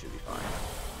paralysis, we should be fine.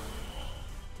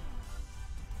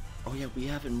 Oh yeah, we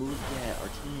haven't moved yet, our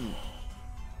team.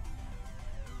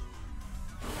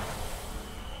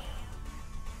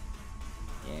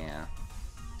 Yeah.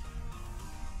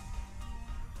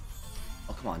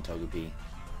 Oh, come on, Togepi.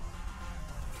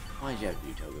 Why did you have to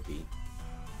do Togepi?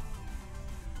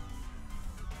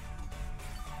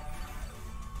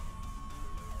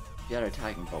 If you had an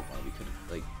attacking Pokemon, we could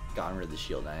have, like, gotten rid of the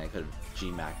shield, and I could have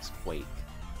G-Max Quake.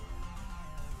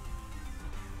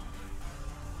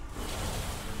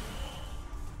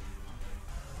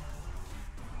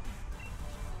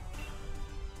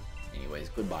 Anyways,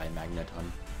 goodbye,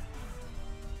 Magneton.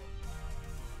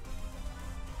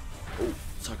 Oh,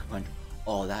 Sucker Punch.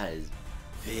 Oh, that is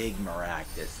big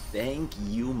Maractus. Thank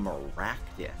you,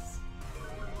 Maractus.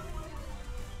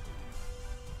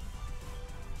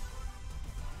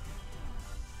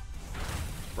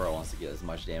 Bro wants to get as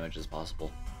much damage as possible.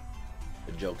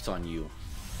 The joke's on you.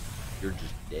 You're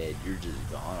just dead. You're just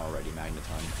gone already,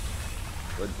 Magneton.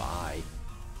 Goodbye.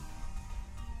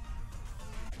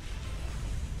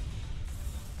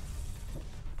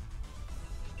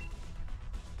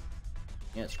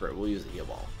 Yeah, screw it. We'll use the heal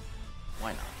ball.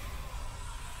 Why not?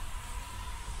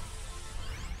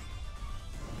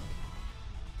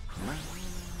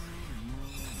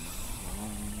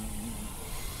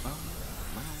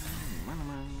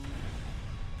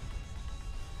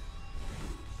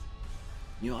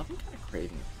 You know, I've been kind of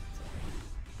craving pizza.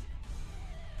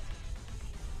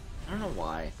 I don't know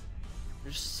why. I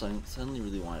just suddenly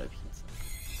really wanted a pizza.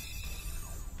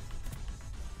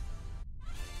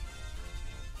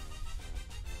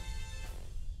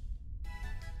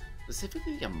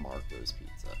 Specifically a Marco's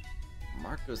pizza.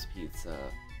 Marco's pizza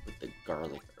with the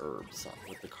garlic herb sauce,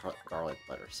 with the garlic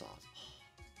butter sauce.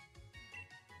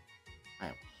 I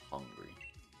am hungry.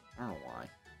 I don't know why.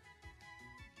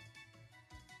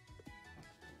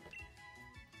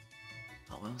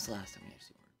 Oh, when was the last time we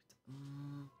actually ordered pizza?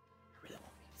 I really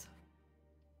want pizza.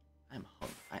 I'm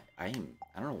hungry.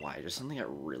 I don't know why. I just suddenly got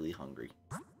really hungry.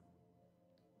 Okay,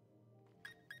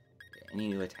 any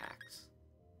new attacks?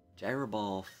 Gyro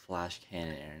Ball, Flash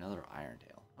Cannon, and another Iron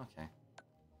Tail. Okay.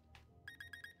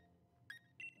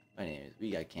 But anyways,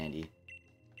 we got candy.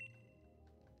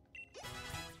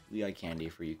 We got candy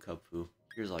for you, Cupfu.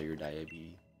 Here's all your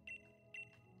diabetes.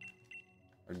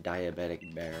 Or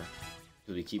diabetic bear.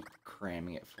 Because we keep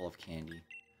cramming it full of candy.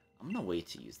 I'm gonna wait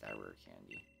to use that rare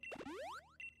candy.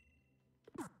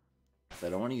 So I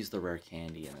don't want to use the rare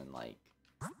candy and then, like,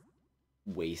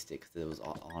 waste it because it was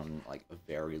on, like, a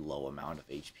very low amount of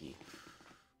HP.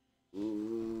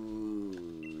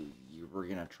 Ooh, we're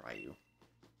gonna try you.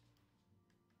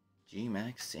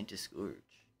 G-Max Santa Scourge.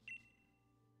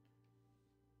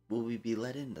 Will we be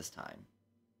let in this time?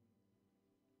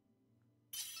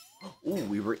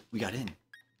 Ooh, we got in.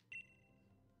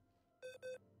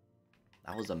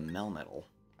 That was a Melmetal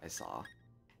I saw.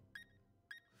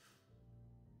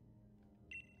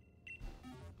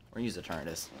 We're gonna use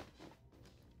Eternatus.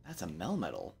 That's a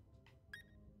Melmetal.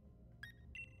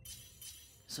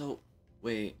 So,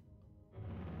 wait.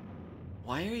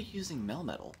 Why are you using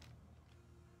Melmetal?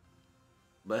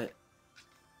 But...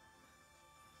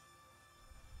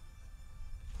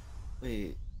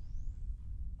 Wait...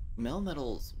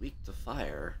 Melmetal's weak to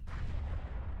fire.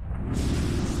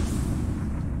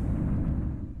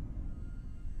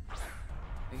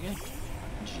 Again,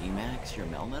 G-Max, your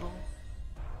Melmetal?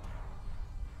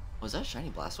 Was that a shiny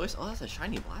Blastoise? Oh, that's a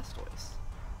shiny Blastoise.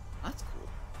 That's cool.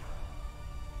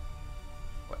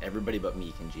 Well, everybody but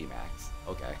me can G-Max.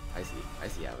 Okay, I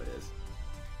see how it is.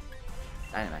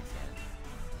 Dynamax cannon.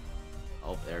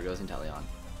 Oh, there goes Inteleon.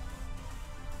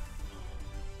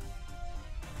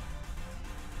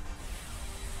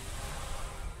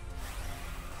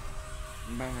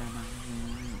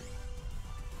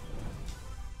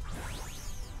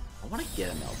 I want to get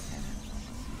a Meltan.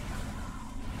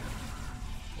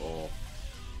 Oh,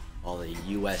 all the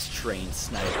U.S. trained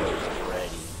snipers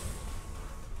ready.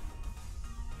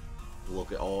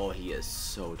 Look at, oh, he is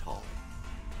so tall.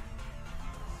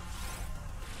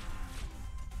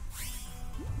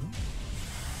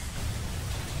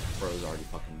 Bro's already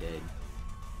fucking dead.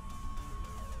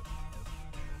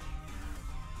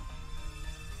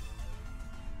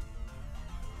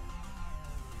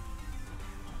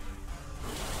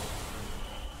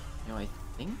 You know, I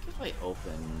think if I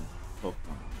open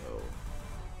Pokemon Go,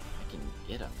 I can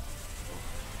get him.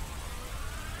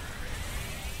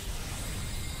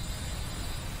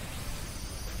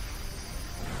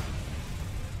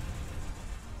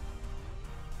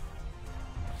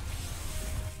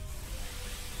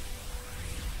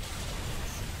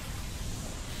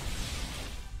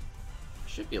 I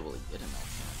should be able to get him out.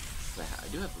 I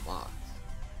do have the box.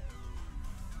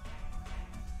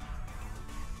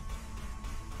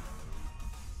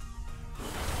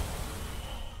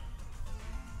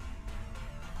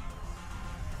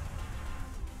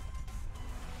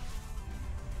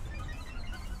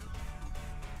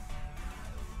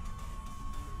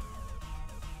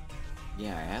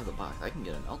 Yeah, I have the box. I can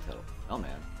get an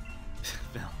Melman.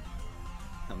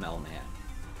 A Melman.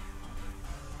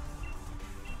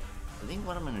 I think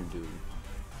what I'm gonna do...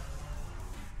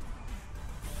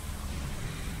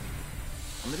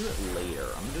 I'm gonna do it later.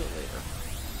 I'm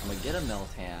gonna get a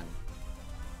Meltan.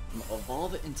 I'm gonna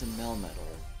evolve it into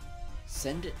Melmetal.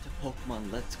 Send it to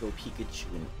Pokemon Let's Go Pikachu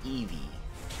and Eevee.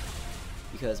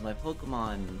 Because my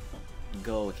Pokemon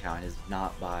Go account is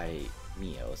not by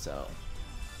Mio, so...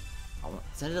 I'll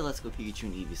send it to Let's Go Pikachu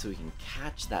and Eevee so we can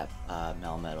catch that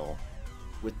Melmetal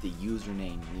with the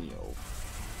username Neo.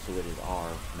 So it is our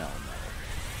Melmetal.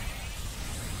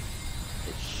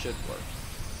 It should work.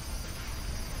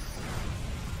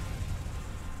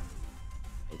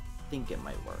 I think it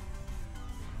might work.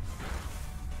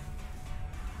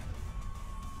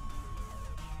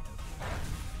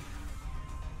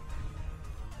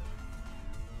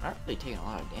 I'm not really taking a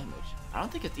lot of damage. I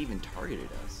don't think it's even targeted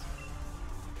us.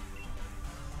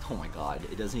 Oh my god,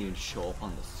 it doesn't even show up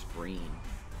on the screen.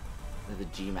 The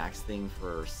G-Max thing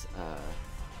for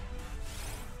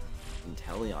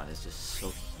Inteleon is just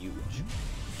so huge.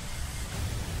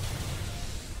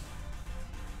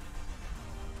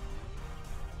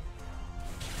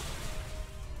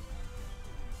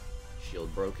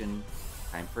 Shield broken.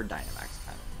 Time for Dynamax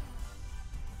Cannon.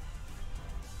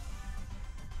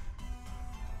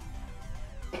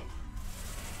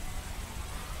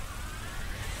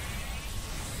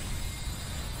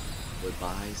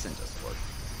 Goodbye, Centasport.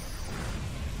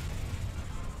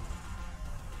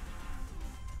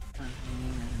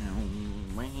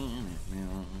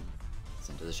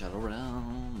 Sent to the Shadow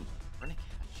Realm. We're gonna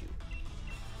catch you.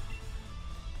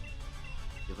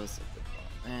 Give us a good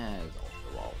ball. It's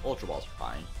Ultra Ball. Ultra Balls are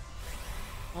fine.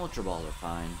 Ultra Balls are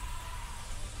fine.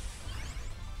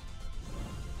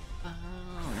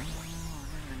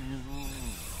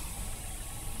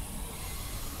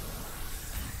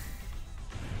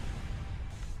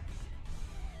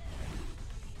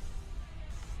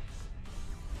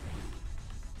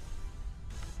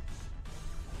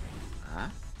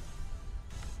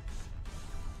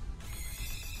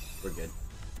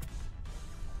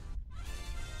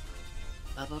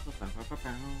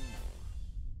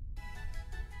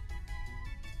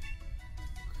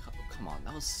 Come on,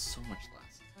 that was so much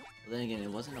less. But then again,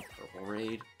 it wasn't a purple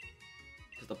raid.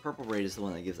 Because the purple raid is the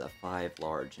one that gives that 5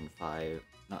 large and 5...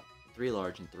 Not 3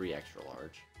 large and 3 extra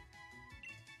large.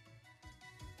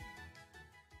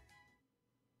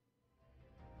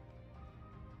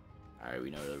 Alright,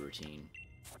 we know the routine.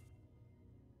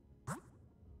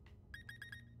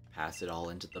 Pass it all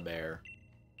into the bear.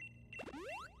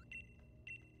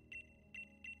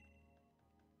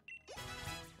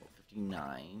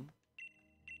 59.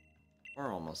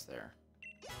 We're almost there.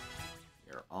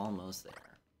 You're almost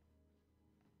there.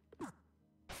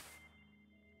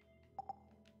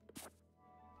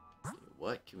 Okay,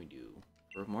 what can we do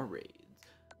for more raids?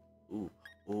 Ooh,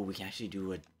 we can actually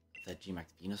do that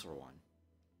Gmax Venusaur one.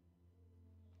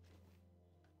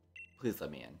 Please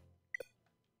let me in.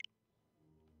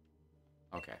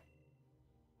 Okay.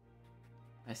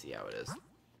 I see how it is.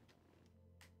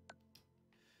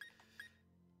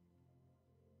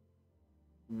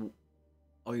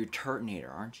 Oh, you're Turtonator,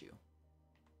 aren't you?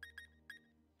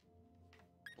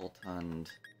 Voltund.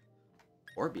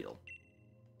 Orbeetle.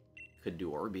 Could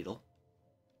do Orbeetle.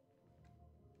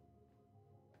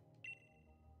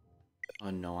 Oh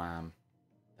no,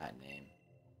 that name.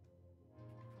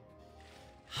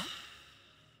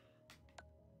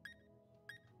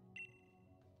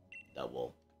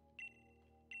 Double.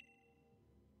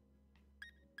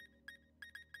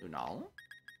 Lunala?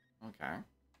 Okay.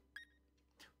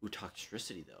 Ooh,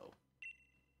 Toxtricity though.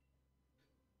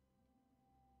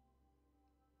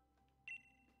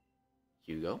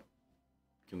 Hugo?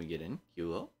 Can we get in?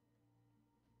 Hugo?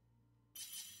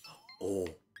 Oh,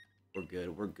 we're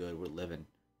good, we're living.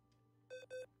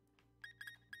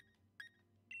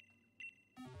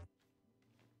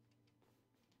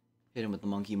 Hit him with the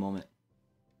monkey moment.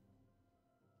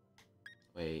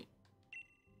 Wait.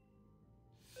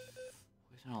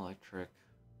 Poison electric.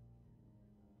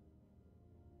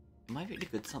 It might be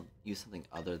good use something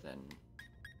other than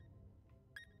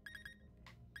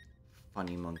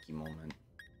funny monkey moment.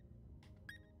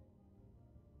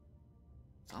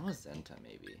 Zamazenta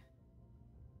maybe.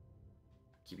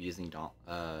 Keep using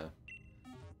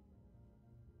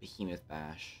Behemoth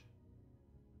Bash.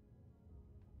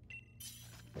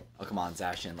 Oh come on,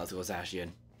 Zacian, let's go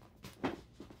Zacian.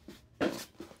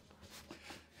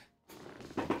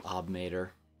 Obmater,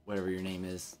 whatever your name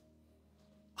is.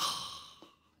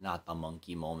 Not the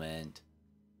monkey moment.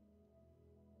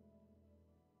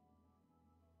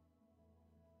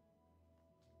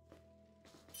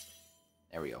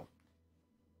 There we go.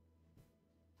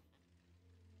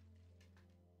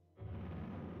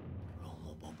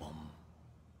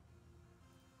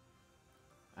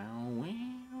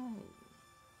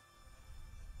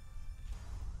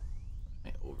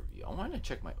 My overview. I want to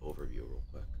check my overview real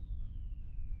quick.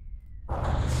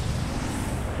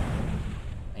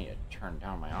 I need to turn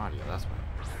down my audio, that's why.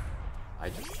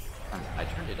 I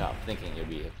turned it up thinking it'd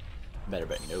be better,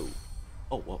 but no.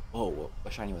 Oh, whoa,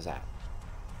 what shiny was that?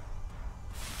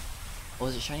 Oh,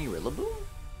 is it shiny Rillaboom?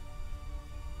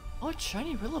 Oh, it's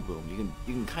shiny Rillaboom. You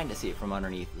can kind of see it from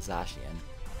underneath the Zacian.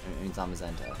 I mean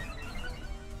Zamazenta.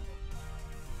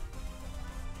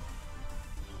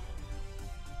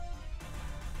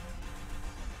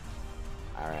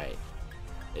 Alright.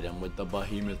 Hit him with the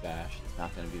Behemoth Bash. It's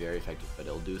not going to be very effective, but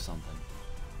it'll do something.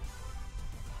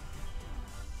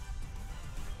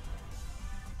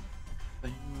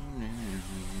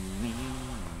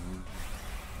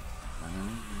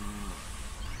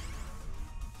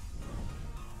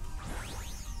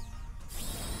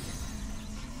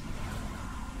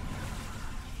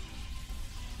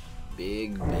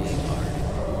 Big Arctic.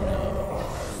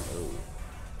 Oh.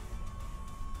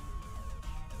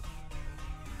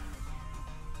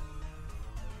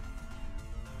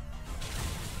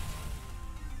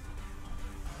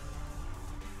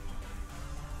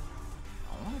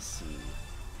 I want to see.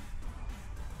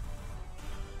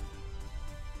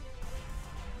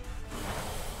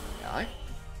 Yeah,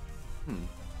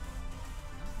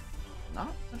 not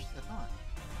as much as I thought.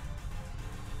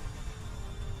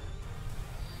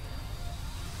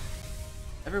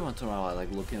 Every once in a while, I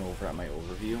like looking over at my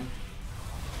overview,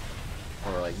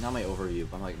 or like not my overview,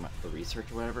 but like the research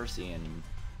or whatever, seeing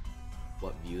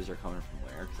what views are coming from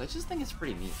where. Because I just think it's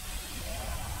pretty neat.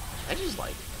 I just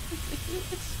like it.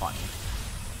 It's funny.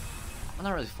 Well,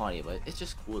 not really funny, but it's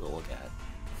just cool to look at.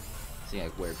 Seeing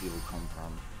like where people come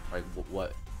from, like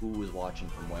who is watching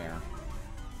from where.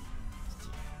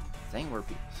 Saying where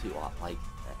people see a lot like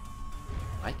that.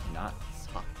 I cannot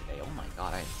talk today. Oh my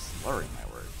god, I am slurring my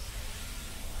words.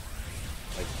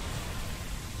 Like,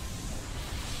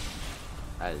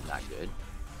 that is not good.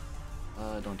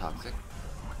 Don't toxic.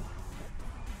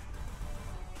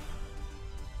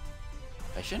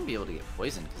 I shouldn't be able to get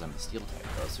poisoned because I'm a steel type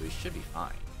though, so he should be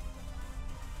fine.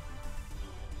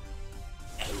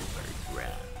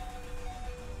 Overgrowth.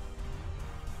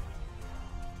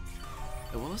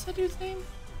 Hey, what was that dude's name?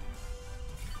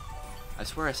 I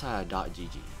swear I saw a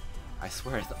 .gg. I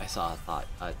swear I saw a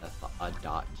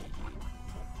 .gg.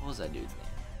 What was that dude's name?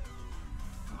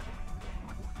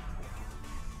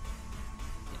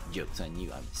 Joke's on you,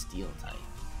 I'm a steel type.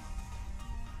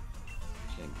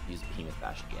 Just gonna use Behemoth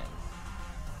Bash again.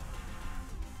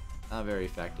 Not very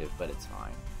effective, but it's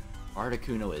fine.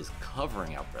 Articuno is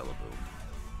covering up Rillaboom.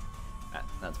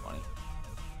 That's funny.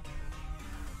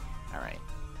 Alright.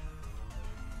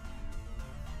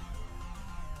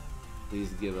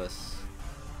 Please give us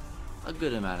a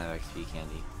good amount of XP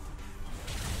candy.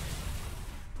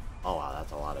 Oh wow,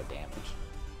 that's a lot of damage.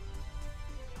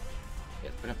 Yeah,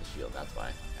 let's bring up the shield, that's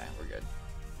why. Okay, we're good.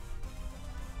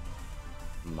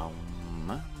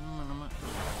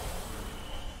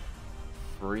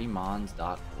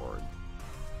 Freemons.org.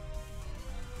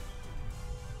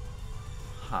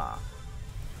 Huh.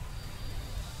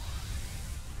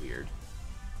 Weird.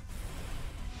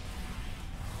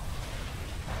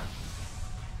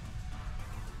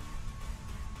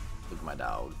 Look at my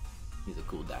dog. He's a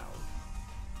cool dog.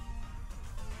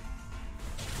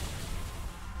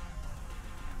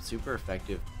 Super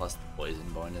effective plus the poison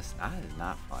bonus. That is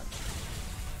not fun.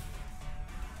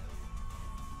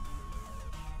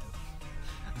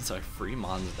 I'm sorry,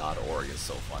 freemons.org is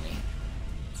so funny.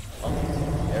 Oh,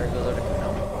 there goes our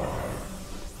Articuno.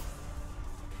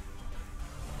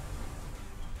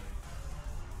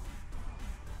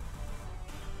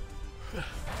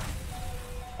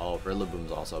 Oh,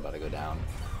 Rillaboom's also about to go down.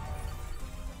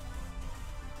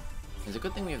 It's a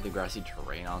good thing we have the grassy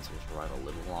terrain on, so we'll survive a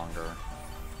little longer.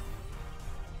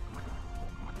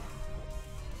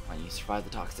 Come on, you survive the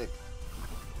toxic.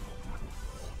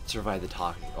 Survive the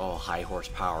toxic. Oh, high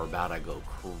horsepower, about to go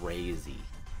crazy.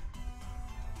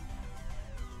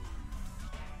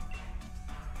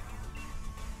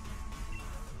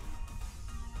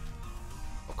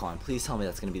 Oh, come on, please tell me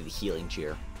that's gonna be the healing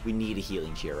cheer. We need a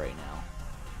healing cheer right now.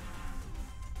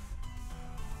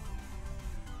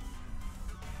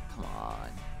 Come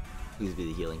on. Please be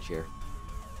the healing cheer.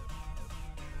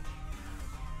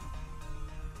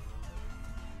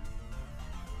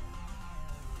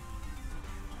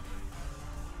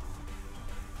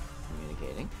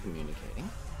 Communicating.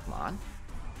 Come on.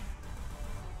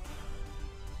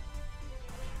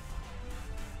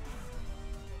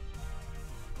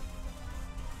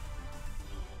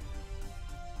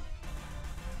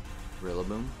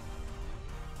 Rillaboom?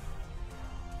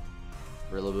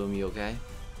 Rillaboom, you okay?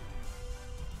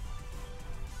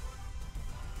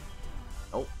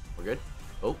 Oh, we're good.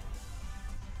 Oh.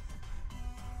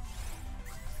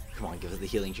 Come on, give us the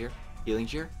healing cheer. Healing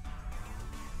cheer?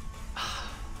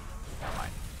 Never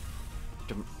mind.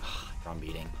 Drum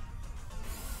beating.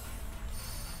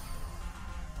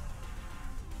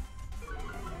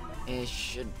 It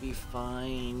should be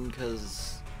fine,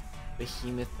 because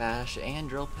Behemoth Bash and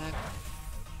Drill Peck.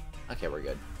 Okay, we're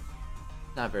good.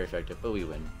 Not very effective, but we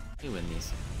win. We win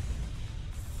these.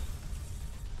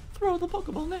 Throw the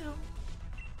Pokeball now!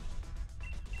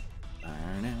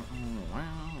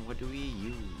 What do we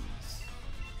use?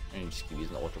 I just keep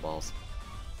using the Ultra Balls.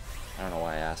 I don't know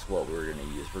why I asked what we were going to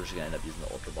use. We're just going to end up using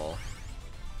the Ultra Ball.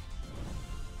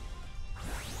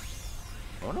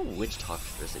 I wonder which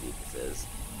Toxtricity this is.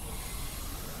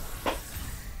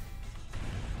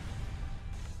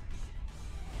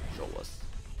 Show us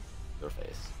your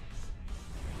face.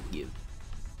 Give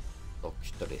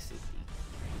Toxtricity.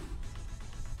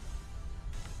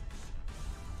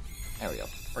 There we go.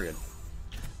 We're good.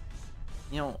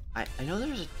 You know, I know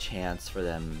there's a chance for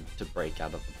them to break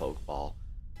out of the Pokeball,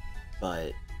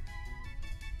 but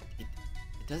it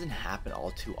doesn't happen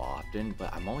all too often,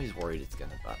 but I'm always worried it's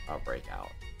gonna break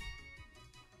out.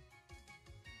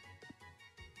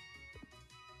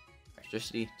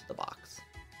 Electricity to the box.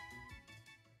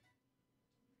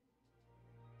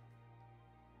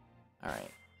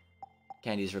 Alright.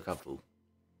 Candies for Cubfu.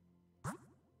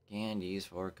 Candies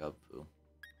for Cubfu.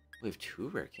 We have 2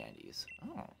 rare candies.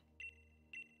 Oh.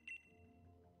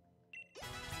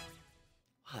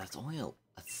 Wow, that's only a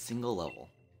single level.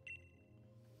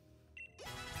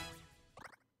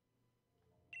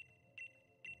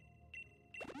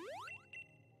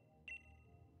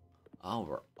 Oh,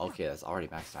 we're okay. That's already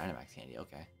max Dynamax candy.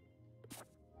 Okay.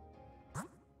 Okay,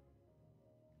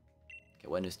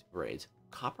 what new raids?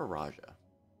 Copper Raja.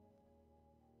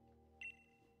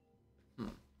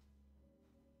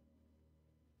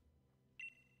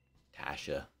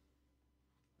 Dasha.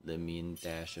 The mean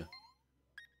Dasha.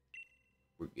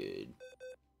 We're good.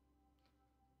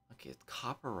 Okay, it's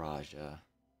Copper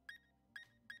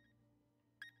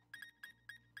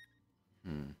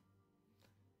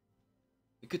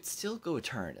We could still go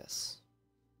Eternus.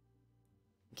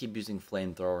 Keep using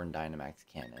Flamethrower and Dynamax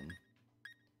Cannon.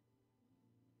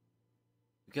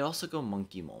 We could also go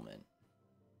Monkey Moment.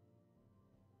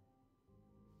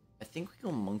 I think we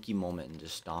go Monkey Moment and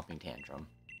just Stomping Tantrum.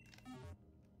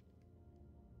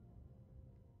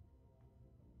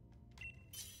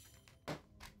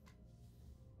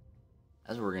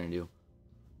 That's what we're gonna do.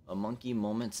 A Monkey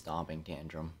Moment, Stomping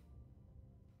Tantrum.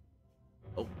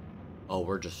 Oh. Oh,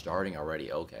 we're just starting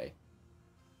already. Okay.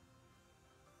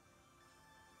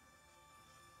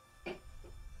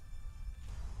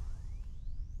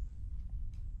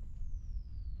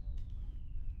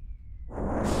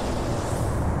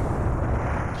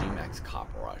 G-Max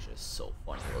Copperage is so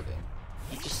funny looking.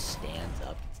 He just stands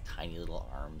up, his tiny little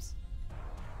arms.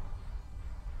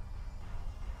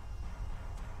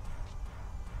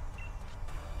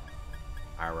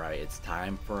 Alright, it's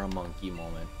time for a Monkey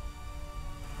Moment.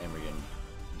 And we're getting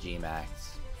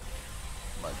G-Max,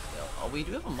 Mudtail. Oh, we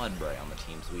do have a Mudbray on the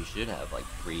team, so we should have like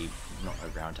 3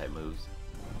 ground type moves.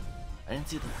 I didn't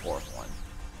see the 4th one.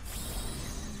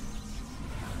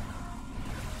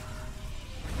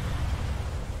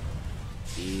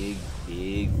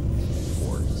 Big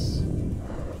force.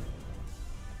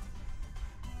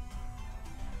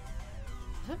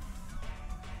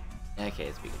 Okay,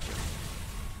 it's Pikachu.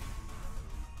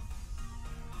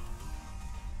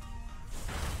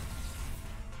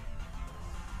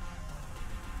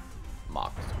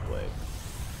 Mock Squig.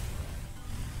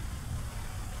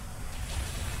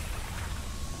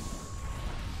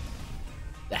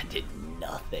 That did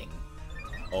nothing.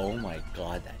 Oh my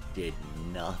god, that did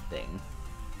nothing.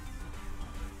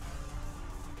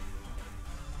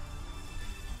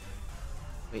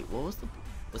 Wait, what was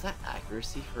was that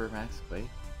accuracy for Max Quake?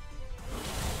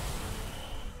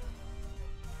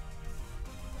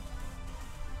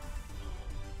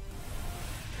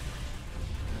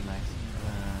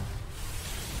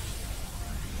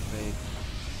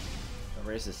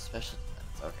 Raise his special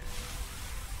defense, okay.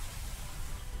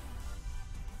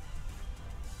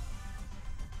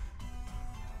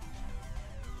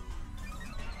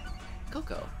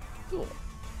 Coco, cool.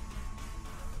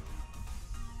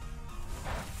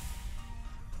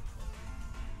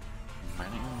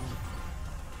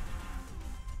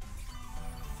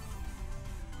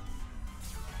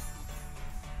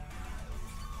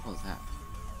 What was that?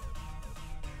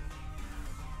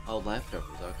 Oh,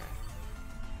 leftovers, okay.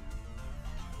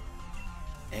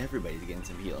 Everybody's getting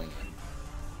some healing in.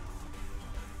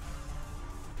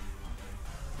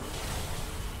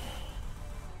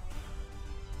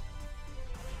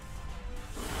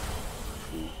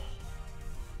 Ooh.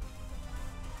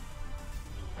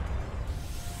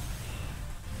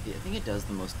 Yeah, I think it does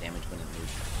the most damage when it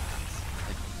moves fast.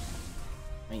 Like,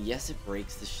 I mean, yes, it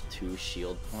breaks the 2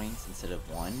 shield points instead of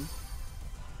 1.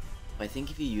 But I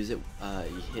think if you use it,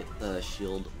 you hit the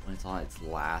shield when it's on its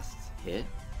last hit.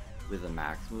 With a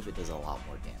max move, it does a lot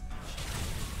more damage.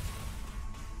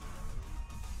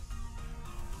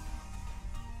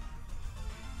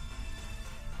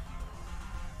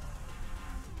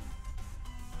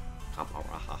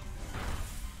 Kaparaha.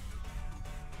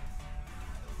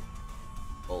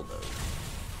 Bulldoze.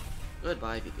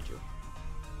 Goodbye, Pikachu.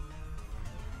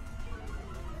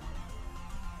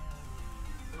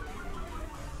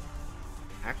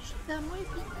 Actually, that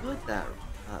might be good, that,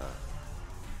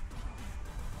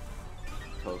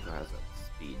 Coco has a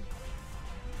speed.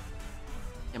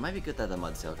 It might be good that the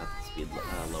Mudsail got the speed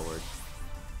lowered.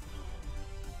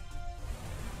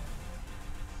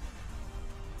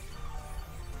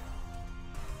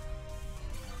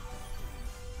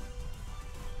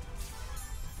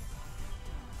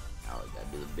 Now we gotta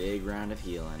do the big round of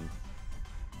healing.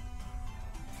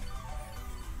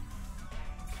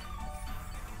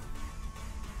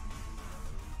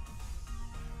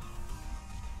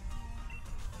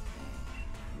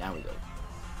 Now we go.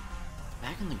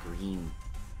 Back in the green.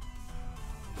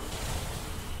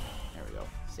 There we go.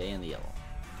 Stay in the yellow.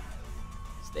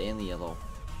 Stay in the yellow.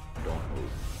 Don't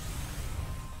move.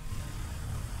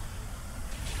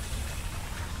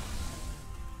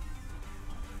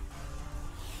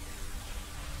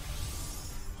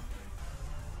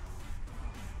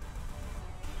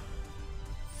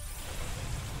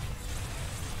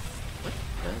 What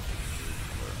does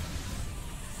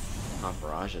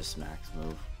Paparaja smacks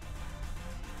move?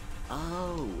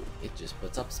 Oh, it just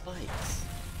puts up spikes.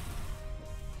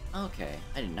 Okay,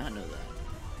 I did not know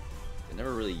that. I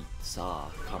never really saw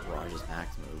Caporage's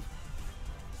max move.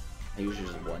 I usually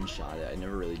just one-shot it. I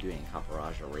never really do any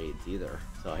Caporage or raids either,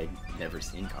 so I'd never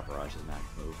seen Caporage's max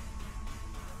move.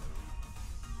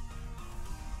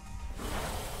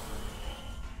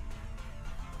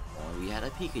 Well, we had a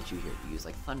Pikachu here to use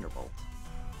like Thunderbolt.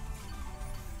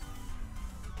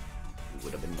 We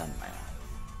would have been done by now.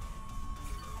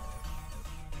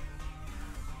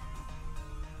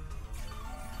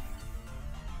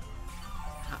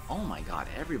 Oh my god,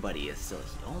 everybody is still...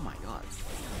 Oh my god,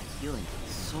 healing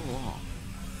for so long.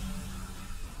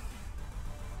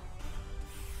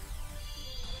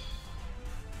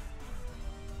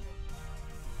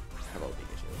 Hello,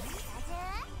 Pikachu.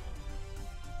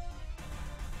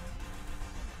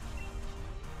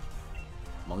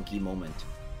 Monkey moment.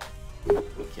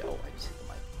 Okay, oh, I just hit the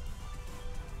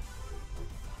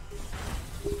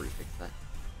mic. Prefix that.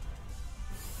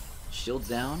 Shields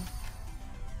down.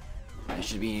 It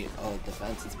should be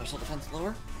defense and special defense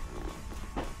lower.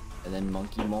 And then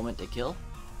monkey moment to kill.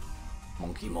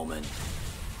 Monkey moment.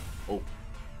 Oh.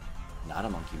 Not a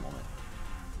monkey moment.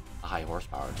 A high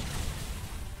horsepower.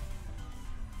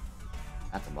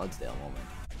 That's a Mudsdale moment.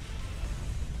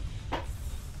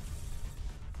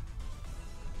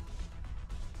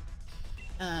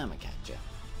 I'ma catch ya.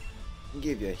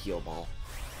 Give you a heal ball.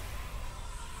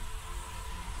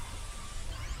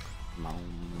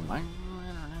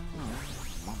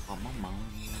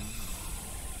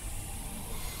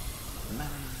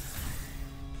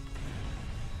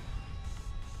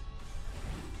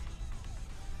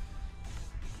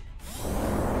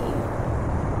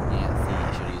 Yeah, see, I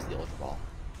should use the Ultra Ball.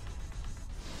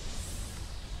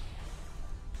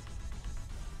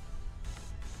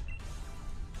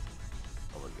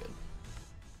 Oh, we're good.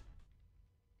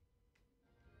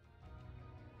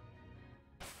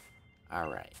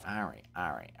 Alright.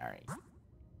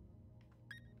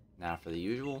 Now for the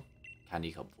usual,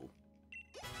 Candy Cupful.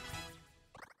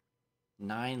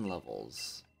 9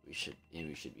 levels. We should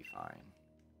be fine.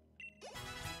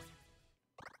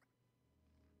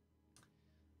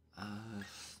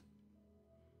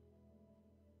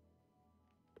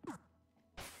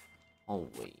 Oh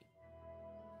wait.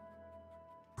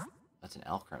 That's an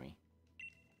Alchemy.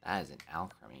 That is an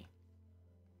Alchemy.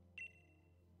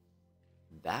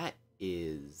 That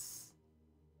is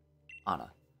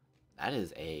Anna. That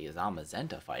is a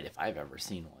Zamazenta fight if I've ever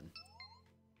seen one.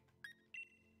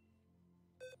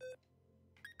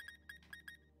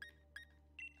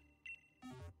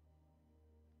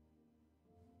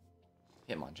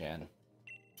 Hitmonchan.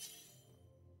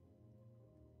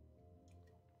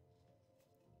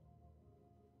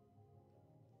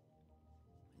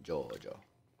 Jojo.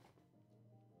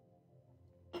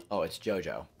 Oh, it's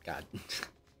Jojo. God.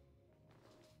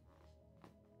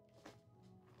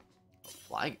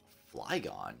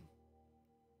 Flygon.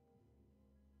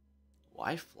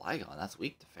 Why Flygon? That's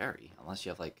weak to Fairy. Unless you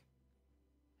have, like,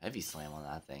 Heavy Slam on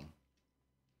that thing.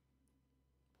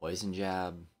 Poison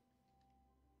Jab.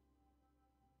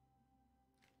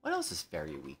 What else is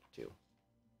Fairy weak to?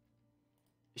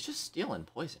 It's just Steel and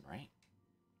Poison, right?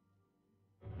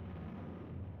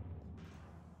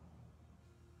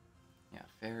 Yeah,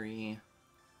 Fairy.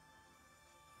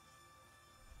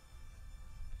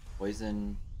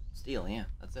 Poison. Steel, yeah,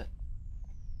 that's it.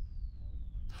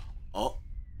 Oh.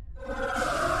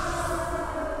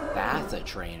 That's a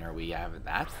trainer we have.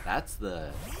 That's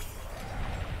the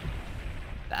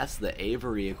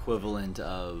Avery equivalent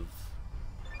of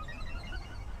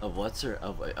what's her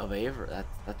of Avery.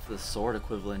 That's the sword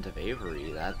equivalent of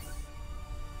Avery. That's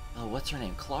what's her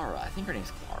name? Clara. I think her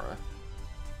name's Clara.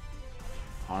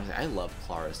 Honestly, I love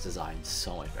Clara's design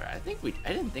so much better. I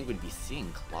didn't think we'd be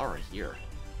seeing Clara here.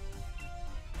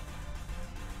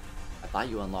 I thought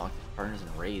you unlocked partners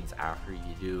and raids after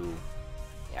you do,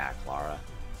 yeah, Clara.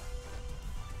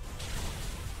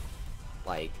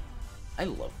 Like, I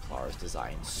love Clara's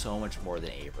design so much more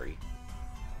than Avery.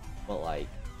 But like,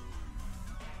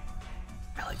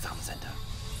 I like Zamazenta.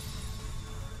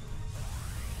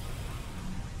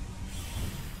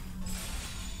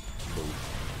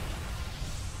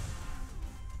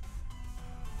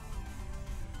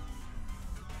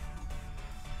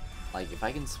 Like, if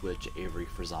I can switch Avery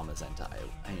for Zamazenta,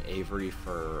 and Avery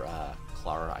for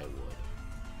Clara, I would.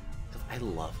 Because I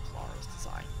love Clara's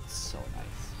design. It's so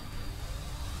nice.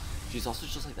 She's also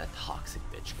just like that toxic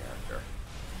bitch character.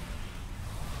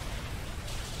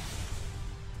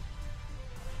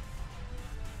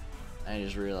 I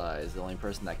just realized the only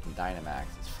person that can Dynamax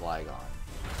is Flygon.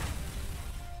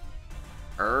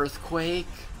 Earthquake?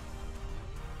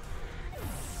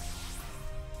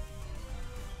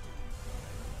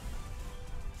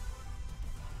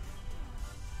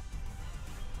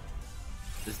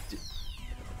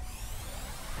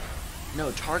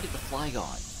 No, target the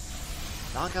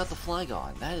Flygon. Knock out the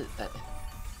Flygon. That.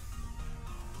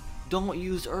 Don't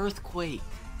use Earthquake.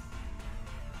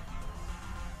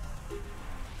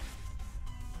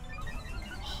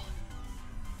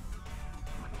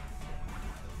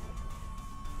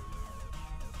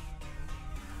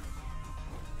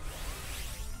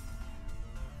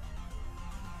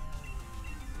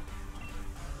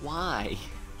 Why?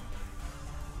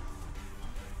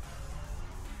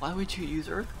 Why would you use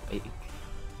Earthquake?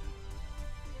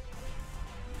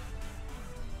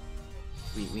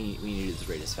 We need to do this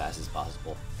raid as fast as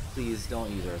possible. Please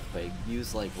don't use Earthquake.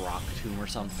 Use like Rock Tomb or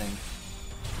something.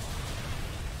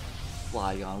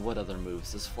 Flygon. What other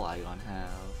moves does Flygon have?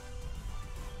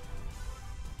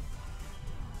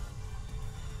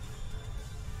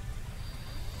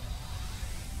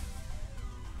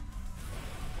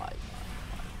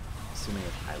 Assuming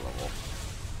it's high level.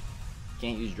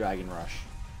 Can't use Dragon Rush.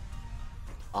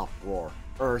 Uproar.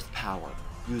 Earth Power.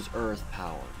 Use Earth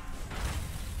Power.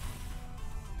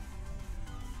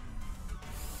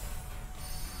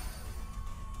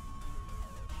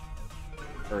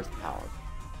 Earth Power.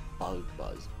 Bug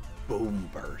Buzz. Boom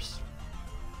Burst.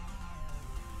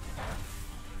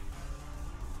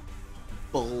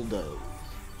 Bulldoze.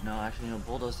 No, actually, no.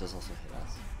 Bulldoze does also hit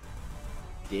us.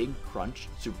 Dig. Crunch.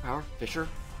 Superpower. Fisher.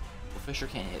 Well, Fisher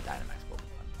can't hit Dynamax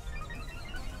Pokemon.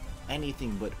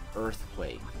 Anything but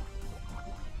Earthquake.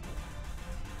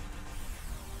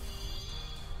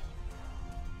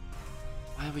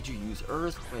 Why would you use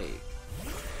Earthquake?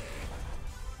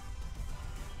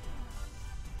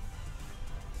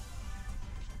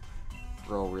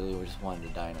 Bro really just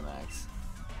wanted to Dynamax.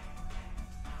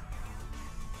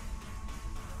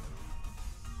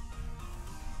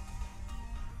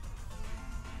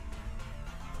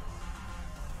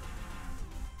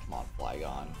 Come on,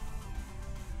 Flygon.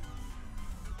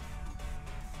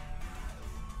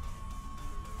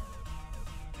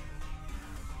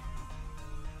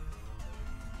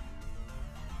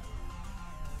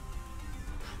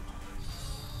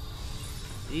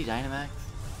 Did he Dynamax?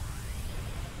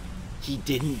 He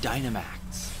didn't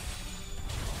Dynamax.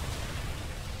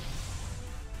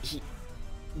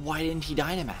 Why didn't he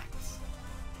Dynamax?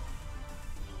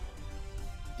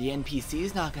 The NPC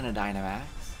is not gonna Dynamax.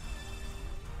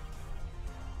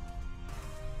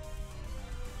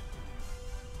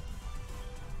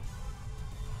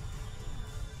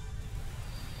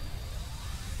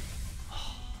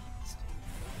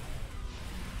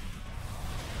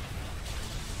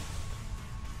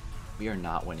 We are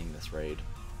not winning this raid.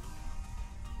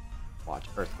 Watch.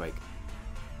 Earthquake.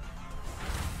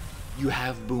 You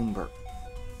have Boom Burst.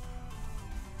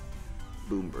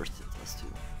 Boom Burst hits us too.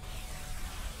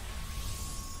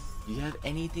 Do you have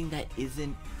anything that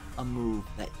isn't a move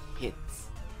that hits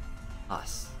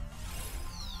us?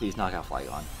 Please knock out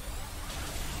Flygon.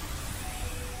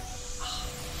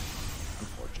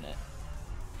 Unfortunate.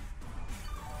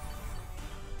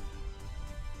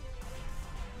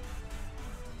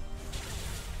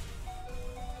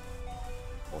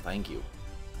 Well, thank you.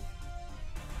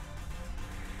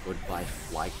 Goodbye,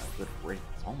 Flygon. Good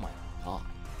riddance. Oh my god.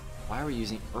 Why are we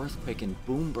using Earthquake and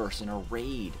Boom Burst in a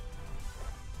raid?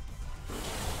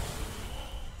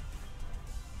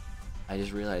 I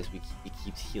just realized it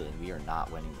keeps healing. We are not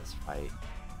winning this fight.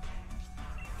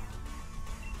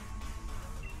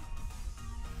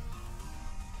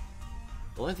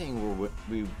 The only thing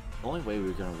the only way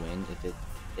we're gonna win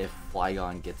if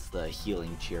Flygon gets the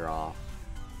healing cheer off.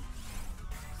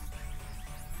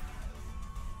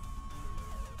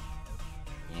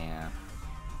 Yeah,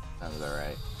 sounds about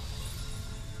right.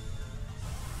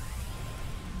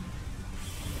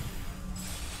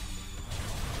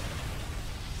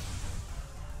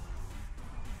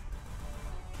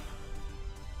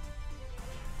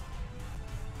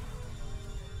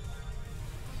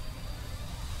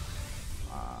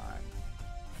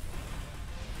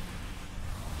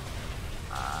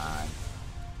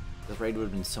 This raid would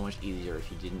have been so much easier if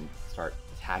you didn't start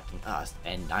attacking us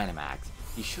and Dynamax.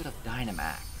 You should have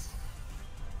Dynamax.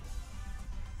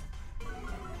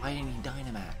 Why didn't he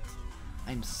Dynamax?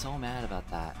 I'm so mad about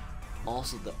that.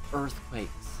 Also, the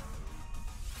Earthquakes.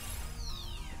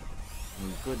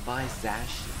 And goodbye,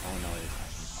 Zash. Oh no,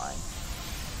 it's fine.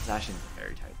 Zashin's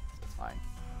very tight, so it's fine.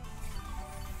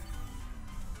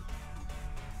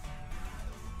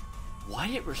 Why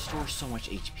did it restore so much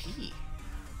HP?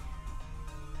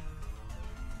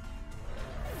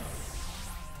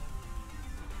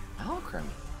 Alchemy.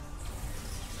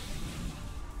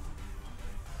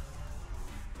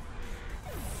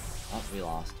 Oh, we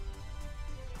lost.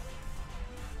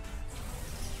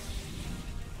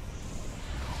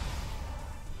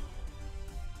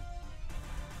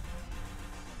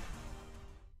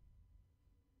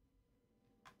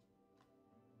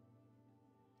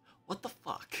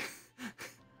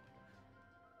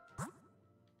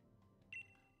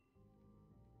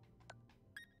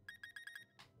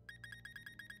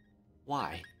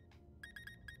 Why?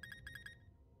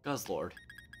 Guzzlord.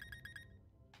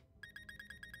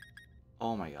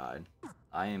 Oh my god.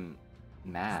 I am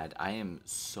mad. I am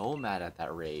so mad at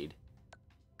that raid.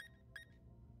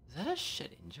 Is that a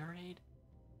Shedinja raid?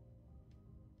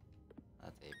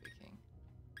 That's a big king.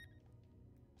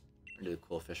 We'll do the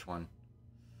cool fish one.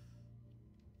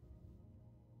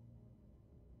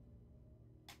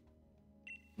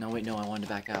 No, wait, no, I wanted to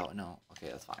back out. No, okay,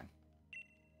 that's fine.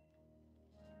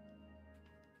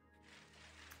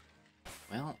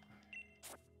 Well,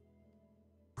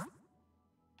 I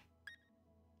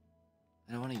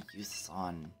don't want to use this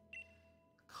on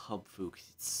Kubfu because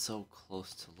it's so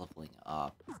close to leveling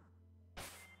up.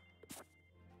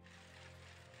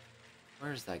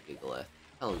 Where's that Gigalith?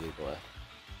 Hello, Gigalith.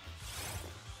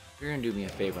 You're gonna do me a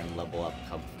favor and level up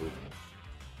Kubfu.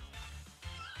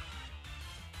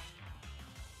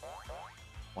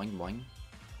 Boing boing.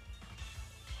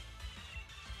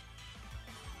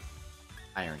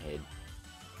 Iron Head.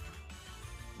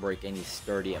 Break any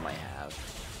sturdy it might have.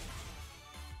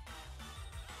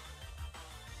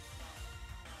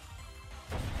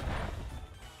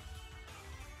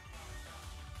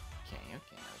 Okay.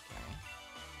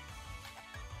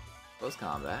 Close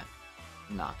combat.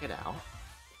 Knock it out.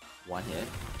 One hit.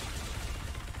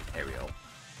 There we go.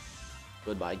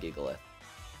 Goodbye, Gigalith.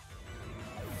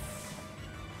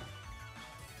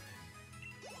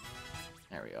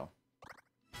 There we go.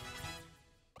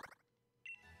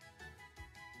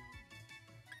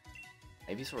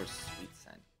 Ivysaur's sweet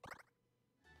scent.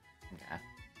 Okay.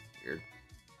 Weird.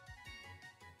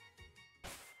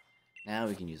 Now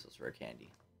we can use those rare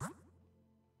candy.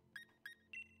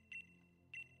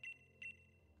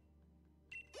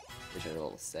 Which are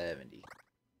level 70.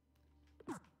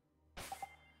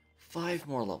 5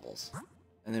 more levels.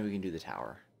 And then we can do the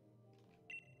tower.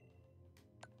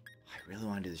 I really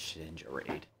want to do the Shedinja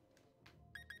raid.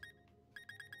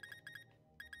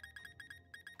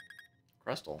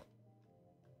 Crystal.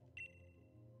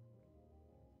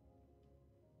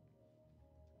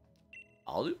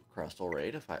 I'll do Crystal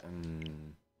raid if I...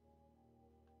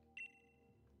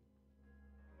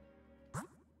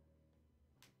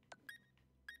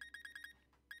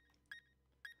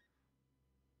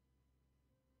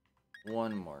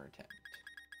 One more attempt.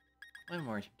 One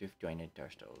more attempt to join a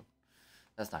Darstow.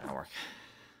 That's not gonna work.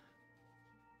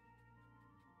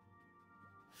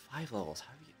 5 levels.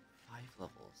 How do you get 5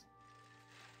 levels?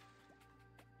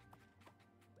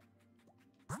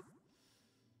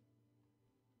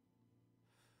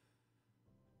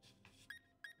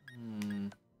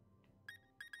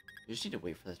 You just need to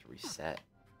wait for this to reset.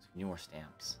 So we need more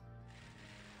stamps.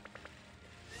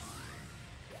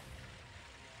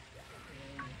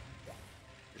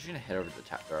 We're just gonna head over to the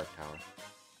Dark Tower.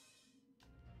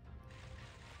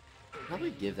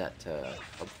 Probably give that to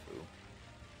Kubfu.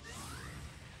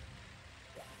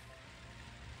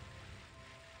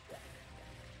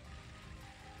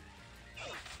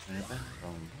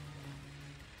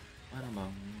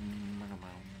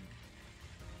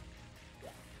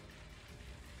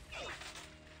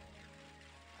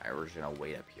 Alright, we're just gonna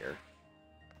wait up here.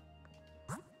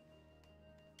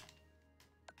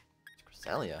 It's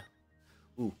Cresselia.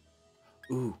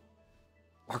 Ooh.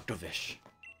 Arctovish.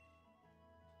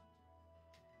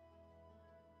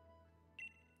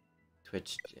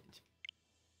 Twitch.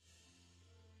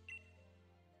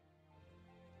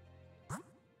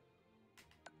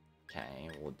 Okay,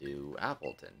 we'll do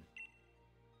Appleton.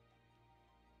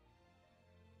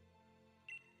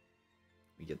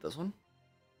 We get this one?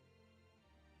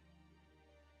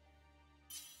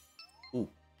 Ooh.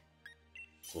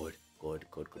 Good.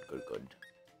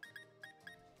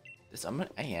 This I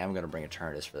am gonna bring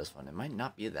Eternatus for this one. It might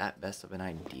not be that best of an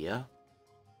idea.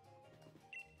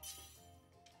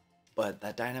 But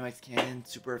that Dynamax Cannon,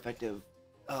 super effective.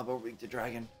 But we're weak to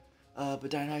Dragon. But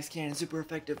Dynamax Cannon, super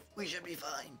effective. We should be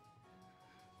fine.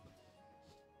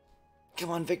 Come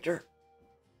on, Victor.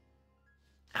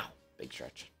 Ow, big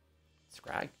stretch.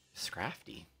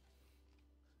 Scrafty.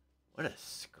 What a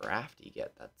Scrafty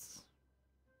get, that's...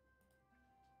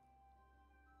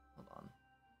 Hold on.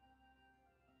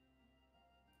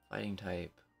 Fighting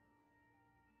type.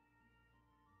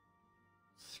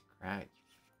 Scrafty.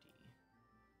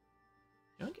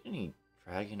 You don't get any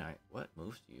Dragonite. What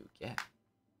moves do you get?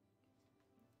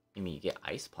 You mean you get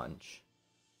Ice Punch?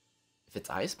 If it's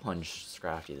Ice Punch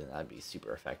Scrafty, then that'd be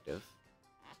super effective.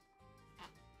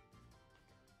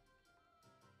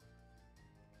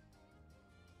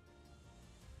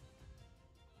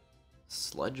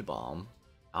 Sludge Bomb.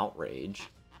 Outrage.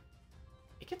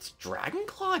 It gets Dragon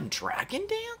Claw and Dragon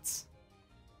Dance?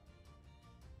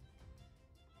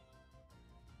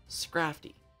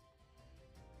 Scrafty.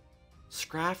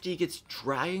 Scrafty gets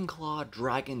Dragon Claw,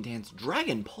 Dragon Dance,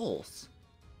 Dragon Pulse.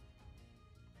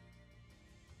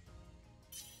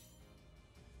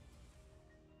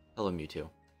 Hello, Mewtwo.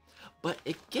 But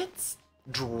it gets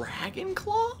Dragon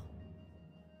Claw?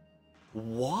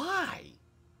 Why?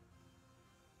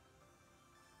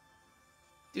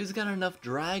 Dude's got enough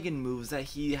dragon moves that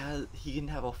he can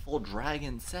have a full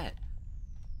dragon set.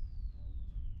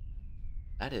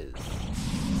 That is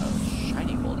a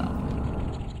shiny gold outfit.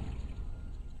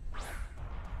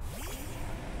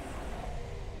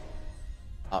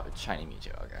 Oh, it's shiny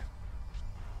Mewtwo, okay.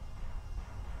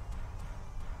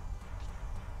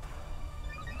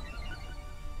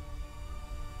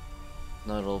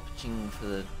 No little ching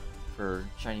for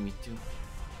shiny Mewtwo.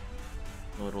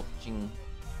 No little ching.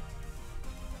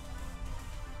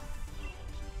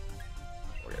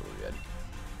 Okay, we're good.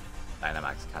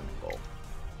 Dynamax Cannon Bolt.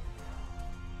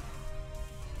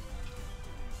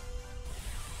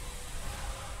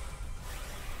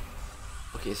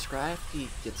 Okay, Scrafty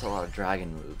gets a lot of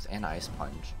dragon moves and Ice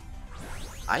Punch.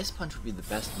 Ice Punch would be the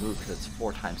best move because it's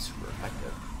 4 times super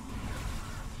effective.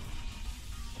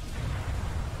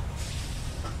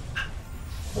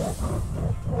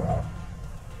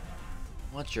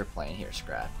 What's your plan here,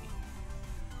 Scrafty?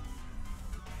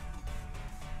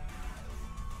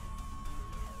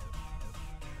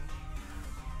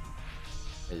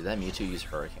 Did that Mewtwo use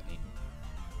Hurricane?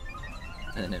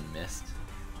 And then it missed.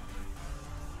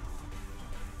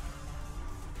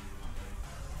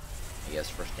 I guess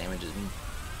first damage is me.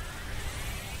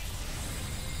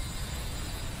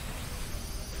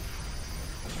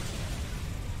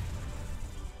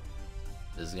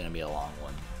 This is gonna be a long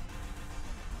one.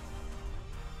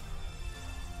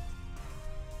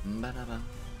 Ba-da-ba.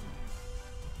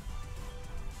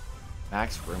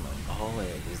 Max Gremlin. Oh,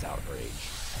 it is outrage.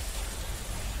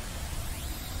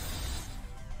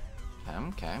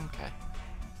 Okay.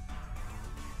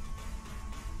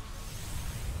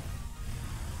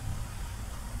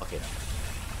 Okay,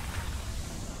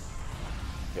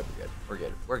 no.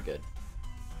 Okay, we're good.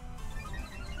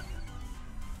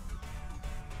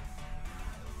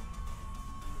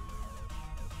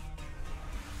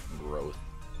 Growth.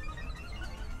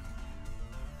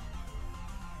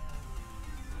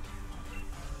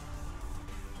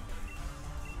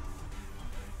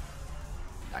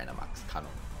 Dynamax Cannon.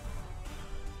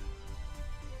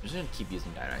 I'm just gonna keep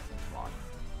using Dynamax, come on.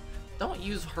 Don't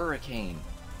use Hurricane.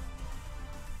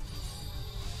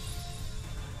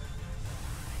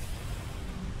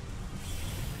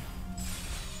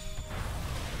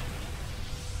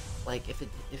 Like, if it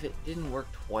didn't work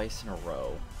twice in a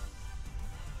row.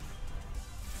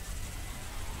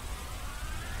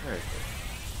 Very good.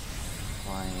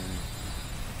 Flying.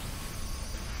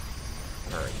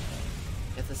 Hurricane.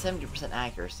 It's a 70%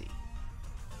 accuracy.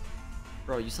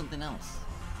 Bro, use something else.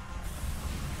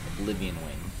 Oblivion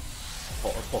Wing.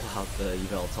 Pull out the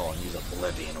Yveltal and use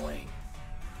Oblivion Wing.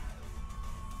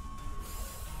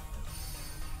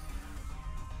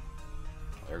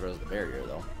 There goes the barrier,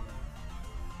 though.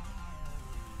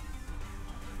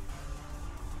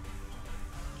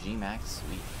 G-Max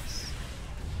Sweetness.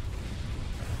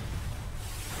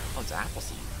 Oh, it's apple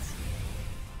seeds.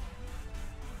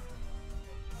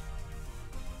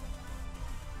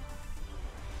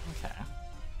 Okay.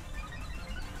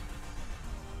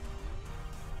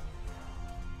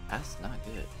 That's not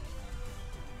good.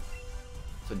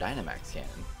 So Dynamax can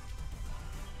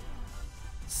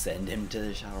send him to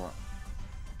the Shadow Realm.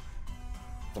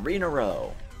 3 in a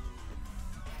row.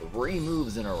 3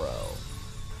 moves in a row.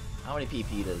 How many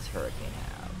PP does Hurricane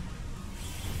have?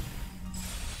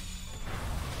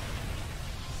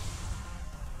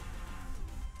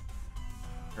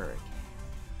 Hurricane.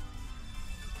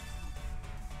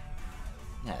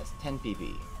 Yeah, it's 10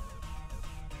 PP.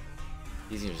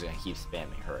 These are just gonna keep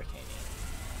spamming Hurricane in.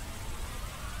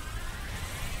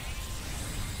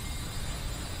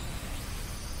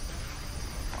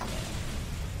 Oh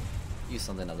man. Use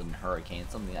something other than Hurricane,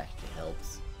 something that actually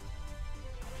helps.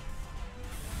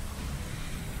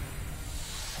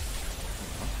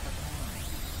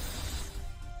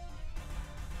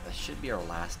 That should be our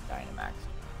last Dynamax.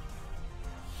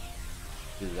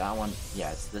 Dude, that one,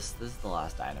 yeah, this is the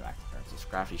last Dynamax turn, so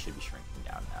Scrafty should be shrinking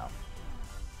down now.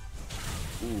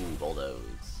 Ooh, Bulldoze.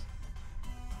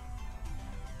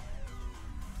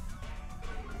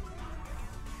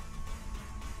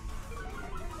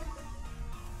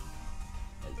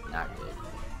 It's not good.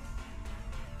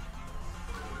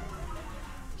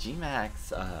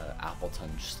 G-Max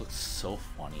Appleton just looks so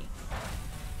funny.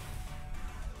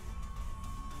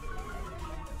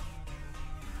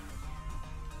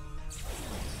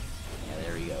 Yeah,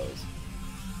 there he goes.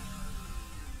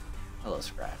 was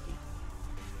crafty.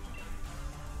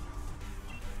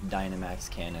 Dynamax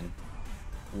Cannon.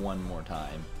 One more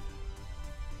time.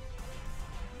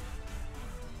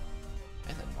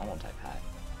 That's a normal type hat.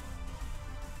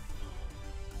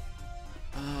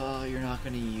 Oh, you're not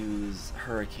gonna use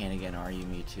Hurricane again, are you,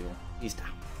 Mewtwo? Please stop.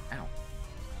 Ow.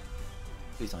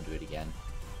 Please don't do it again.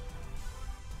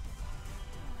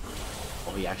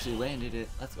 Oh, he actually landed it.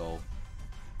 Let's go.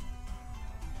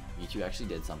 Mewtwo actually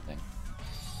did something.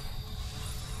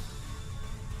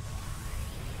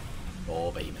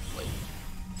 Oh, vehemently.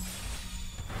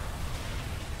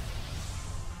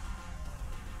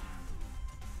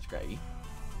 Scraggy.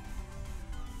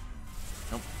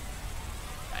 Nope.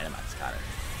 Dynamax got it.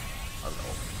 Let's go.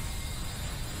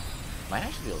 Might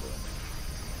actually be able to win.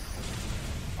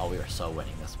 Oh, we are so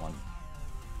winning this one.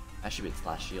 That should be its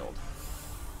last shield.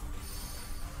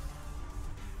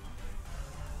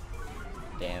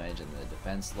 Damage and the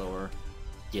defense lower.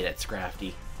 Get it,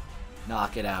 Scrafty.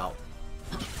 Knock it out.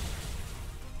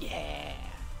 Yeah.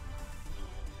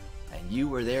 And you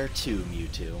were there too,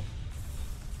 Mewtwo.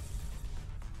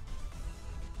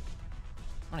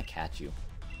 I'm gonna catch you.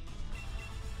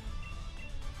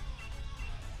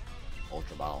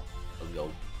 Ultra Ball. Let's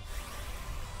go.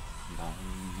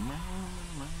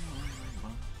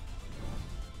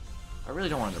 I really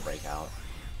don't want it to break out.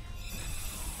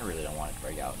 I really don't want it to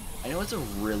break out. I know it's a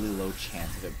really low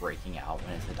chance of it breaking out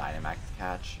when it's a Dynamax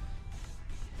catch,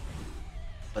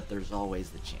 but there's always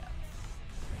the chance.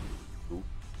 Ooh.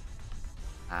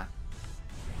 Ah.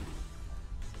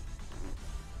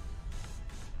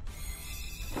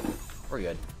 We're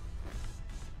good.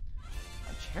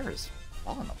 My chair is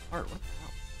falling apart. What the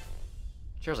hell?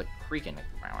 Chair's like creaking. Like,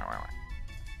 wah, wah, wah, wah.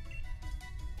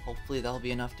 Hopefully that'll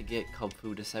be enough to get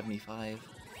Kubfu to 75.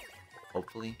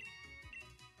 Hopefully.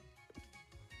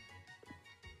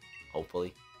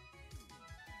 Hopefully.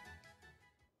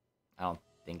 I don't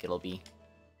think it'll be.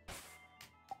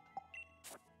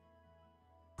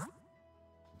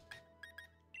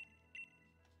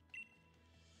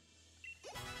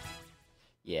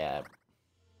 Yeah.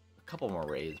 A couple more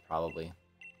raids, probably.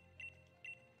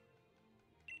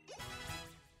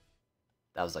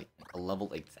 That was like a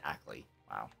level exactly.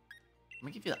 Wow. Let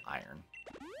me give you the iron.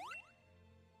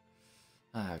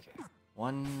 Okay.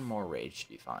 One more raid should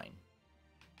be fine.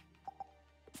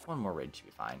 One more raid should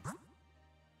be fine.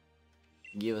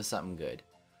 Give us something good.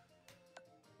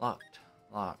 Locked.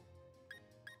 Locked.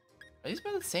 Are these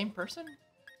by the same person?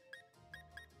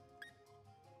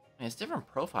 I mean, it's different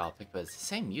profile pic, but it's the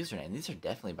same username. These are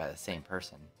definitely by the same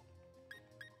person.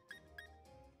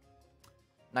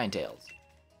 Ninetales.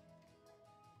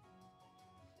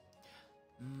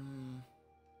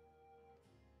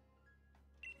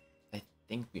 I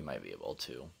think we might be able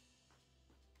to.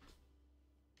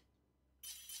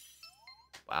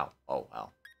 Wow. Oh,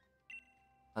 wow.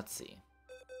 Let's see.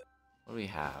 What do we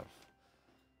have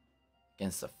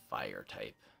against a fire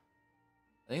type?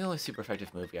 I think the only super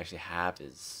effective move we actually have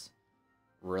is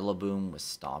Rillaboom with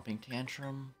Stomping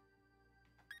Tantrum.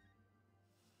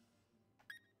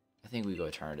 I think we go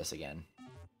Eternatus again.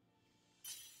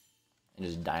 And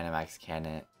just Dynamax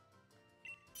Cannon it.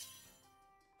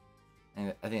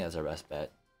 And I think that's our best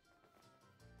bet.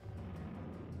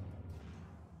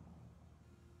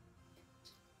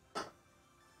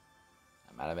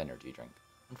 I'm out of energy drink.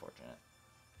 Unfortunate.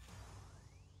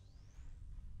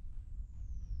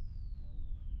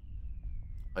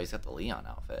 Oh, he's got the Leon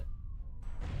outfit.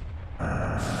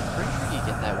 I'm pretty sure you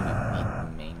get that when you beat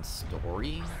the main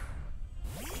story,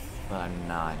 but I'm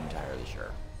not entirely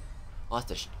sure. Oh,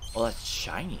 that's that's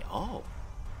shiny. Oh,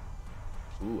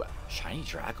 ooh, shiny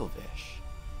Dracovish.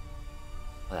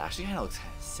 Well, that actually kind of looks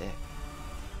kind of sick.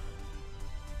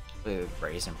 With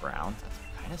grays and browns, that's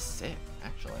kind of sick,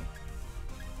 actually.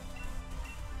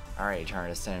 Alright, turn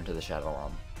to send him to the Shadow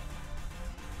Realm.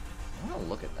 I want to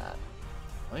look at that.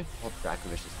 Let me pull up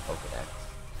Dracovish's Pokedex.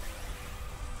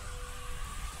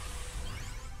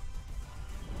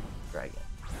 Dragon.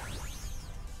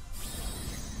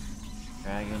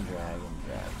 Dragon, dragon,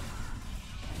 dragon.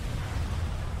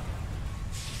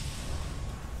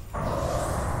 Ooh.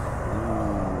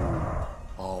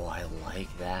 Oh, I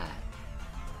like that.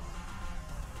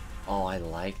 Oh, I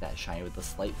like that shiny with the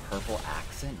slight purple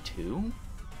accent too.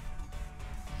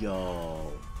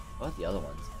 Yo. What about the other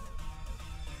ones?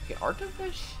 Okay,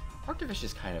 Artifish? Artifish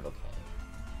is kind of okay.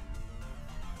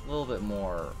 A little bit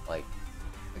more, like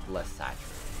less saturated.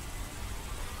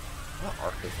 What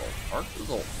about Arctizolt?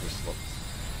 Arctizolt just looks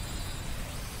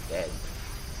dead.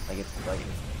 Like its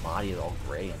body is all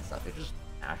gray and stuff. It just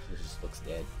actually just looks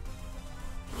dead.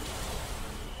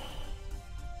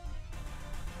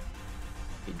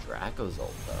 Okay,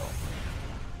 Dracozolt though.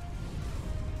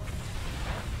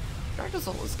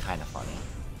 Dracozolt is kind of funny.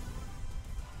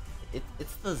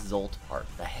 It's the Zolt part,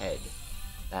 the head,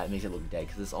 that makes it look dead,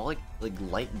 because it's all like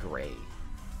light gray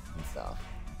and stuff.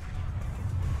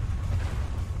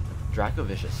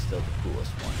 Dracovish is still the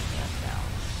coolest one, hands down.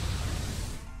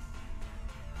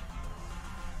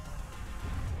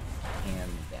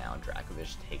 Hands down,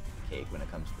 Dracovish takes the cake when it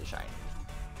comes to the shiny.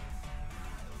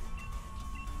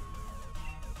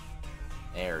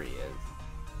 There he is.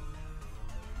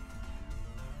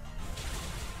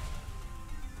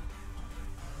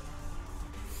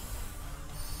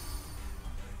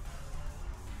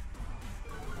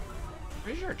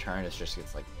 Pretty sure Eternatus just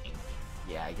gets like pink.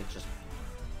 Yeah, it gets just pink.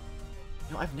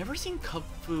 You know, I've never seen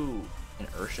Kubfu and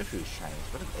Urshifu's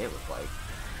shinies. What do they look like?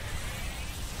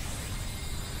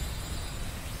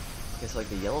 Okay, so like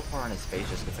the yellow part on his face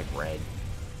just gets like red.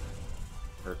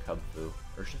 For Kubfu.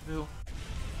 Urshifu?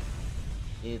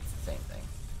 It's the same thing.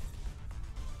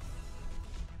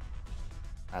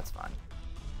 That's fine.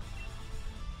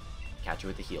 Catch you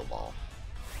with the heal ball.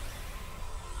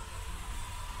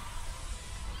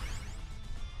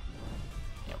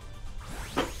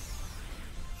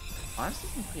 Honestly,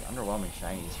 some pretty underwhelming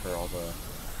shinies for all the.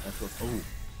 Oh,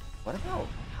 what about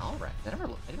Calrex? I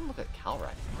didn't look at Calrex.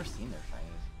 I've never seen their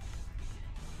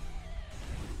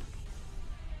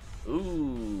shinies.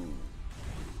 Ooh,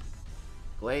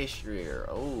 Glacier.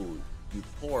 Oh, you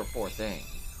poor thing.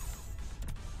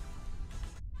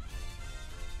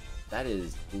 That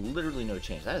is literally no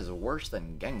change. That is worse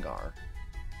than Gengar.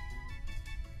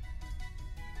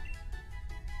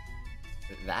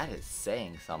 That is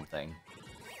saying something.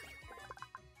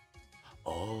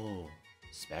 Oh,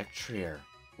 Spectrier.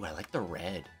 Ooh, I like the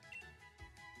red.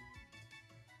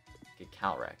 Get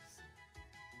Calrex.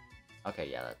 Okay,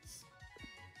 yeah, that's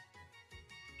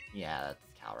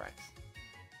Calrex.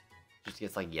 Just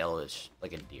gets like yellowish,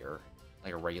 like a deer,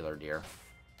 like a regular deer.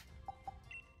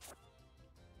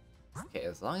 Okay,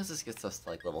 as long as this gets us to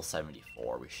like level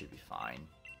 74, we should be fine.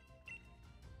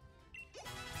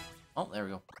 Oh, there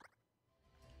we go.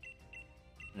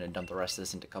 I'm gonna dump the rest of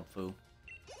this into Kubfu.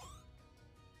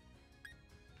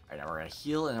 Alright, now we're gonna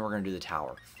heal, and then we're gonna do the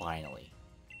tower, finally.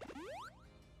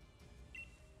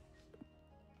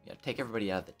 We gotta take everybody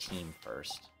out of the team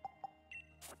first.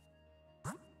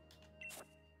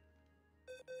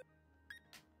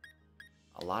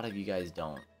 A lot of you guys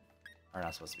are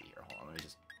not supposed to be here. Hold on, let me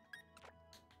just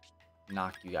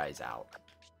knock you guys out.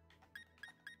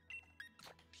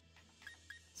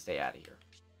 Stay out of here.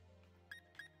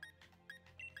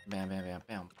 Bam, bam, bam,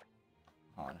 bam.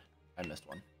 Hold on, I missed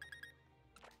one.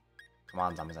 Come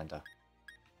on, Zamazenta.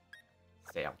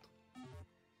 Stay out.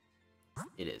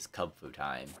 It is Kubfu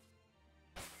time.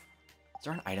 Is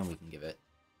there an item we can give it?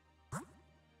 Do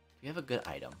we have a good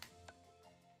item?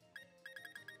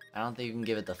 I don't think you can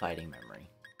give it the fighting memory.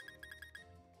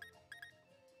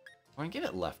 We're gonna give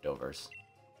it leftovers.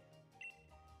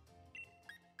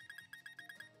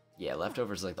 Yeah,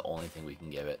 leftovers is like the only thing we can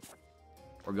give it.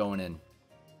 We're going in.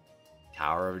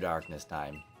 Tower of Darkness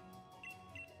time.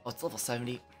 Oh, it's level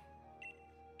 70.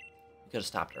 Could have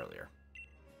stopped earlier.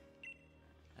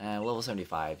 Level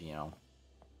 75, you know.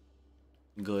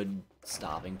 Good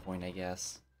stopping point, I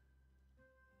guess.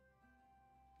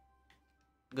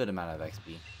 Good amount of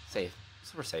XP. Safe.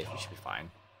 So we're safe, we should be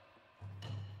fine.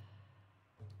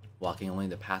 Walking only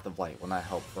the path of light will not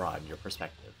help broaden your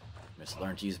perspective. You must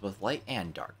learn to use both light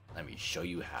and dark. Let me show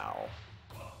you how.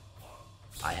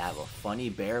 I have a funny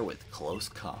bear with close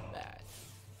combat.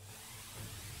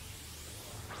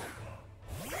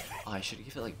 Oh, I should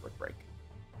give it like Brick Break.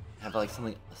 Have like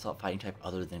something assault fighting type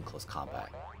other than close combat.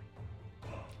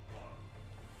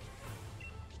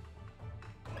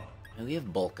 And we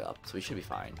have bulk up, so we should be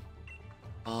fine.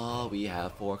 Oh, we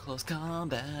have 4 close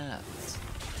combats.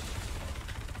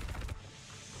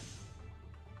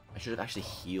 I should have actually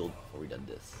healed before we done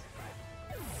this.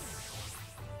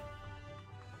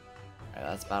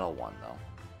 Alright, that's battle 1 though.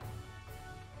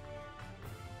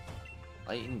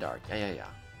 Light and dark, yeah.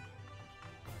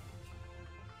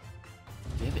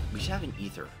 We should have an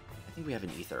ether. I think we have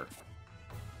an ether.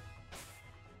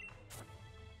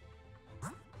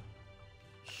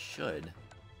 Should.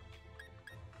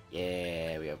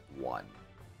 Yeah, we have 1.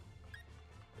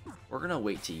 We're gonna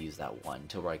wait to use that 1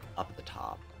 until we're like up at the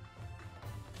top.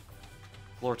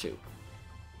 Floor 2.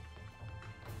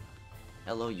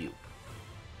 Hello, you.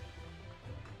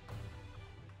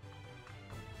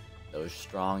 Those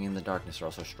strong in the darkness are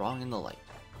also strong in the light.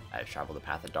 I have traveled the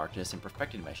path of darkness and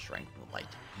perfected my strength in the light.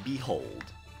 Behold.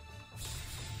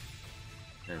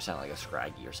 You're gonna sound like a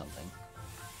Scraggy or something.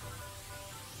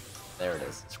 There it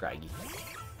is, Scraggy.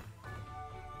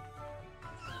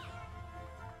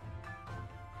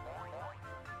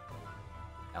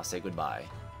 Now say goodbye.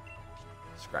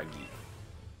 Scraggy.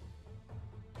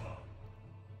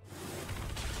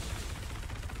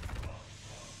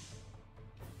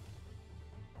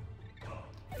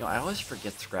 You know, I always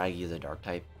forget Scraggy is a dark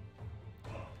type.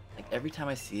 Like, every time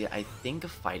I see it, I think of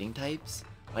fighting types,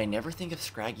 but I never think of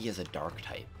Scraggy as a dark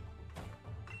type.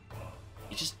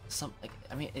 It's just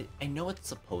I mean, I know it's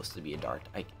supposed to be a dark,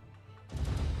 like,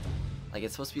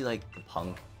 it's supposed to be like the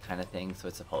punk kind of thing, so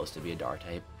it's supposed to be a dark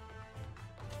type.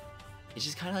 It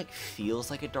just kind of like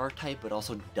feels like a dark type, but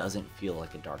also doesn't feel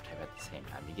like a dark type at the same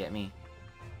time. You get me?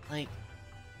 Like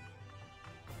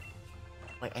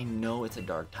I know it's a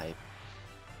dark type,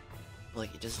 but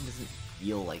like it just doesn't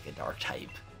feel like a dark type.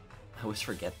 I always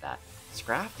forget that.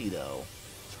 Scrafty though,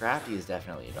 Scrafty is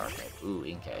definitely a dark type. Ooh,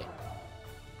 Inkay.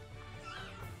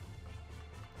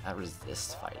 That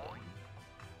resists fighting.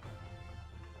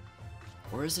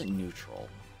 Or is it neutral?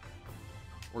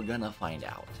 We're gonna find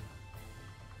out.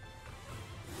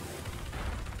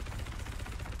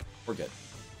 We're good.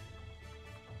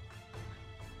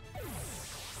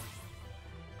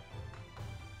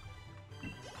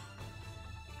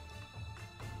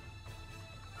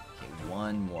 Okay,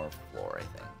 one more floor, I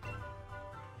think.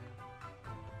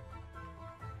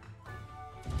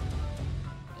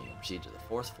 Now you can proceed to the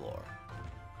 4th floor.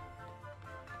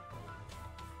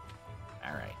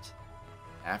 Alright.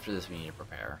 After this, we need to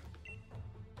prepare.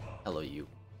 Hello, you.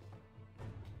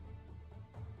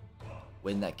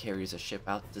 Wind that carries a ship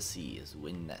out to sea is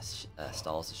wind that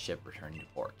stalls a ship returning to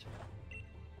port.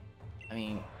 I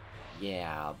mean,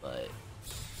 yeah, but...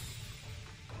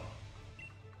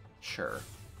 Sure.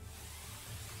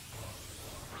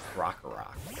 Rock a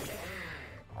rock.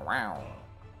 Wow.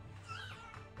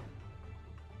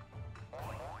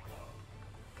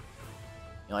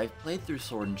 You know, I've played through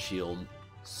Sword and Shield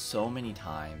so many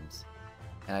times,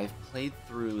 and I've played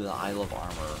through the Isle of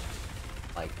Armor,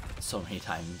 like, so many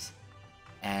times,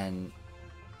 and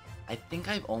I think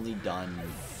I've only done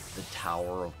the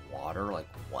Tower of Water, like,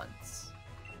 once.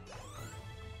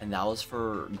 And that was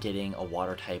for getting a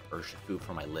Water-type Urshifu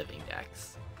for my living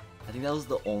decks. I think that was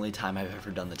the only time I've ever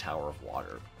done the Tower of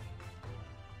Water.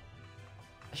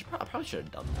 I probably should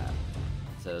have done that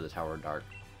instead of the Tower of Dark.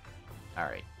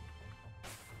 Alright.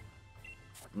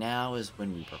 Now is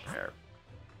when we prepare.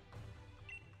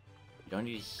 We don't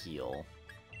need to heal.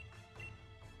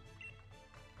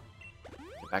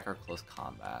 Get back our close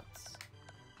combats.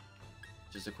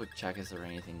 Just a quick check, is there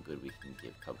anything good we can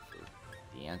give Cub Food?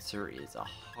 The answer is a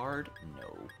hard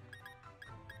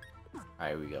no.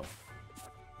 Alright, here we go.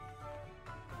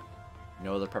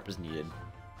 No other prep is needed.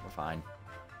 We're fine.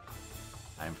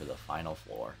 Time for the final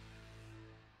floor.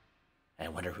 And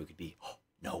I wonder who it could be. Oh,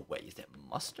 no way. Is it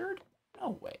Mustard?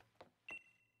 No way.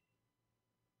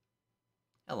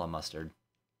 Hello, Mustard.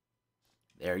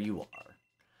 There you are.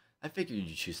 I figured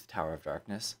you'd choose the Tower of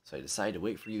Darkness, so I decided to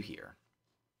wait for you here.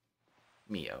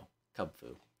 Mio,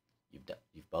 Cubfu,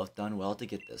 you've both done well to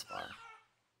get this far.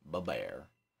 Babear,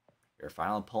 your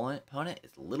final opponent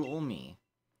is little ol' me.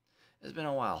 It's been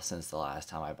a while since the last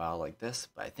time I battled like this,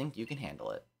 but I think you can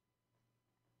handle it.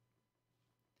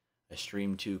 A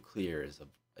stream too clear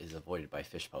is avoided by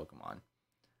fish Pokemon.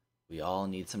 We all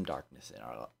need some darkness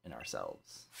in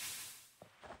ourselves.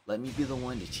 Let me be the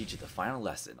one to teach you the final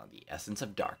lesson on the essence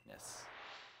of darkness.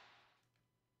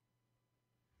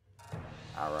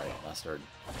 Alright, Mustard.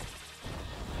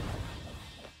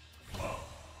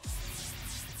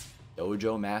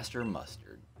 Dojo Master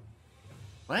Mustard.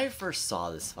 When I first saw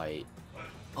this fight,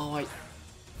 I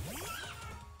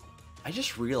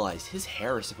just realized his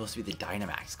hair is supposed to be the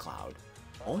Dynamax Cloud.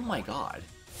 Oh my god.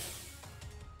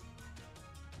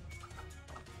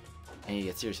 I need to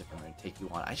get serious if I'm going to take you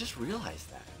on. I just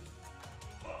realized that.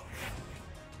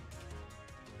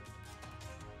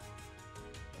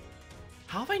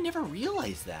 How have I never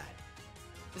realized that?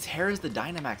 His hair is the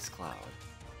Dynamax Cloud.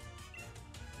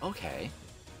 Okay.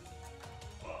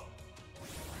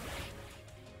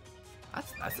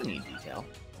 That's a neat detail.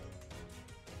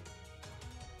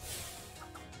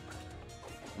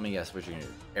 Let me guess what you're gonna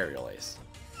do. Aerial Ace.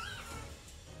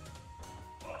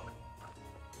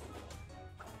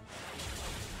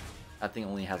 That thing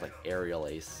only has like Aerial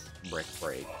Ace, Brick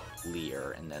Break,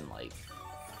 Leer, and then like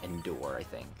Endure, I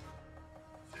think.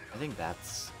 I think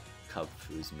that's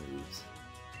Cubfu's moves.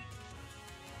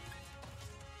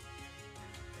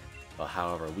 But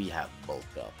however, we have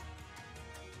bulked up.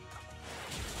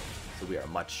 So we are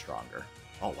much stronger.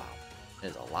 Oh wow. It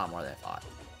is a lot more than I thought.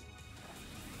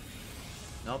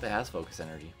 Nope, it has Focus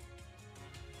Energy.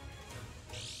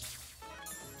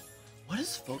 What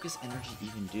does Focus Energy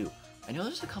even do? I know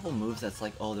there's a couple moves that's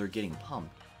like, oh, they're getting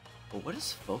pumped. But what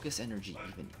does Focus Energy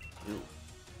even do?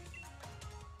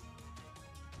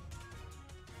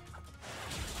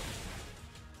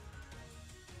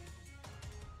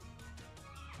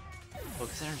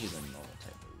 Focus Energy is a normal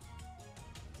type move.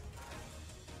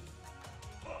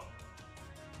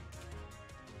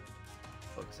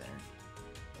 Focus Energy.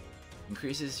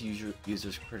 Increases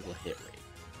user's critical hit rate.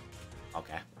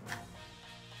 Okay.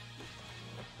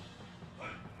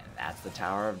 And that's the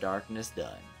Tower of Darkness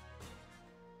done.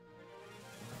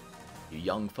 You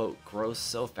young folk grow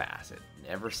so fast, it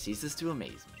never ceases to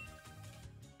amaze me.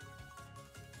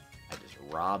 I just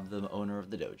robbed the owner of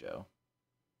the dojo.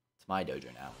 It's my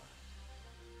dojo now.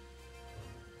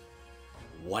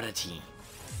 What a team.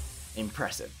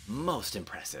 Impressive. Most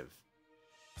impressive.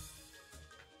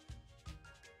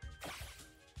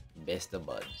 Best of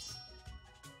buds.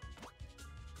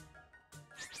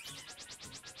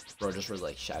 Bro just was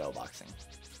like shadow boxing.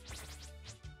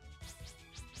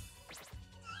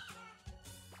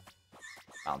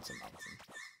 Bouncing.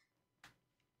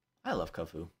 I love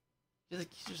Kofu. He's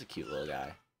just a cute little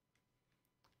guy.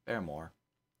 Bear more.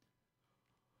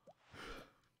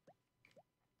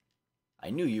 I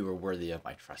knew you were worthy of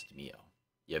my trust, Mio.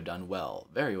 You have done well,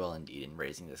 very well indeed, in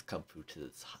raising this Kofu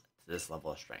to this level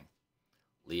of strength.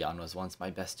 Leon was once my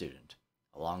best student.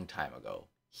 A long time ago,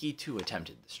 he too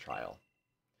attempted this trial.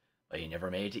 But he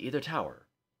never made it to either tower.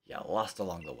 He got lost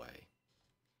along the way.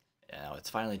 And now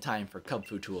it's finally time for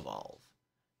Kubfu to evolve.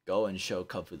 Go and show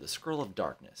Kubfu the Scroll of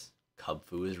Darkness.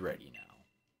 Kubfu is ready now.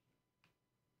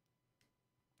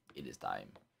 It is time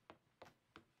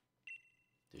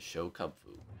to show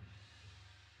Kubfu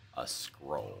a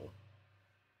scroll.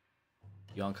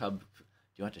 Do you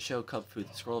want to show Kubfu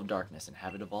the Scroll of Darkness and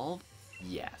have it evolve?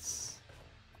 Yes.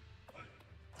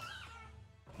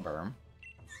 Berm.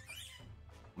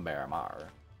 Baramar.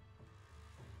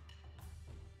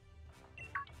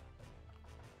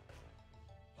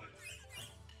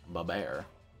 Babear.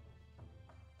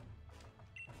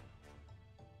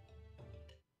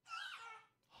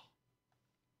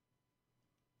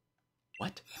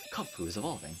 What? Kubfu is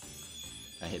evolving.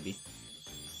 Can I hit B?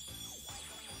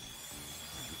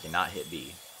 You cannot hit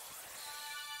B.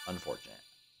 Unfortunate.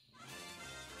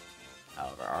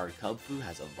 However, our Kubfu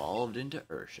has evolved into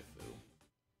Urshifu.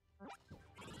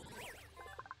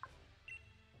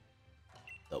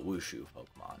 The Wushu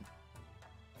Pokemon.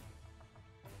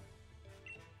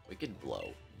 Wicked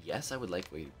Blow. Yes, I would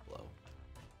like Wicked Blow.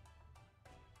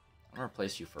 I'm gonna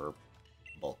replace you for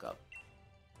Bulk Up.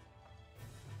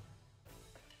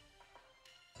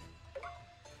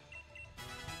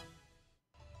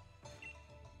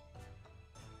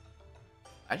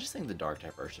 I just think the Dark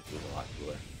type Urshifu is a lot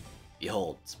cooler.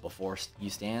 Behold, before you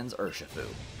stands Urshifu.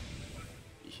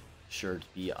 Sure to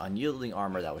be unyielding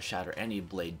armor that would shatter any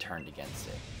blade turned against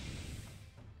it.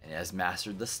 And it has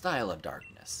mastered the style of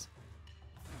darkness.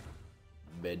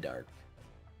 Bid-dark.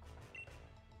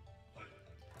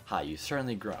 Hi, you've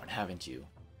certainly grown, haven't you?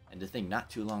 And to think not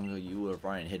too long ago you would have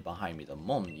run and hid behind me the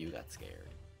moment you got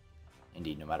scared.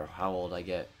 Indeed, no matter how old I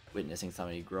get, witnessing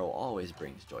somebody grow always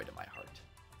brings joy to my heart.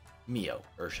 Mio,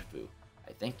 Urshifu,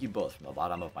 I thank you both from the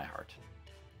bottom of my heart.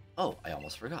 Oh, I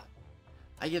almost forgot.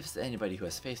 I give this to anybody who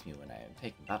has faced me when I am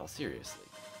taking battle seriously.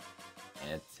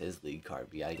 And it's his league card,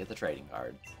 we gotta get the trading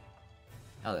cards.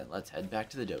 Now then, let's head back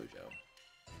to the dojo.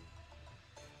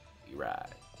 We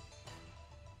ride.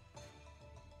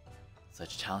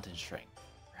 Such talent and strength.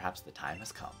 Perhaps the time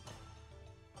has come.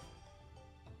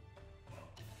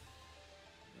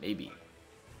 Maybe.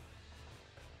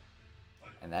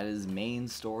 And that is main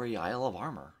story Isle of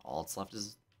Armor. All that's left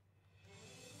is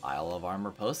Isle of Armor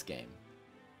post-game,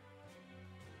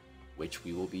 which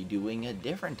we will be doing a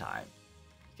different time.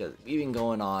 Because we've been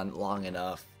going on long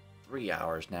enough. 3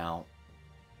 hours now.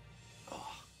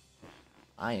 Oh,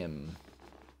 I am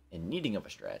in needing of a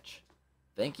stretch.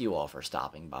 Thank you all for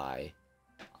stopping by.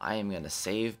 I am going to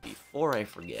save before I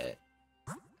forget.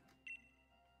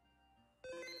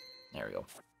 There we go.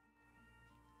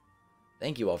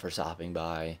 Thank you all for stopping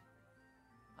by.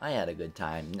 I had a good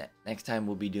time. Next time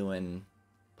we'll be doing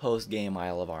post-game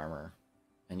Isle of Armor.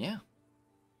 And yeah.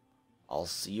 I'll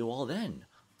see you all then.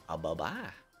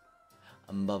 Bye-bye.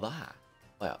 Bye-bye.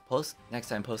 Oh yeah, next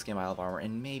time post-game Isle of Armor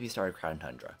and maybe start a Crown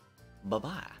Tundra.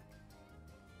 Bye-bye.